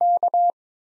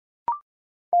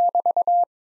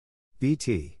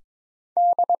 BT.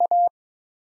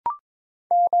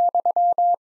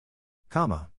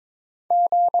 Comma.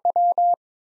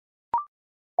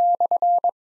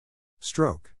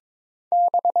 Stroke.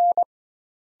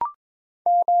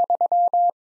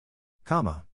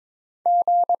 Comma.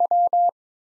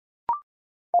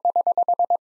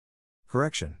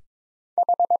 Correction.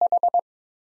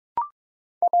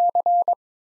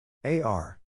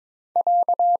 AR.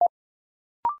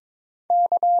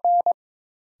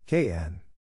 KN.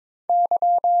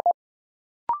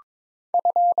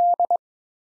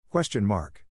 Question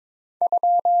mark.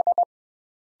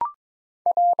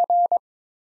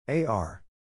 AR.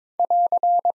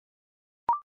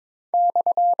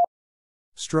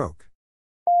 Stroke.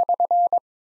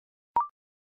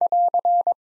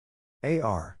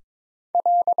 AR.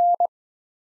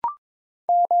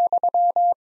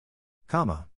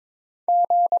 Comma.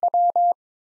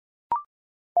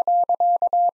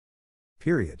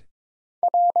 Period.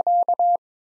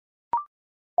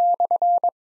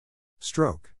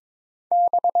 Stroke.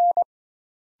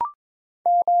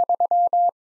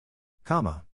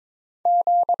 Comma.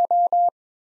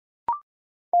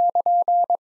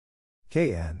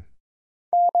 KN.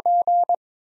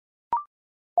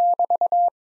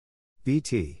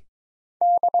 BT.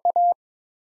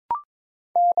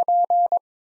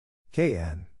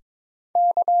 KN.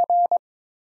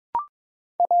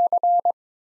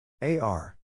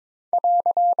 AR.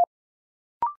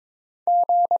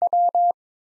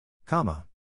 Comma.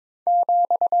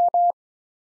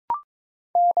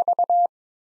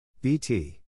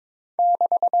 BT.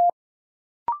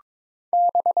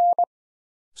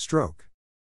 Stroke.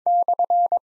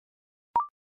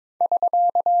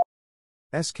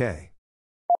 SK.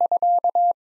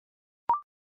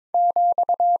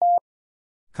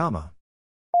 Comma.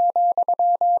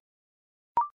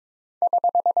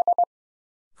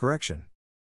 Correction.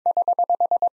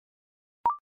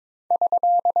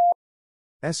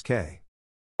 SK.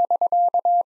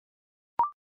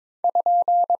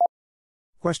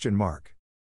 Question mark.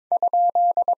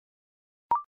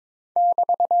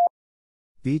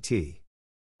 BT.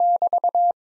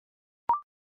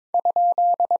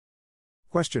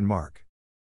 Question mark.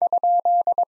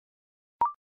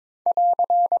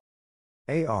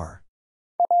 AR.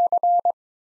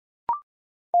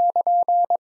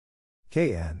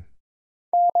 KN.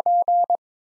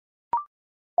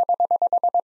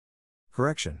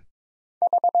 Correction.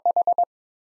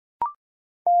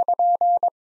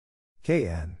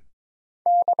 KN.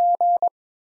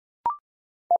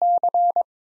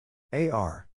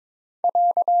 AR.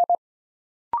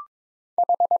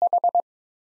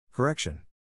 Correction.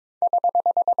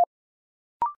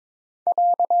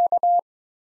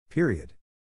 Period.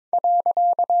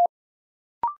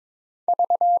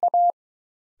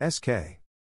 SK.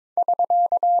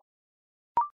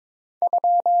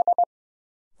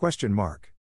 Question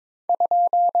mark.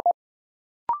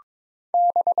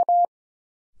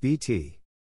 BT.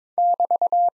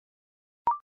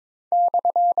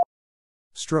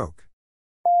 Stroke.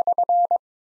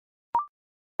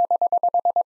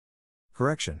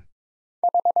 Correction.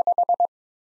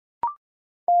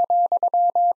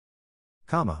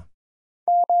 Comma.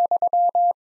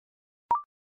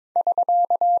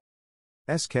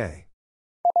 SK.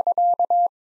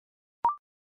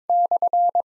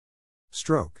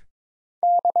 Stroke.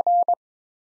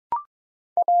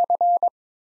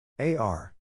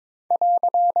 AR.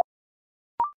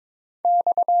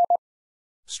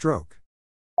 Stroke.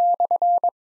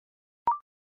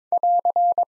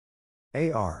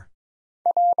 AR.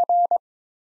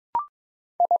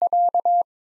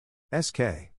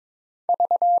 SK.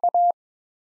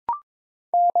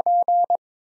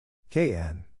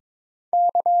 KN.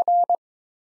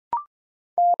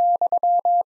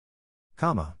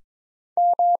 Comma.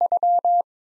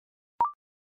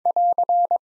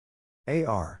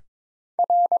 AR.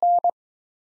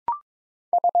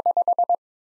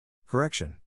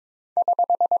 Correction.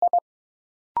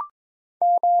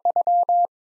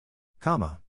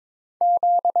 Comma.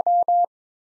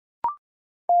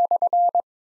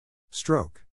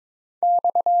 Stroke.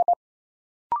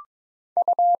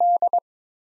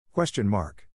 Question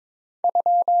mark.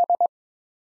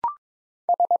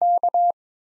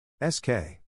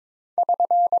 SK.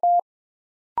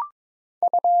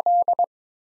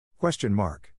 Question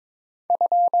mark.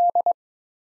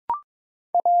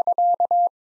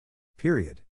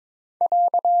 Period.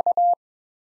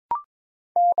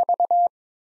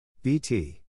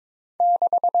 BT.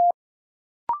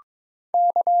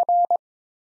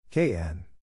 KN.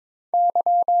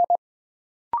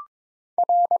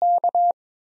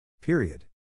 Period.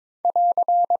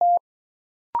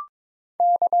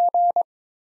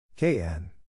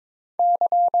 KN.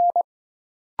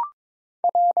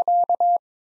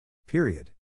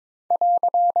 Period.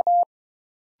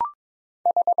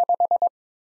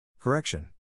 Correction.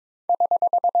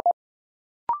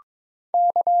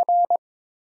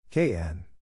 KN.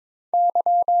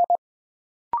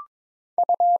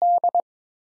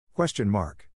 Question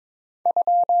mark.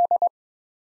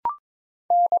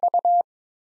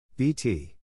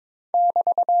 BT.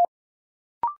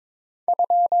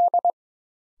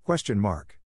 Question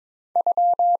mark.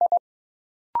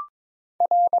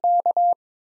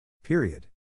 Period.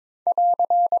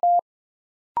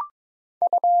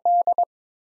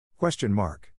 Question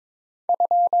mark.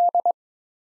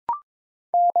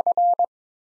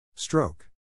 Stroke.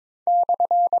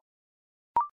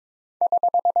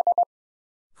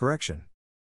 Correction.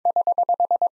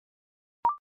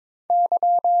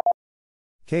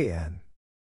 KN.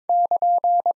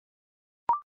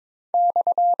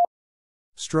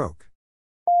 Stroke.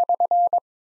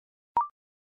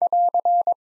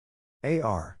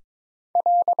 AR.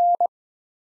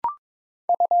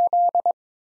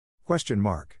 Question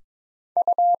mark.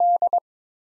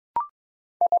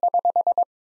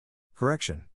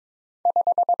 Correction.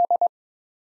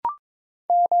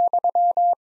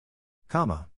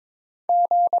 Comma.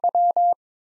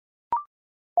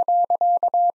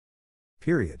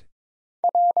 Period.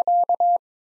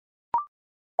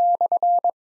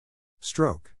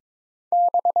 Stroke.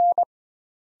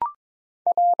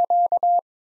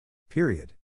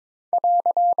 Period.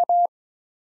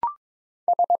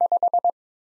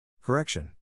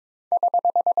 Correction.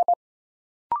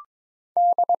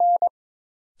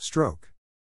 Stroke.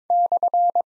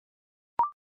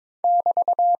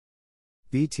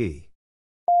 BT.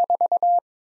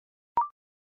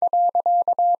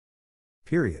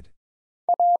 Period.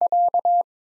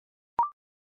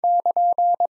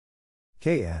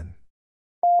 KN.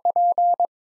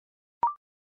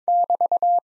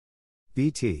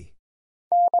 BT.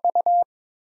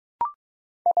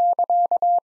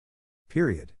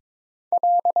 Period.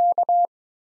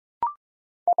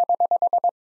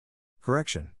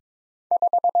 Correction.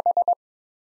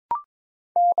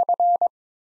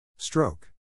 Stroke.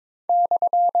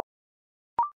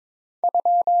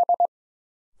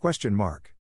 Question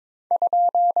mark.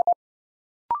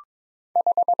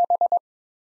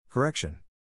 Correction.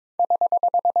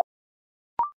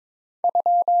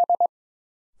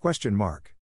 Question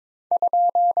mark.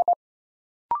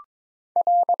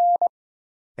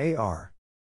 AR.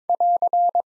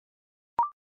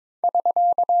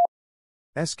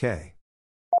 SK.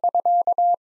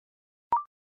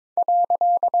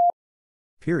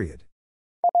 Period.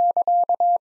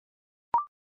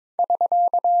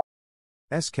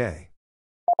 SK.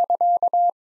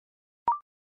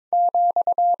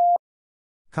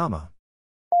 Comma.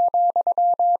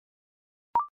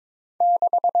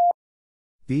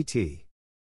 BT.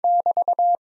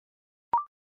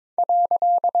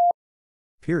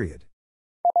 Period.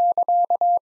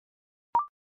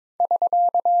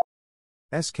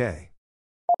 SK.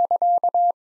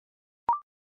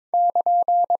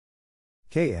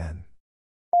 KN.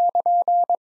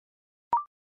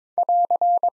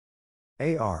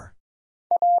 AR.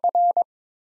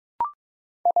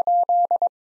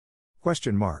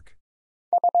 Question mark.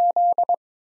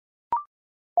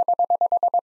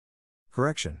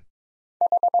 Correction.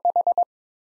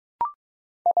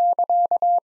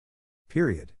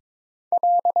 Period.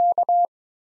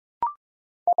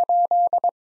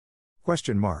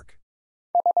 Question mark.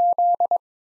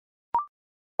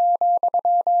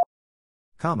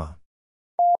 Comma.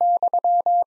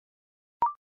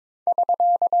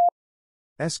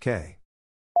 SK.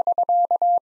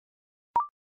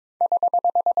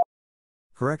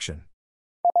 Correction.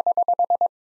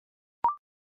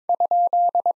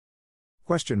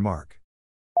 Question mark.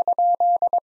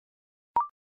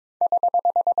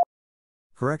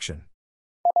 Correction.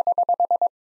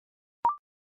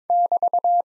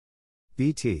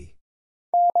 BT.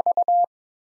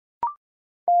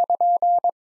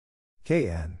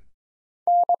 KN.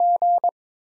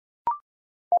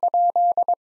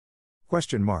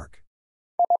 Question mark.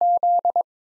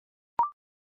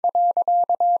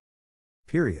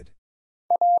 Period.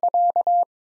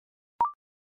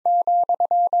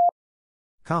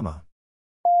 Comma.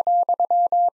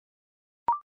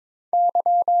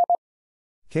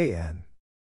 KN.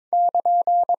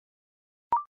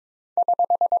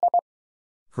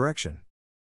 Correction.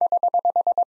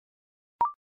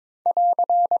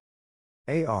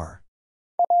 AR.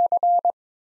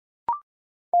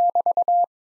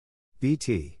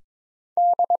 BT.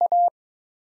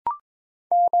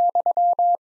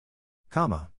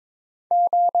 Comma.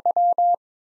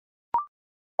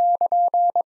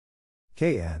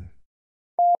 KN.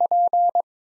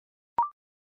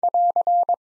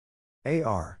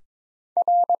 AR.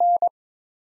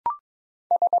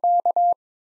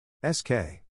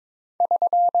 SK.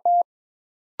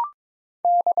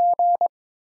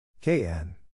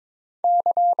 KN.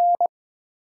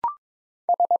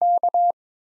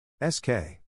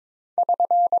 SK.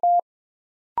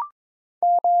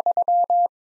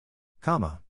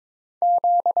 Comma.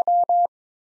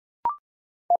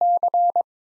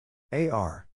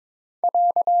 AR.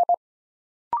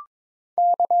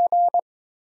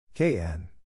 KN.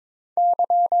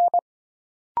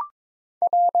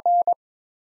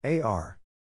 AR.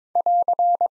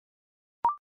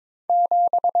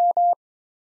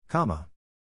 Comma.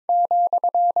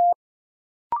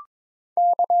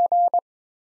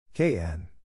 KN.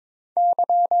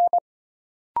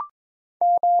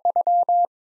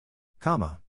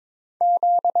 Comma.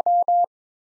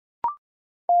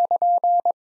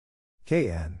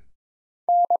 KN.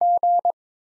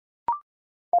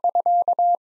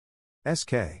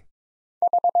 SK.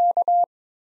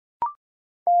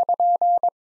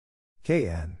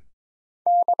 KN.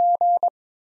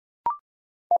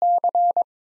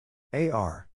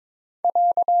 AR.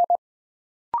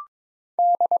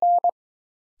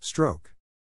 Stroke.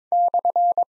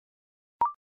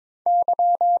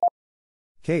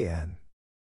 KN.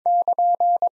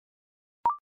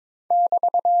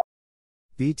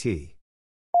 BT.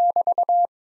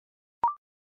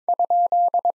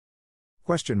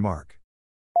 Question mark.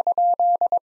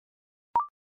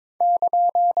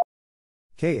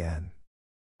 KN.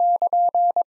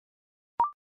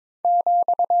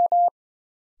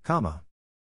 Comma.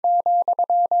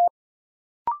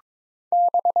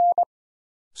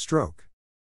 Stroke.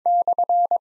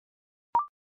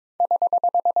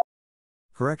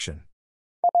 Correction.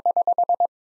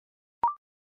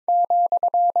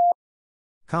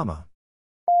 Comma.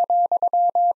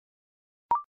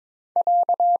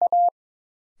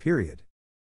 Period.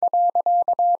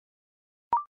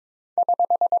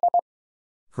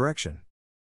 Correction.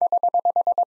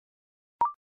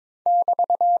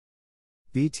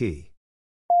 BT.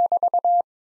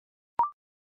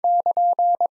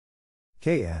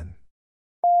 KN.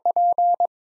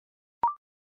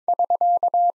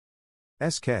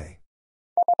 SK.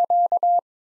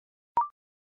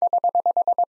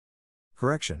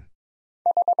 Correction.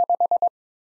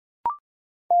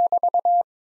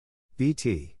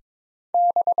 BT.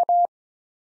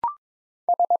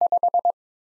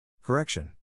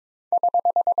 Correction.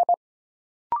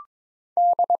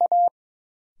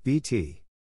 BT.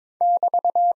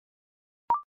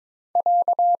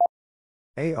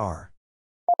 AR.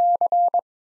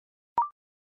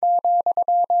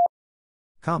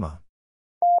 Comma.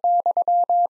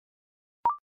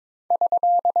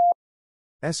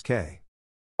 SK.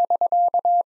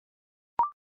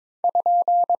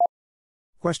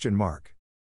 Question mark.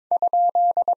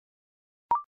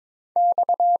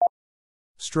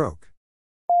 Stroke.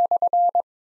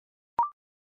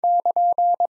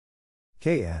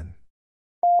 KN.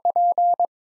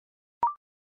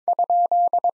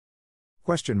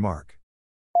 Question mark.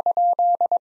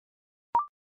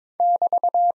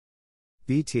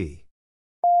 BT.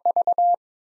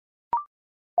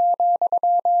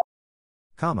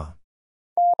 Comma.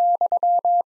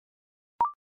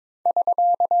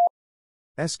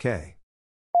 SK.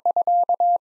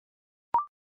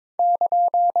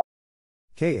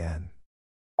 KN.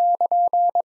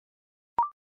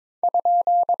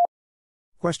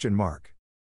 Question mark.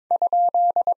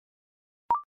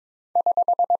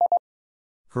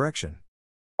 Correction.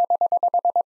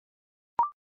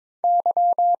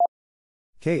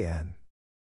 KN.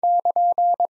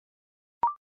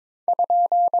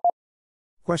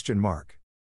 Question mark.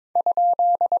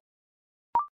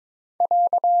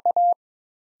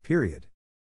 Period.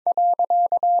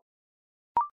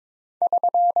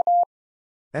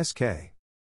 SK.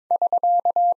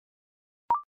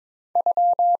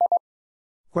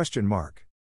 Question mark.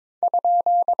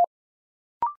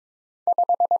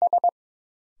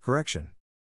 Correction.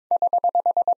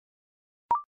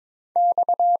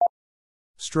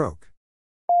 Stroke.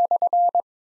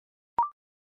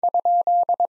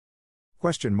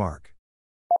 Question mark.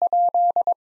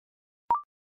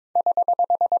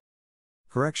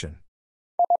 Correction.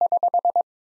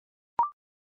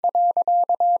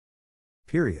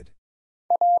 Period.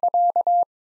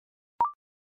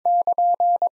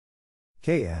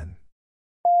 KN.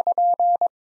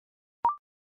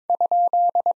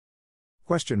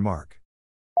 Question mark.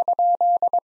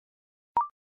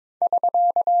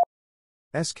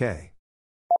 SK.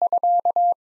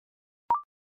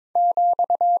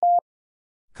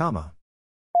 Comma.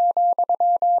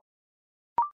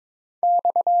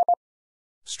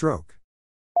 Stroke.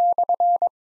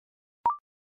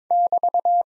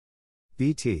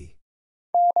 BT.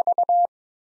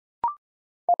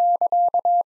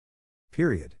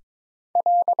 Period.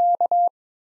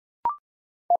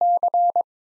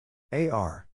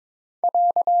 AR.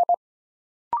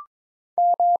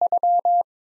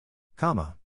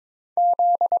 Comma.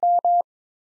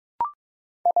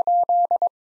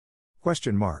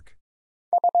 Question mark.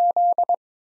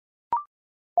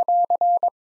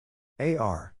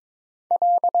 AR.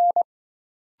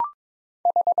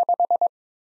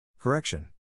 Correction.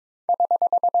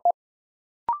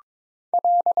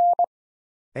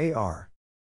 AR.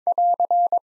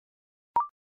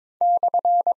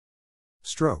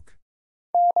 Stroke.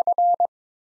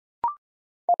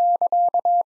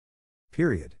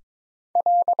 Period.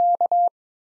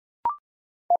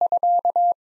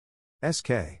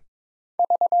 SK.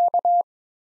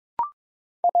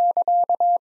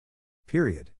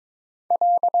 Period.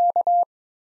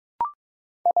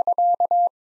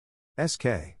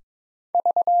 SK.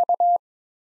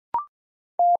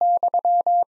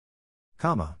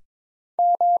 Comma.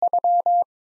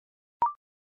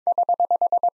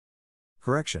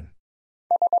 Correction.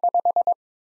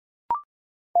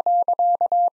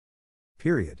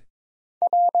 Period.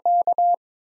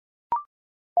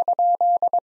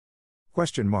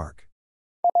 Question mark.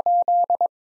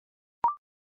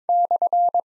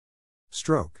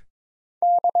 Stroke.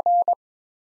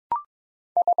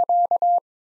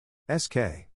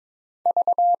 SK.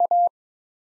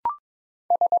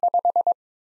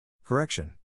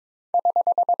 Correction.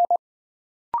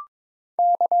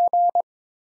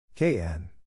 KN.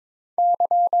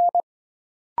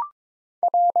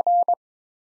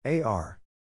 AR.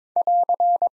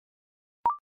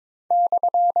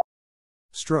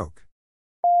 Stroke.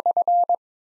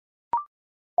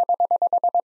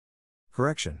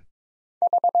 Correction.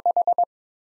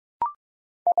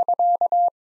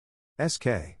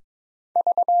 SK.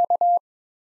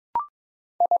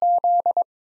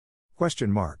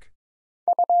 Question mark.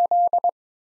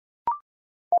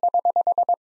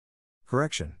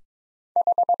 Correction.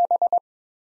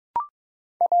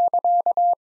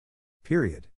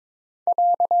 Period.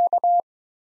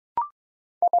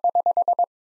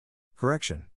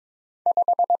 Correction.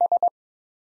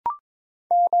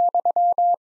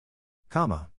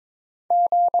 Comma.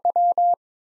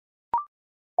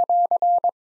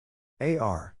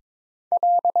 AR.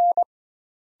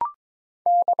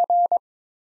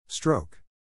 Stroke.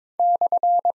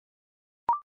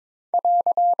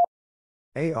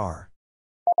 AR.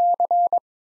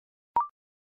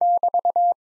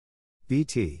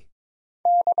 BT.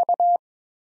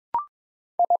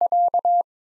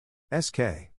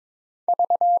 SK.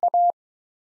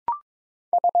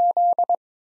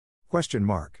 Question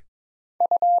mark.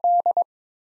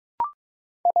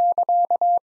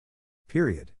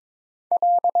 Period.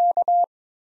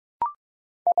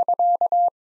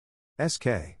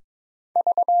 SK.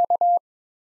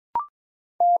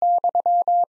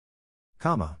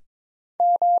 Comma.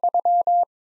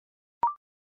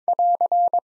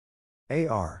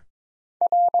 AR.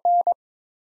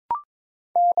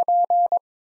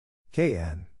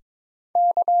 KN.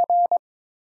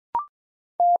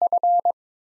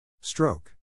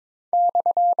 Stroke.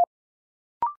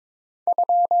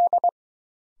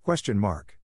 Question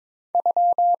mark.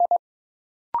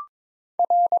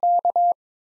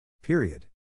 Period.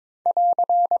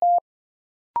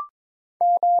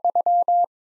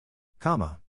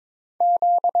 Comma.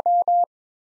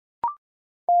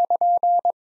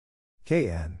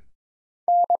 KN.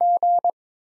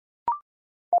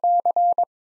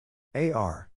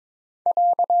 AR.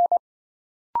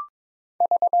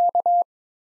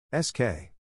 SK.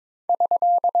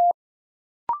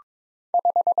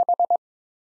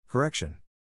 Correction.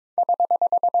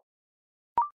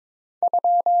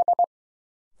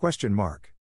 Question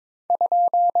mark.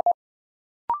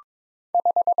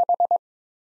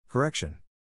 Correction.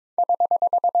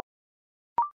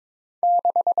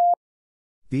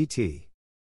 BT.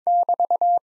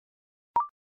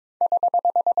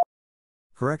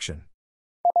 Correction.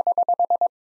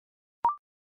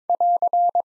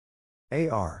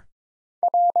 AR.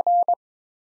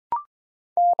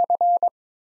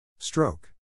 Stroke.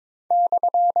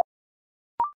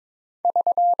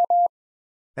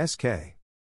 SK.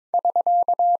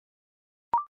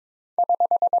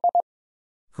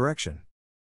 Correction.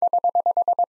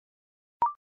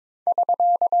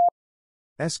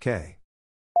 SK.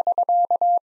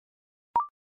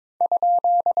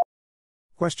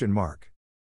 Question mark.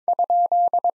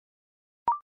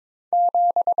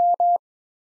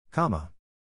 Comma.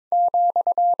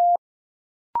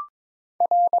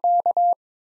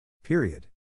 Period.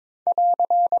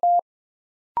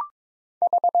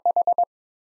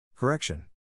 Correction.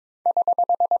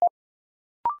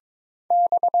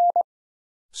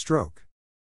 Stroke.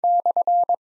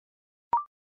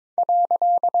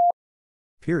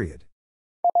 Period.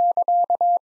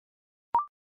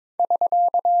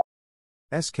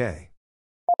 SK.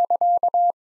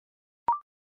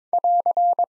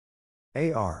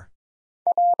 AR.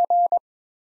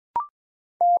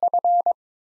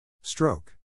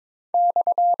 Stroke.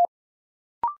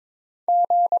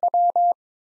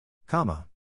 Comma.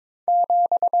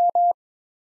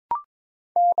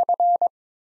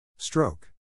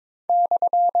 Stroke.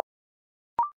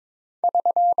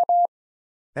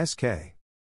 SK.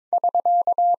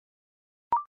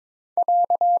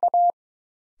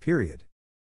 Period.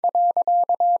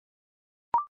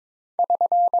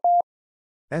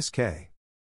 SK.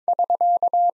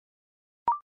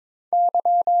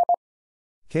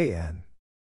 KN.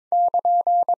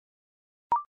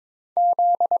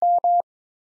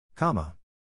 Comma.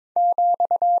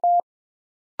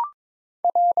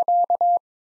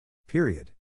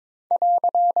 Period.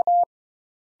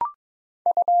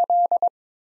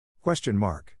 Question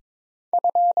mark.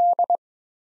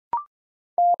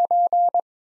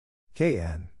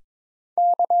 KN.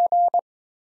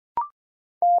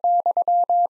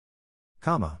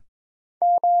 Comma.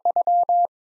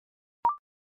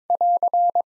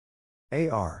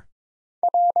 AR.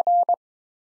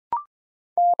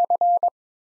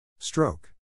 Stroke.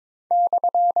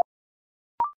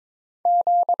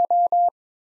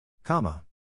 Comma.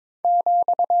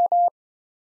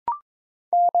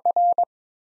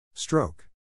 Stroke.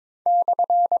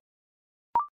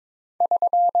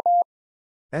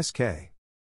 SK.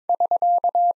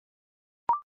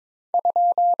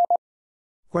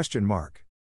 Question mark.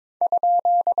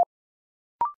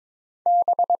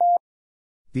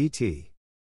 BT.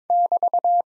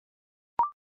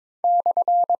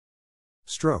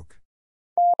 Stroke.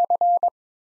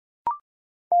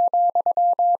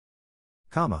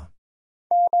 Comma.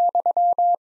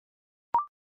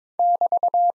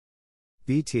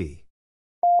 BT.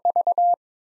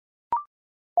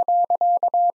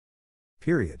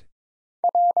 Period.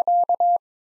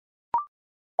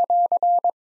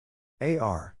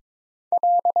 AR.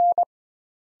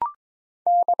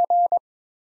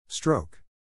 Stroke.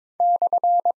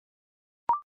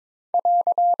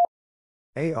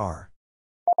 AR.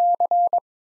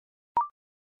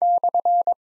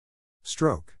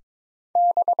 Stroke.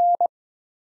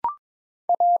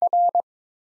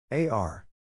 AR.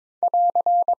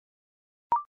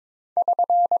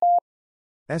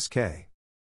 SK.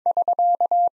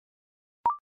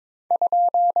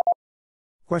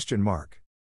 Question mark.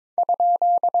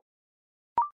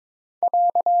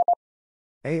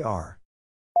 AR.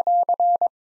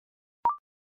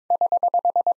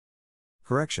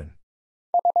 Correction.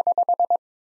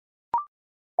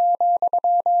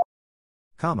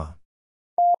 Comma.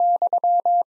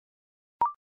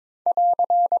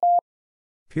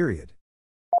 Period.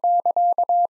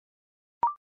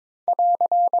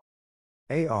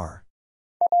 AR.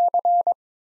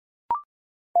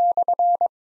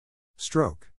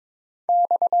 Stroke.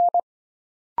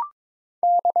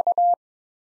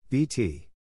 BT.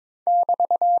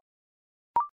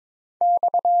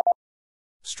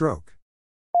 Stroke.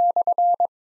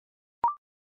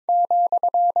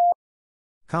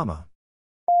 Comma.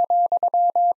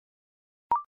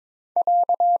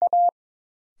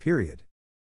 Period.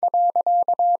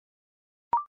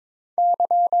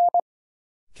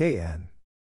 KN.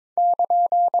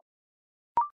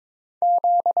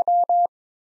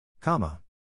 Comma.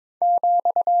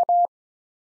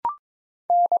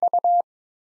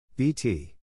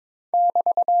 BT.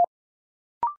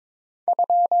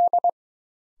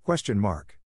 Question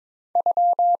mark.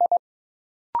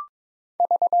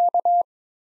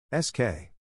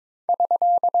 SK.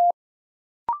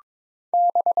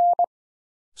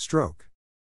 Stroke.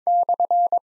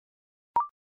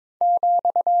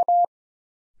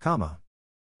 Comma.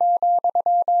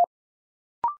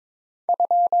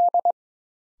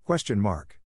 Question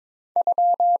mark.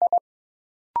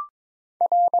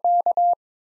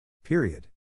 Period.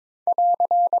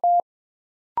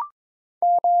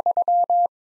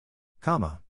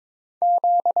 Comma.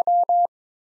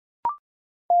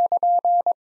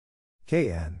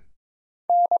 KN.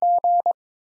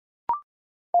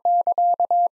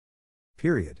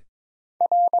 Period.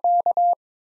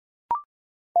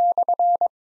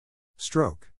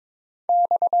 Stroke.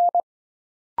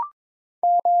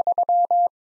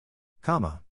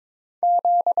 Comma.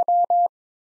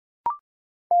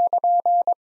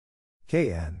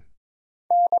 KN.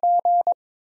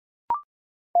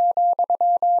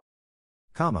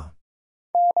 Comma.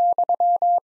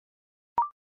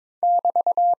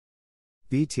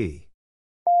 BT.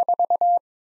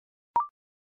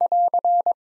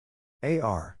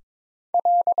 AR.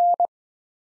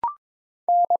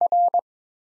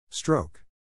 Stroke.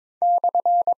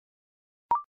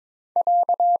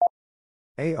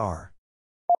 AR.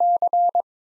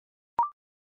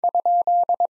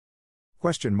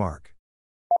 Question mark.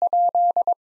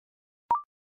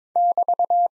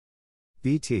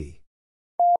 BT.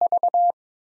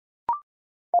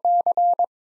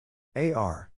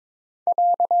 AR.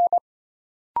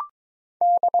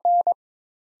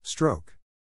 Stroke.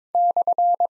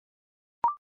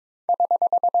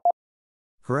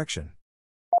 Correction.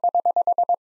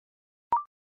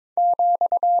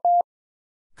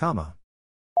 Comma.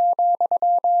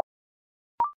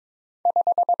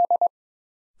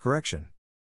 Correction.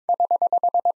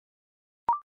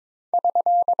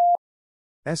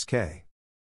 SK.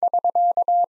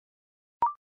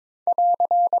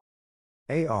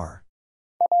 AR.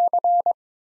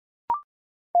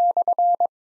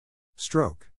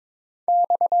 Stroke.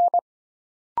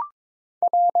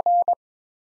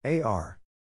 AR.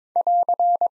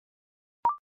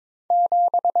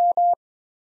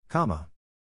 Comma.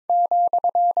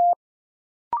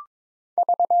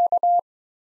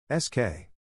 SK.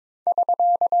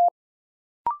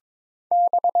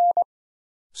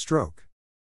 Stroke.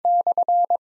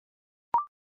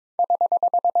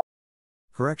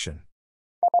 Correction.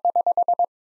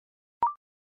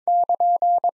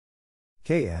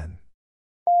 KN.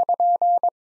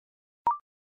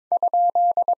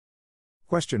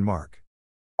 Question mark.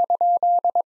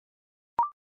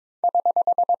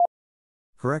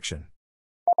 Correction.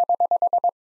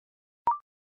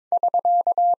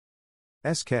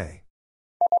 SK.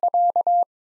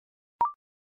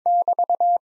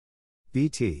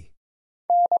 BT.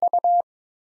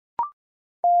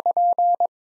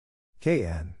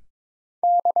 KN.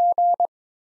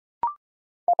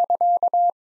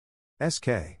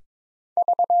 SK.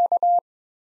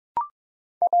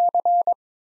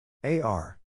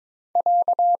 AR.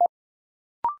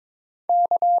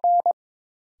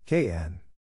 KN.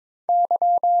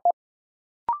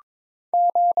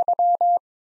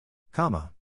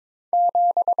 Comma.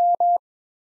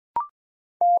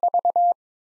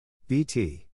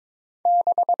 BT.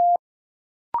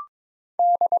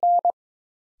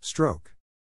 Stroke.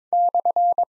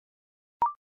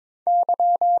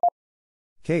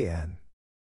 KN.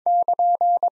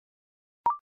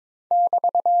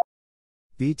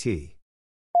 BT.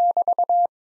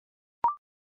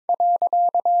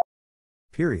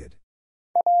 Period.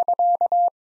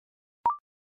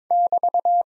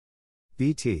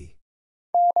 BT.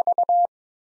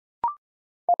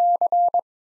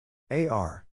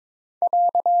 AR.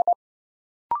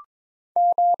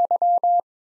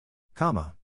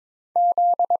 Comma.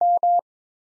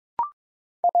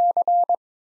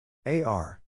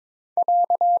 AR.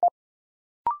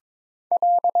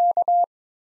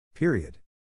 Period.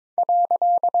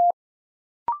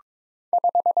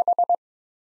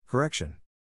 Correction.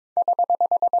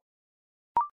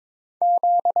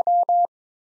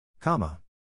 Comma.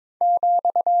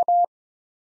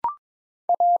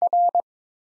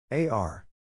 AR.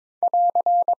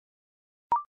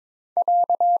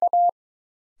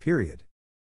 Period.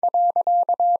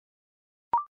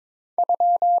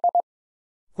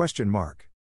 Question mark.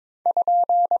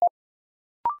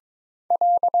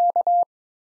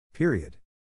 Period.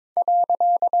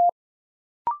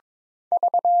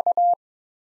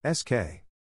 SK.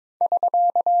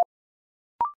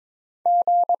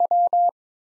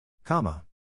 Comma.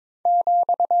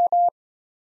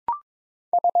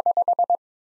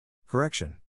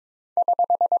 Correction.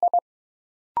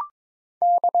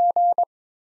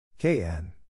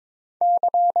 KN.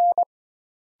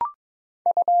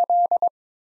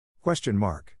 Question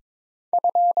mark.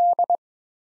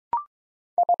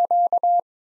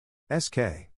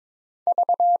 SK.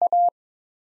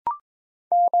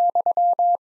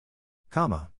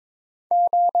 Comma.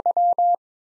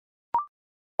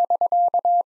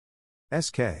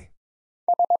 SK.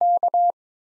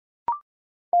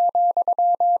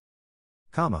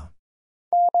 Comma.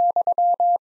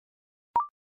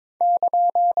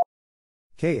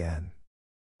 KN.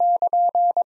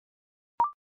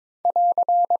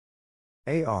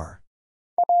 AR.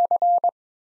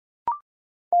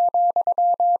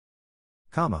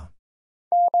 Comma.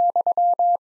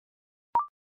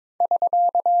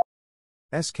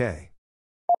 SK.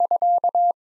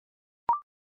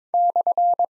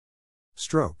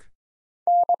 Stroke.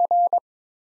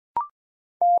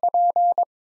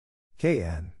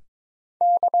 KN.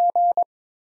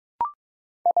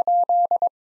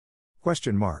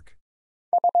 Question mark.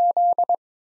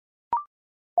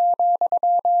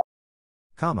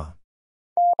 Comma.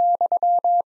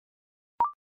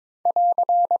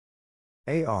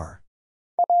 AR.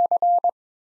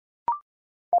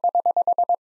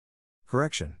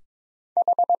 Correction.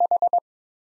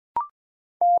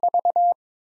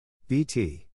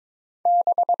 BT.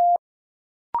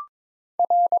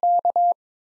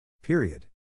 Period.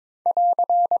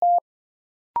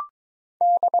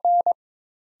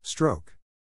 Stroke.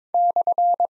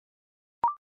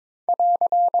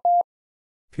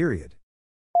 Period.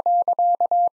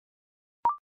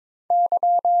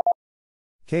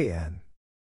 KN.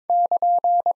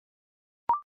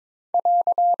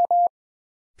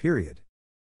 Period.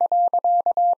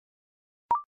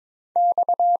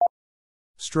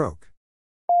 Stroke.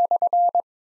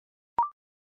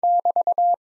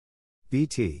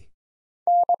 BT.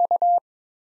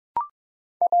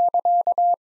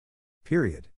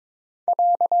 Period.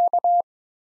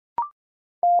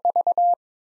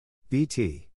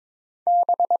 BT.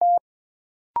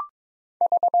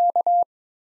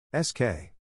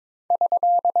 SK.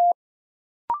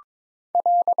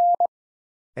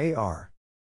 AR.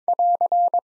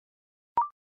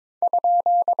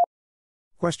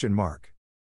 Question mark.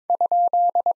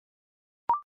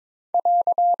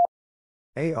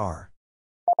 AR.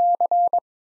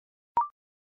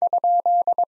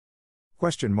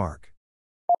 Question mark.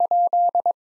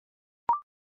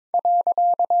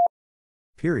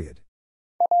 Period.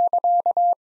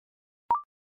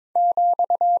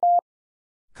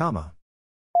 Comma.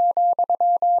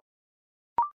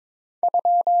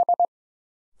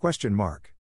 Question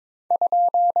mark.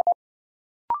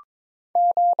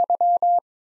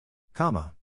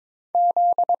 Comma.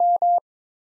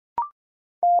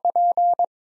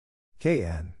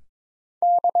 KN.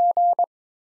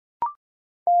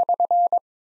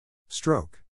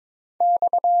 Stroke.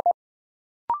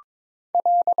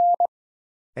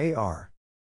 AR.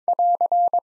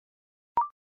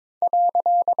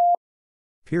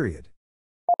 Period.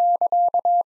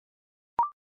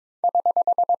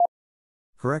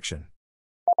 Correction.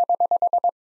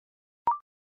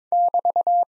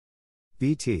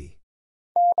 BT.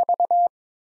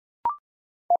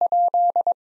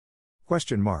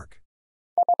 Question mark.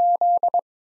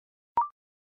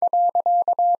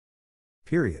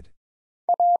 Period.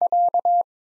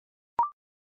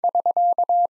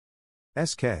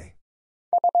 SK.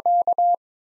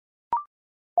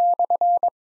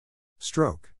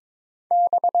 Stroke.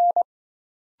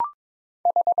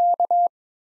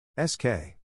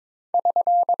 SK.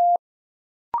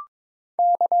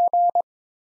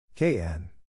 KN.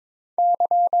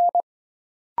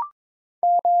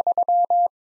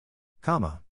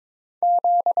 Comma.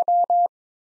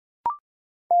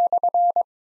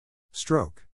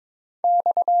 Stroke.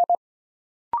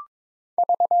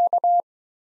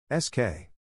 SK.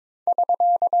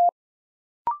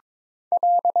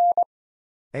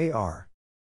 AR.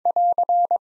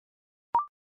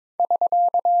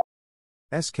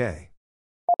 SK.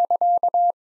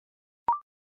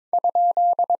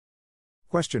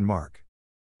 Question mark.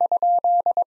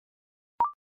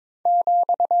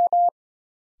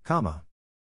 Comma.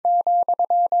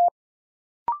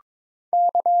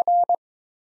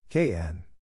 KN.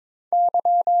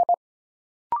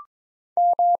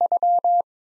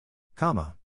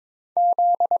 Comma.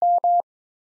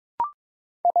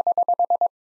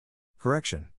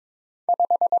 Correction.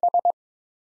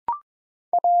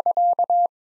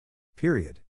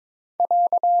 Period.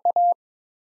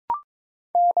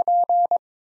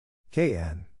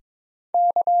 KN.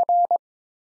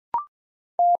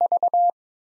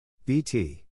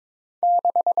 BT.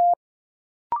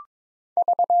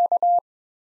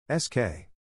 SK.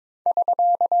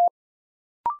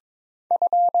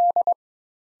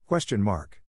 Question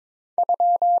mark.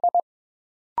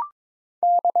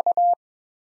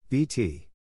 BT.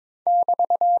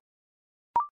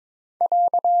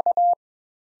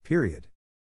 Period.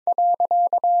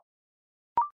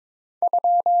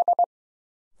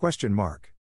 Question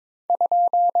mark.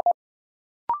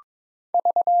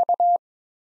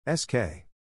 SK.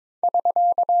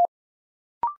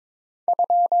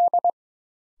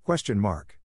 Question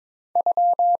mark.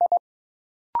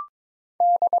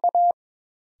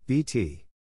 BT.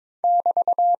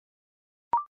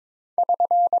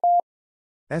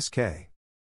 SK.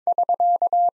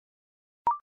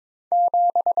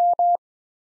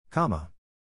 Comma.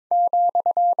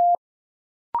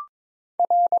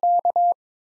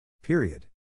 Period.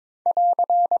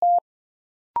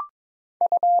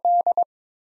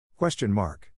 Question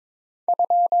mark.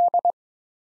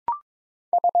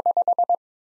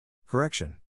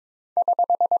 Correction.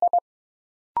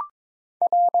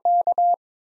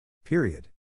 Period.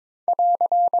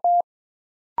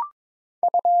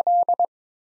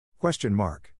 Question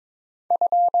mark.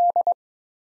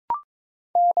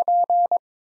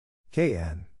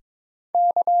 KN.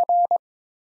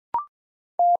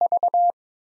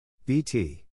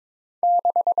 BT.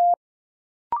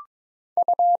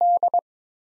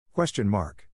 Question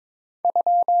mark.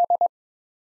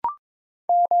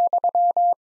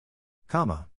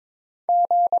 Comma.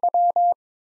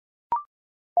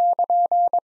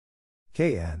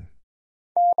 KN.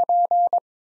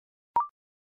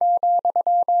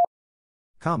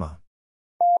 Comma.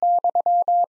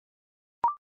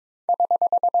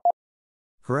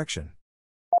 Correction.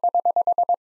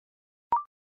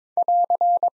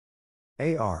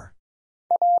 AR.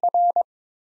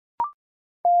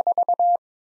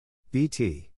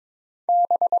 BT.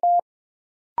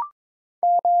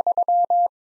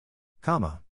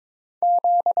 Comma.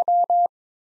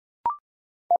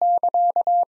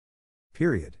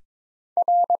 Period.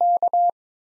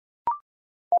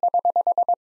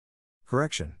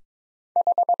 Correction.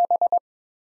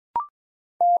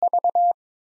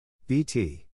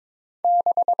 BT.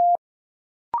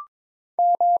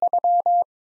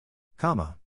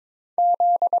 Comma.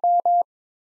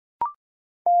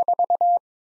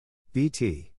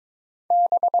 BT.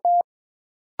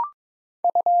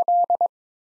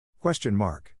 Question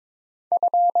mark.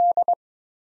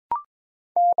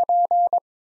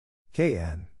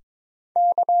 KN.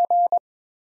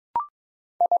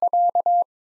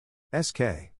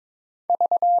 SK.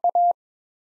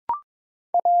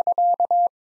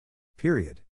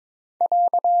 Period.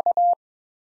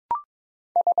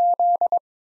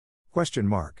 Question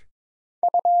mark.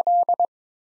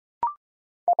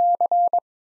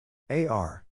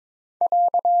 AR.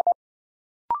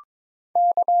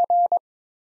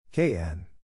 KN.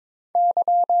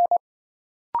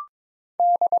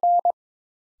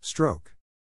 Stroke.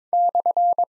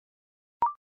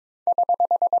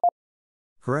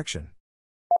 Correction.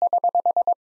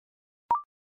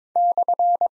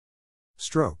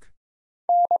 Stroke.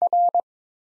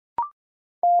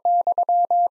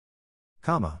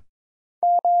 Comma.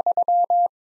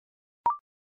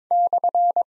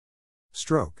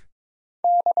 Stroke.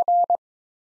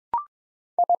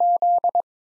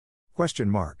 Question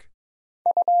mark.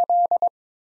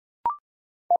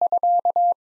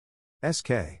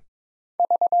 SK.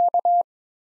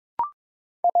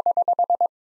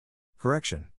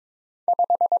 Correction.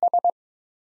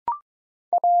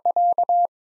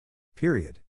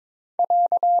 Period.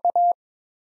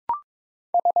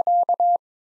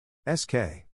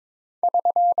 SK.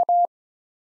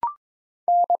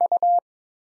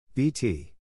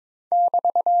 BT.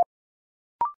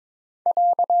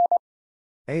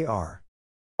 AR.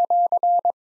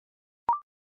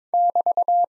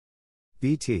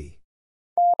 BT.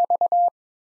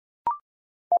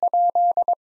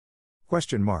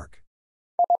 Question mark.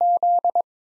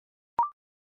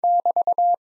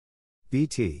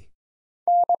 BT.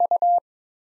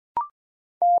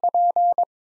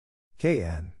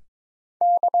 KN.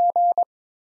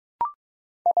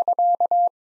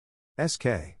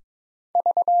 SK.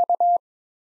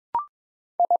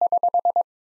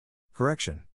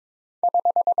 Correction.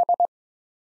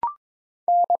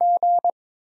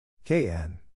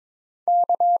 KN.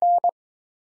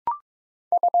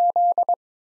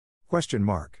 Question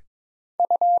mark.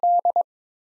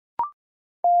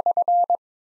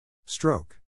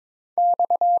 Stroke.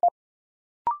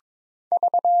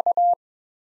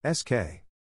 SK.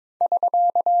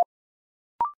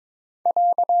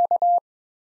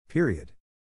 Period.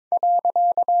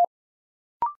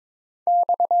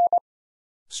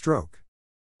 Stroke.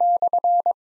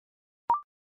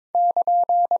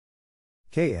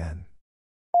 KN.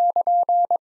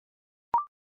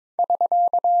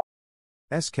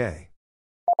 SK.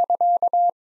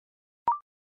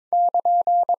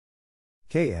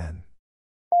 KN.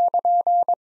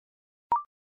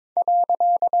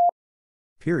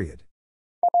 Period.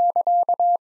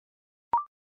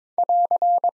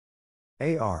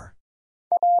 AR.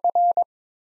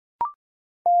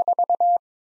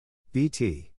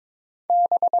 BT.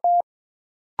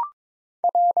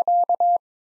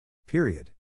 Period.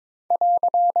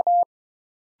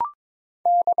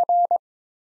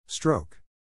 Stroke.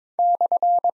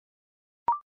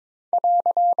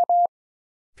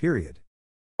 Period.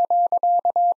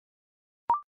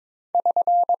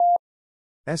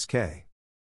 SK.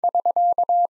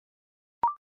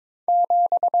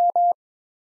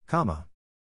 Comma.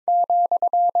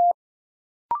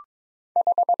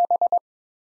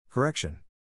 Correction.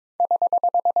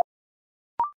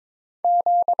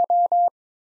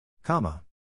 Comma.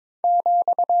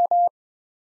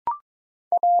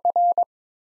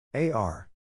 AR.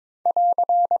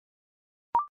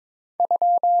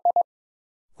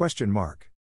 Question mark.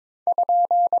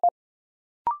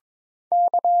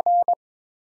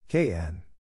 KN.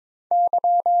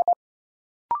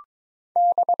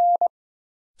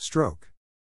 Stroke.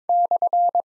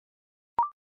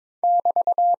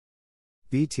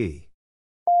 BT.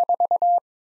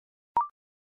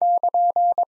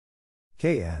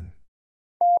 KN.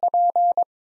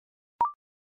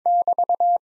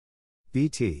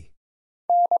 BT.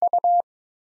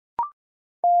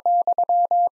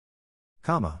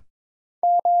 Comma.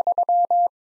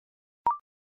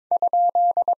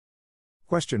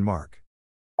 Question mark.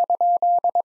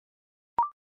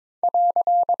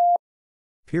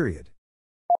 Period.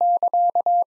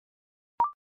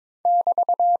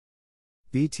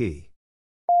 BT.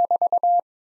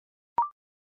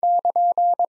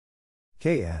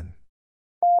 KN.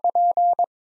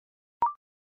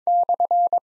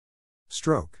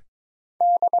 Stroke.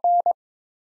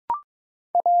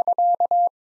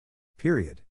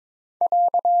 Period.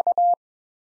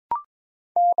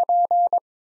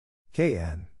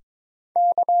 KN.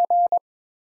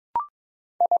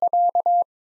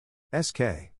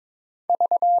 SK.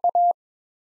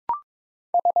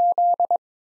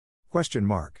 Question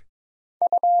mark.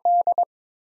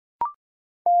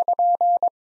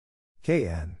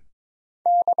 KN.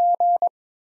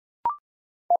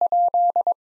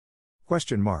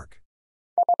 Question mark.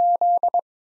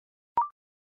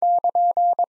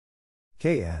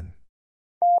 KN.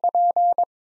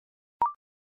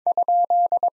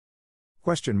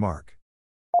 Question mark.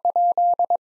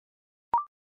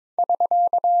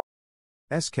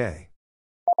 SK.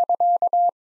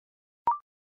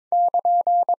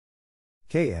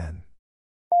 KN.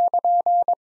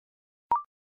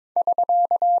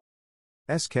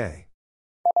 SK.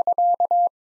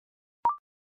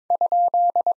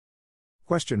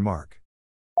 Question mark.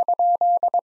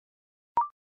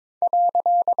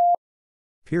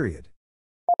 Period.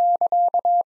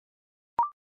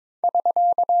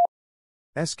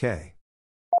 SK.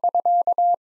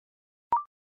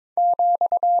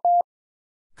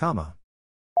 Comma.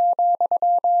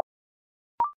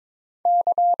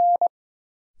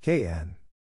 KN.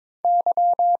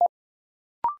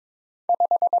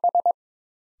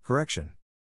 Correction.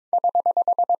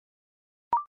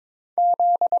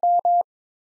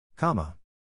 Comma.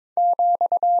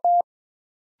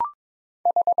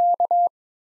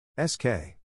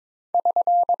 SK.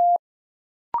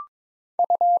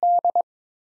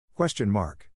 Question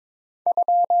mark.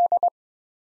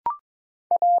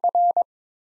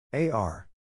 AR.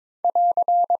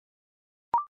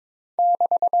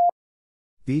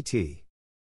 BT.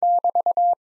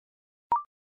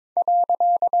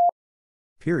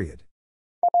 Period.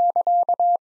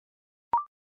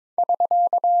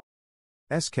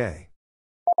 SK.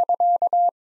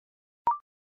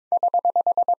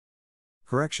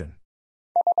 Correction.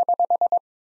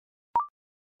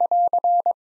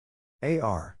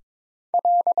 AR.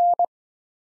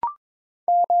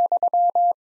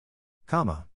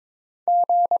 Comma.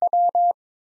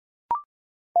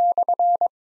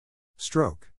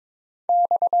 Stroke.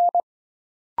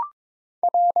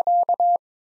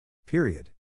 Period.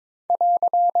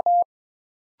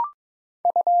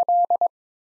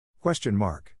 Question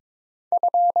mark.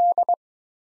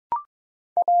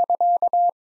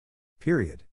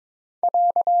 Period.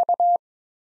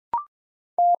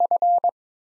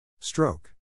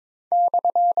 Stroke.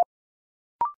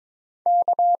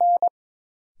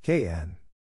 KN.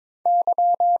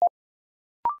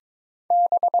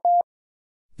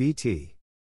 BT.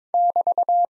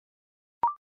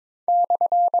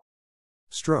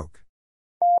 Stroke.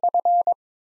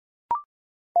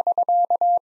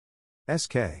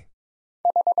 SK.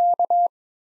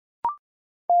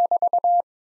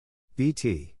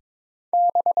 BT.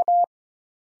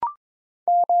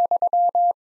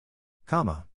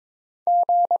 Comma.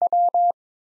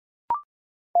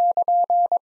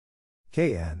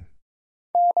 KN.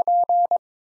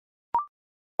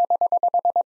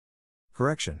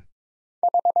 Correction.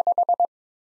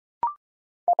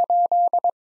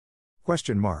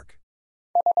 Question mark.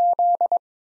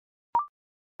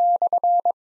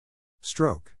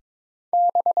 Stroke.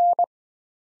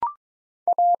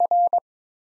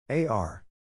 AR.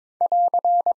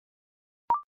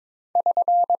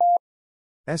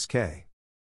 SK.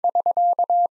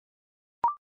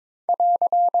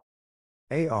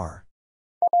 AR.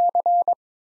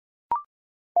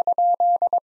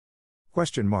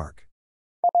 Question mark.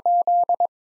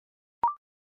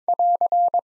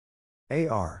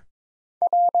 AR.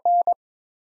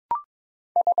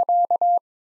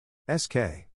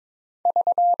 SK.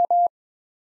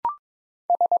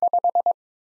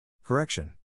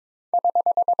 Correction.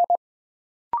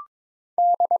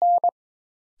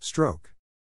 Stroke.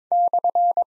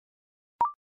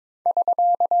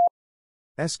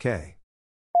 SK.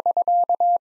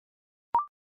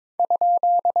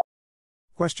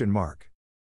 Question mark.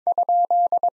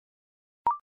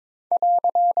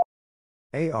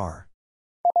 AR.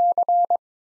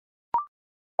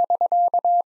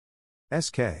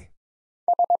 SK.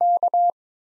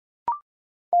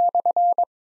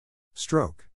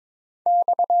 Stroke.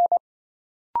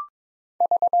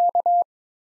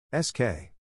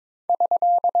 SK.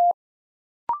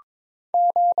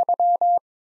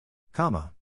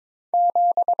 Comma.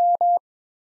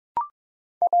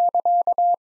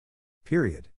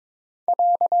 Period.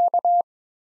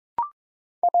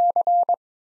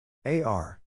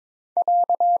 AR.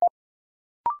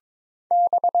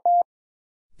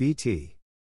 BT.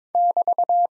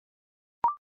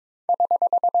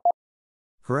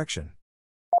 Correction.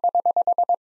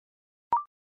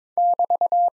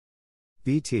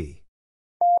 BT.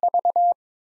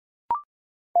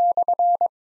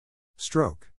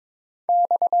 Stroke.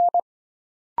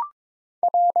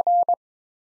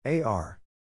 AR.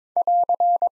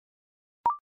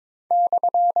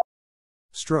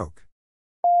 Stroke.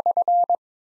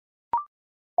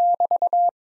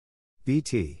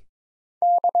 BT.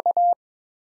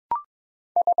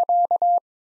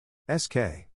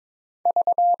 SK.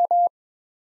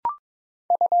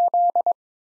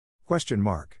 Question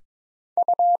mark.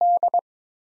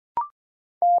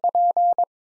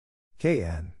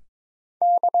 KN.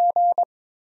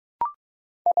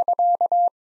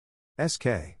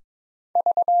 SK.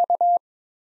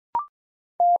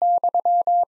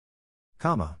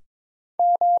 Comma.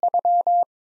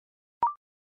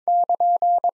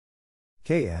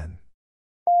 KN.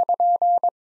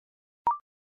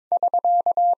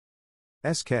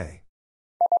 SK.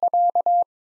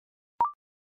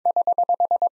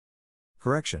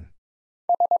 Correction.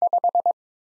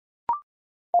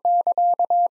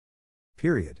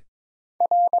 Period.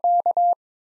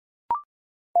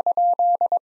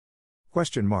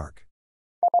 Question mark.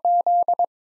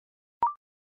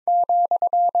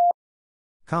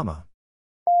 Comma.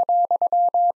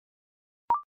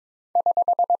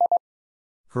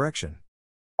 Correction.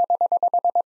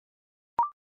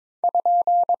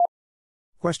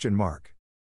 Question mark.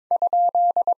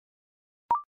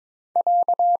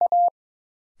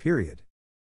 Period.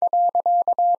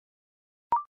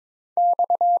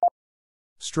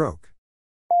 Stroke.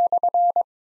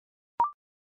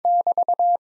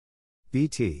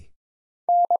 BT.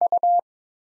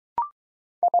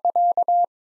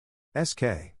 SK.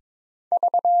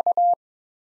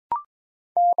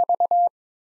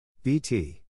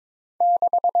 BT.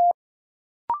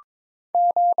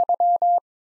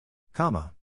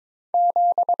 Comma.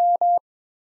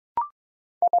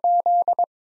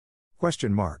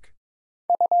 Question mark.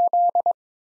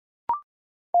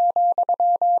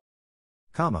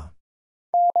 Comma.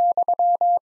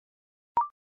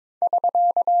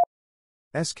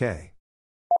 SK.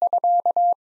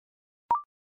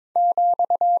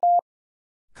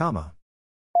 Comma.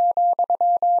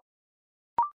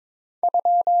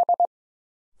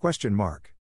 Question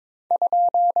mark.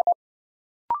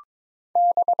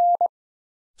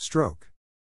 Stroke.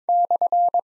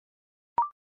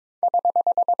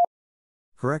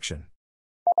 Correction.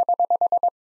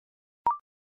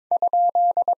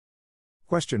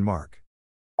 Question mark.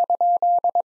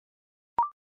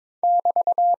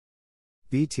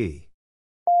 BT.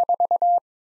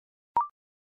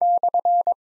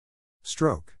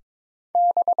 Stroke.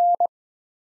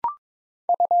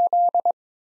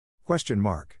 Question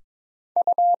mark.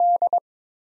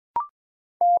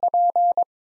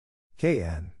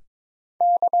 KN.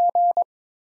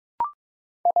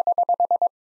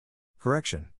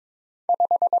 Correction.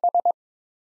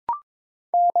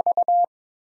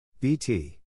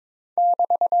 BT.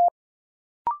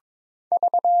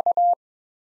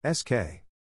 SK.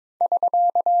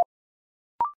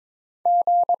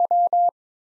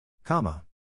 Comma.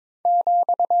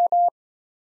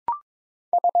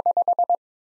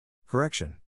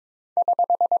 Correction.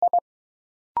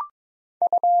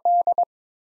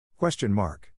 Question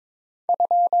mark.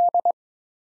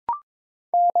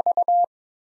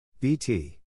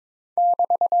 BT.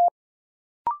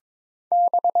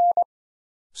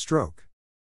 Stroke.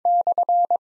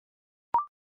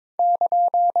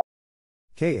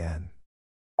 KN.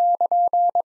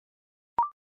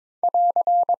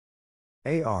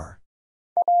 AR.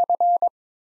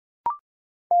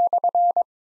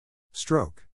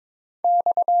 Stroke.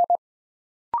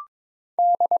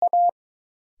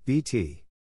 BT.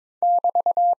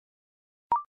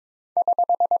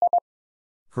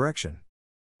 Correction.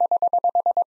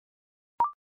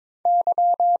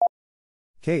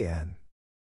 KN.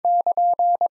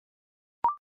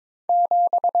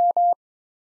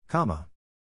 Comma.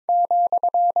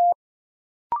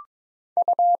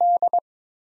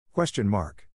 Question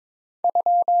mark.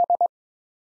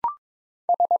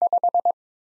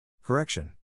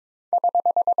 Correction.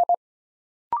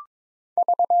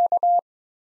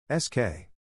 SK.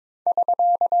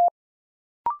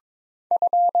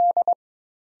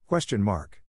 Question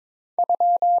mark.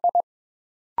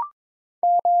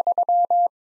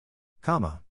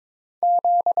 Comma.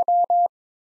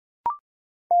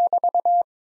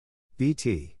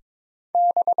 BT.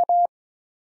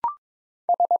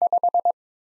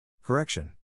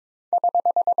 Correction.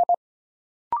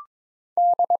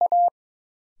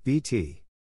 BT.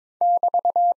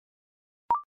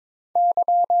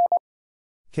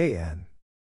 KN.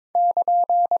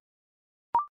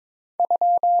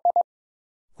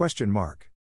 Question mark.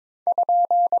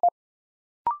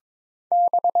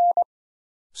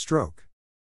 Stroke.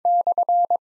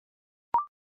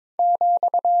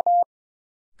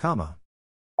 Comma.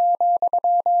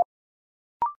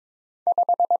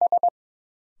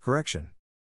 Correction.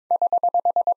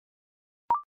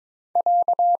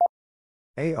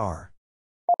 AR.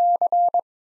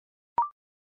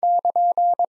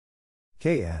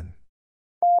 KN.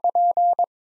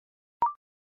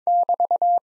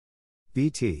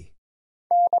 BT.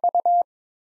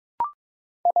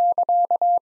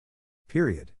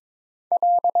 Period.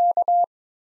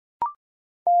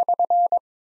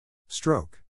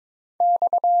 Stroke.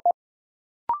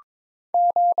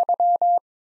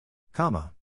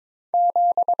 Comma.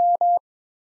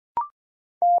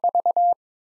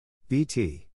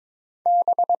 BT.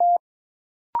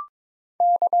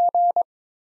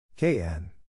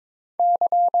 KN.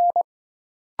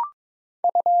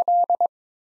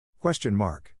 Question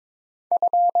mark.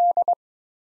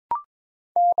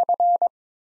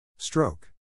 Stroke.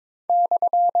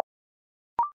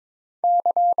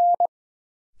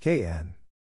 KN.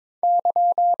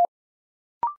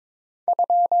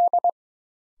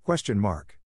 Question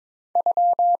mark.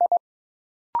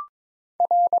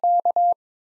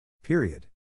 Period.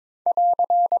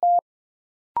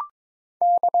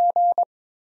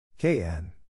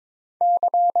 KN.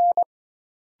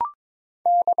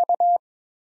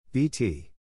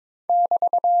 BT.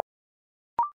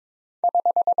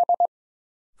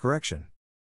 Correction.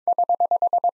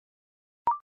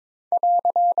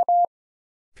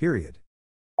 Period.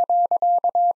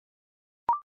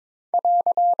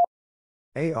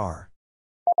 AR.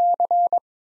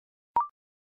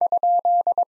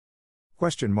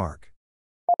 Question mark.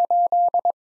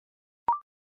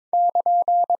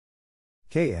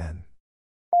 KN.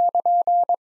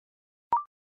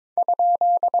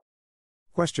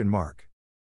 Question mark.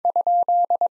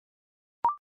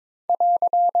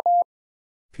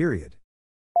 Period.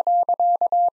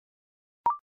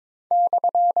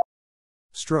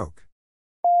 Stroke.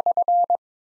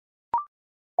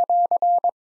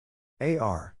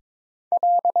 AR.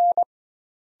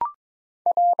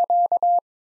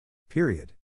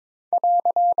 Period.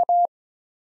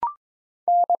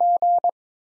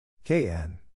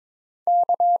 KN.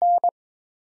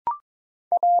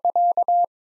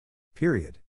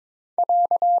 Period.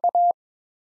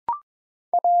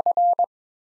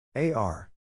 AR.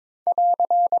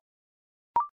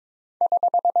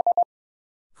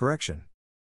 Correction.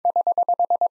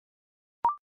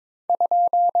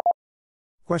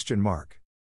 Question mark.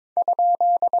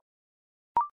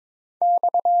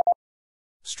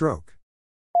 Stroke.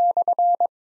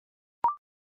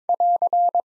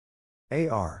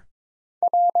 AR.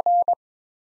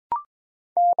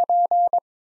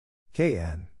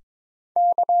 KN.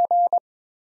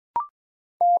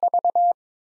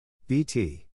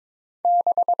 BT.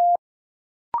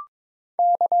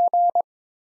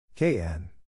 KN.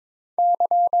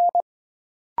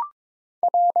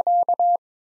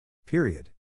 Period.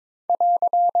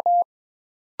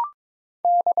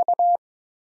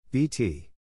 BT.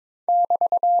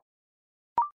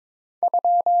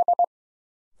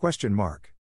 Question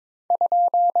mark.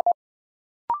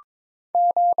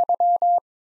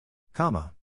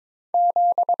 Comma.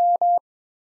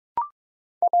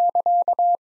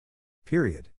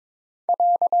 Period.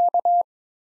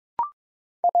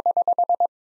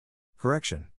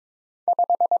 Correction.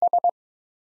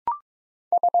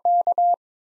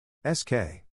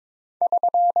 SK.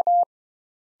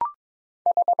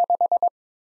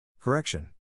 Correction.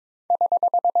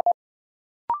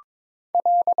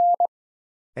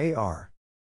 AR.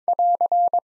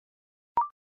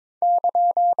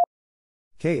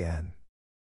 KN.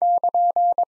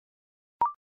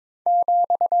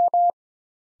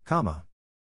 Comma.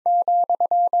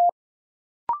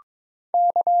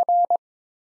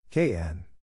 KN.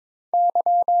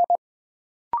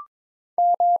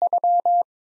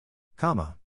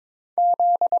 Comma.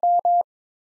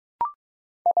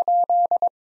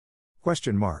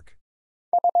 Question mark.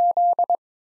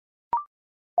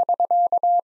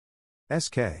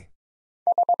 SK.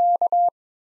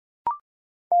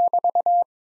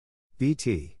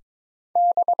 BT.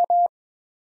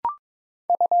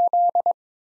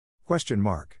 Question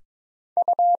mark.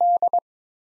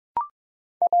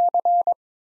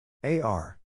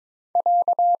 AR.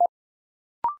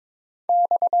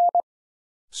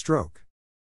 Stroke.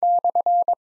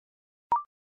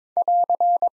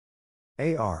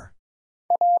 AR.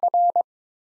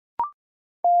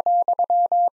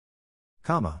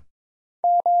 Comma.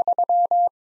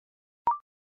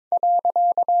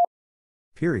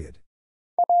 Period.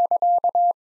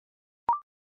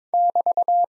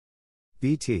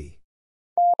 BT.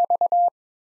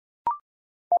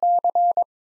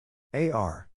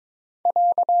 AR.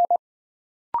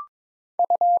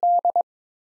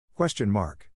 Question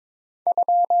mark.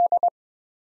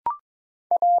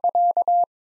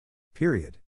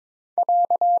 Period.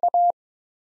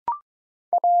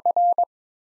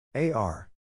 AR.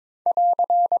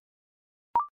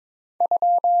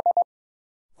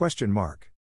 Question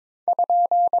mark.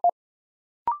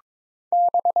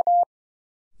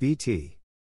 BT.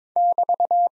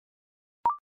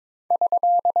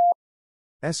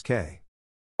 SK.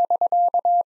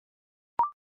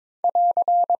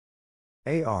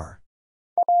 AR.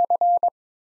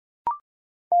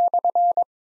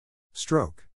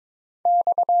 Stroke.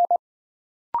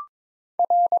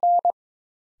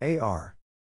 AR.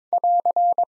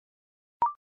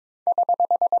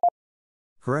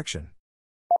 Correction.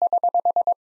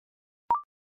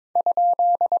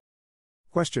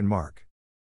 Question mark.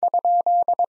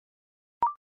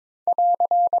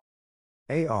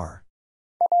 AR.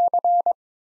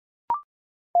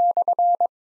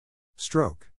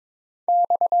 Stroke.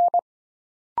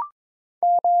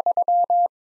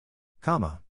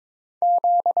 Comma.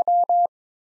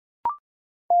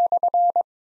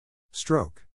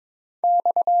 Stroke.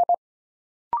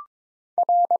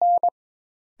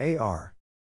 AR.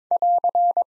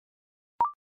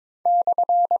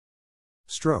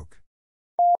 Stroke.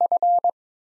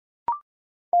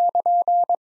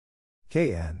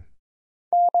 KN.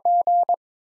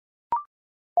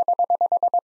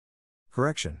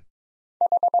 Correction.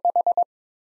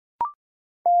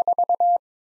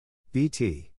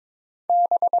 BT.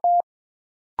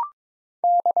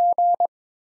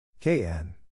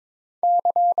 KN.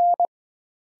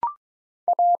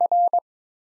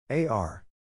 AR.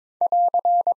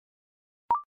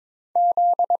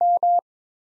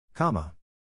 Comma.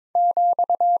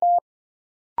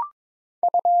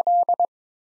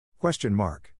 Question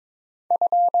mark.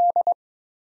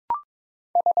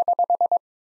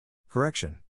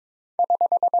 Correction.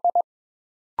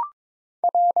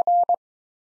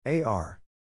 AR.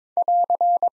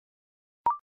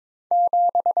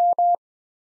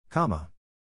 Comma.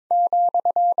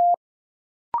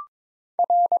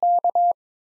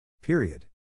 Period.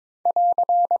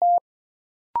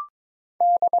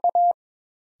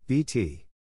 BT.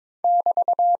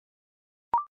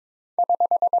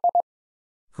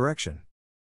 Correction.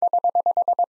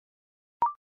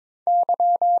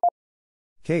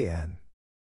 KN.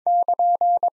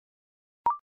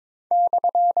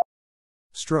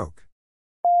 Stroke.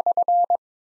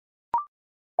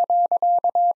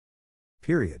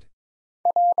 Period.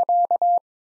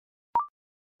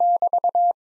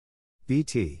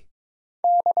 BT.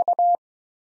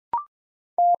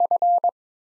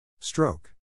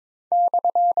 Stroke.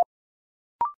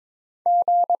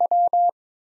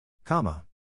 Comma.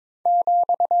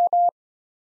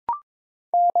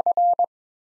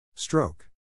 Stroke.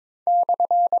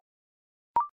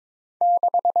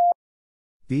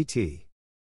 BT.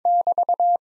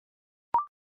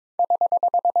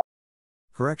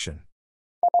 Correction.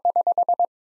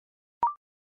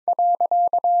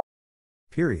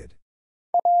 Period.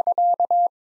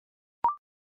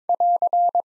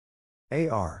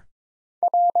 AR.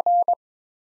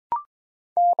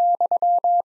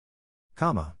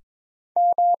 Comma.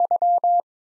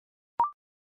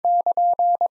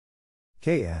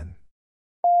 KN.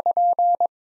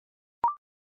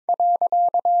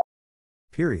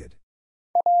 Period.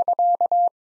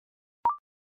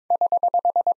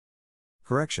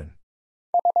 Correction.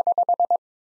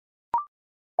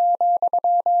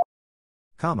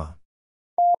 Comma.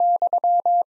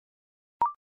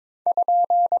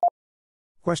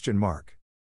 Question mark.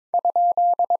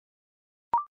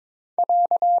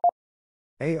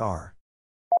 AR.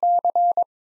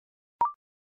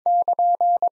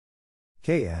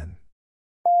 KN.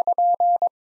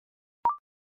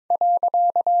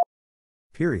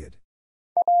 Period.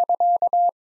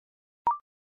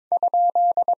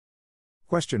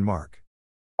 Question mark.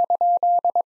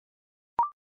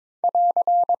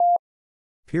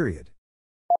 Period.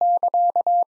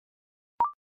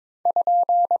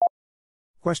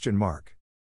 Question mark.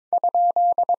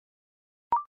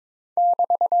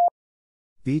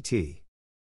 BT.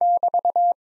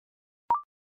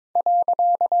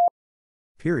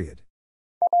 Period.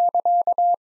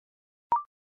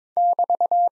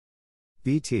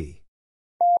 BT.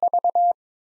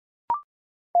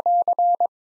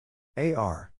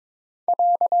 AR.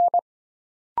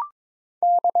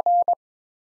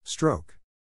 Stroke.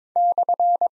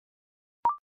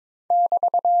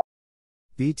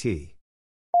 BT.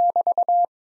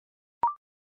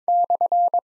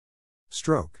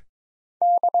 Stroke.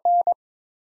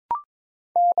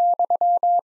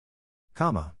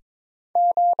 Comma.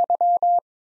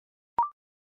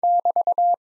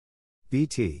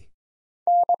 BT.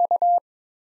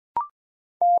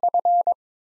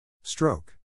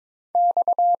 Stroke.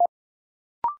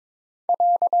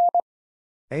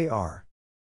 AR.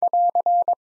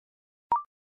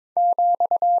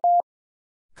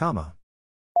 Comma.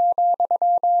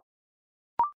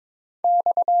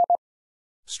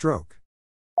 Stroke.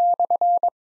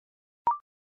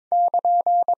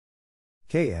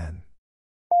 KN.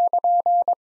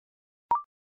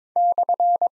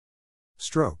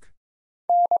 Stroke.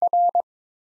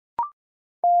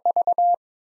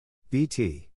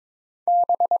 BT.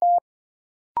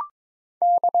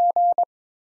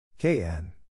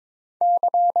 KN.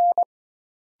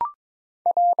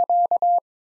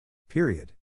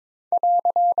 Period.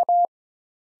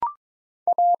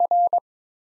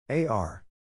 AR.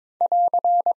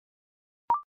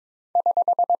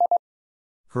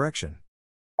 Correction.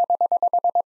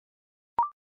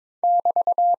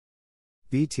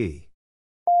 BT.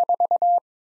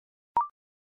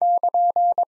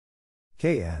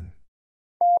 KN.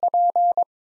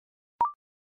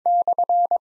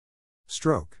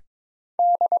 Stroke.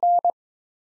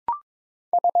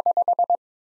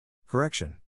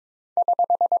 Correction.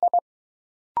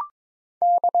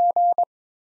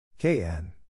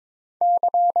 KN.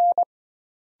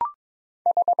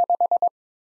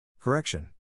 Correction.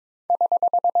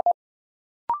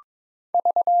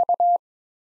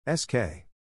 SK.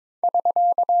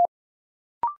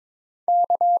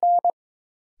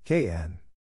 KN.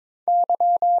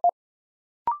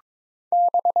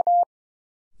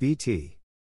 BT.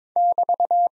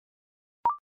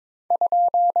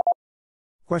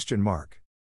 Question mark.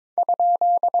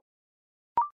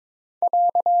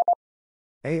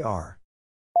 AR.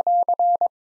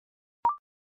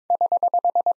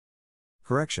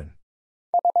 Correction.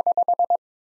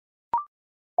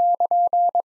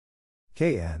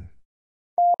 KN.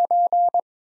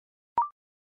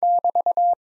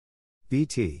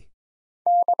 BT.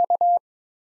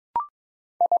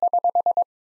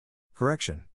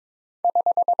 Correction.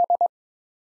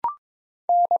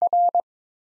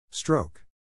 Stroke.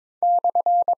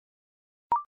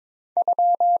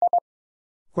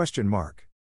 Question mark.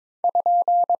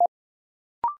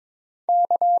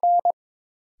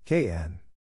 KN.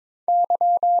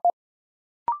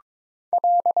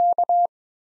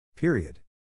 Period.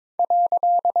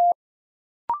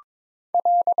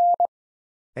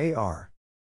 AR.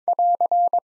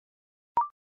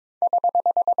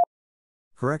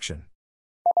 Correction.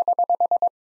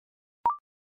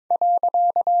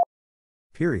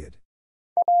 Period.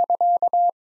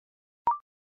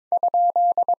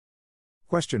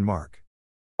 Question mark.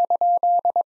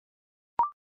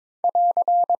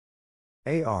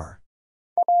 AR.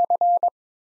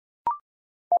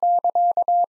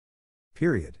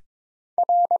 Period.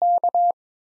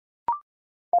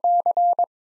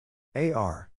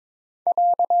 AR.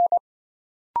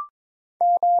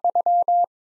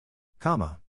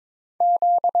 Comma.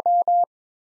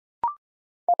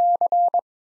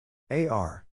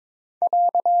 AR.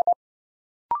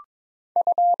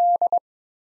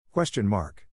 Question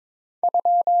mark.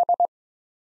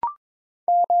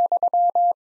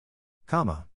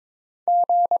 Comma.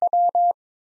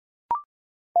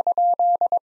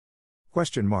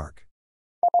 Question mark.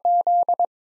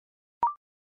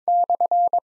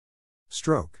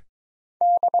 Stroke.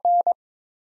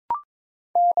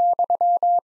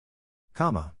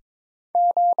 Comma.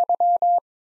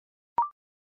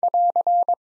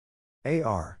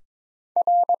 AR.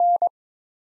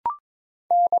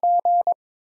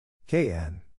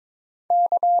 KN.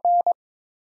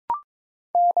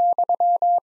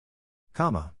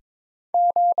 Comma.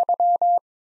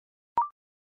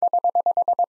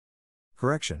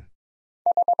 Correction.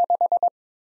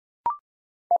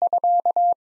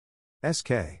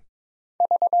 SK.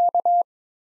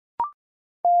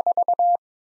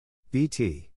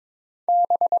 BT.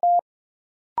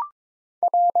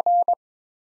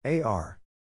 AR.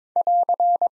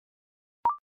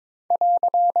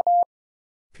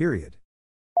 Period.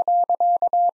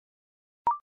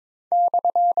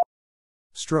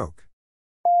 Stroke.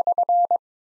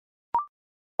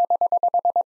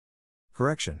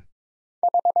 Correction.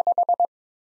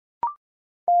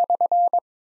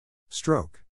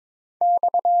 Stroke.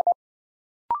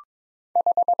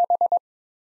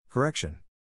 Correction.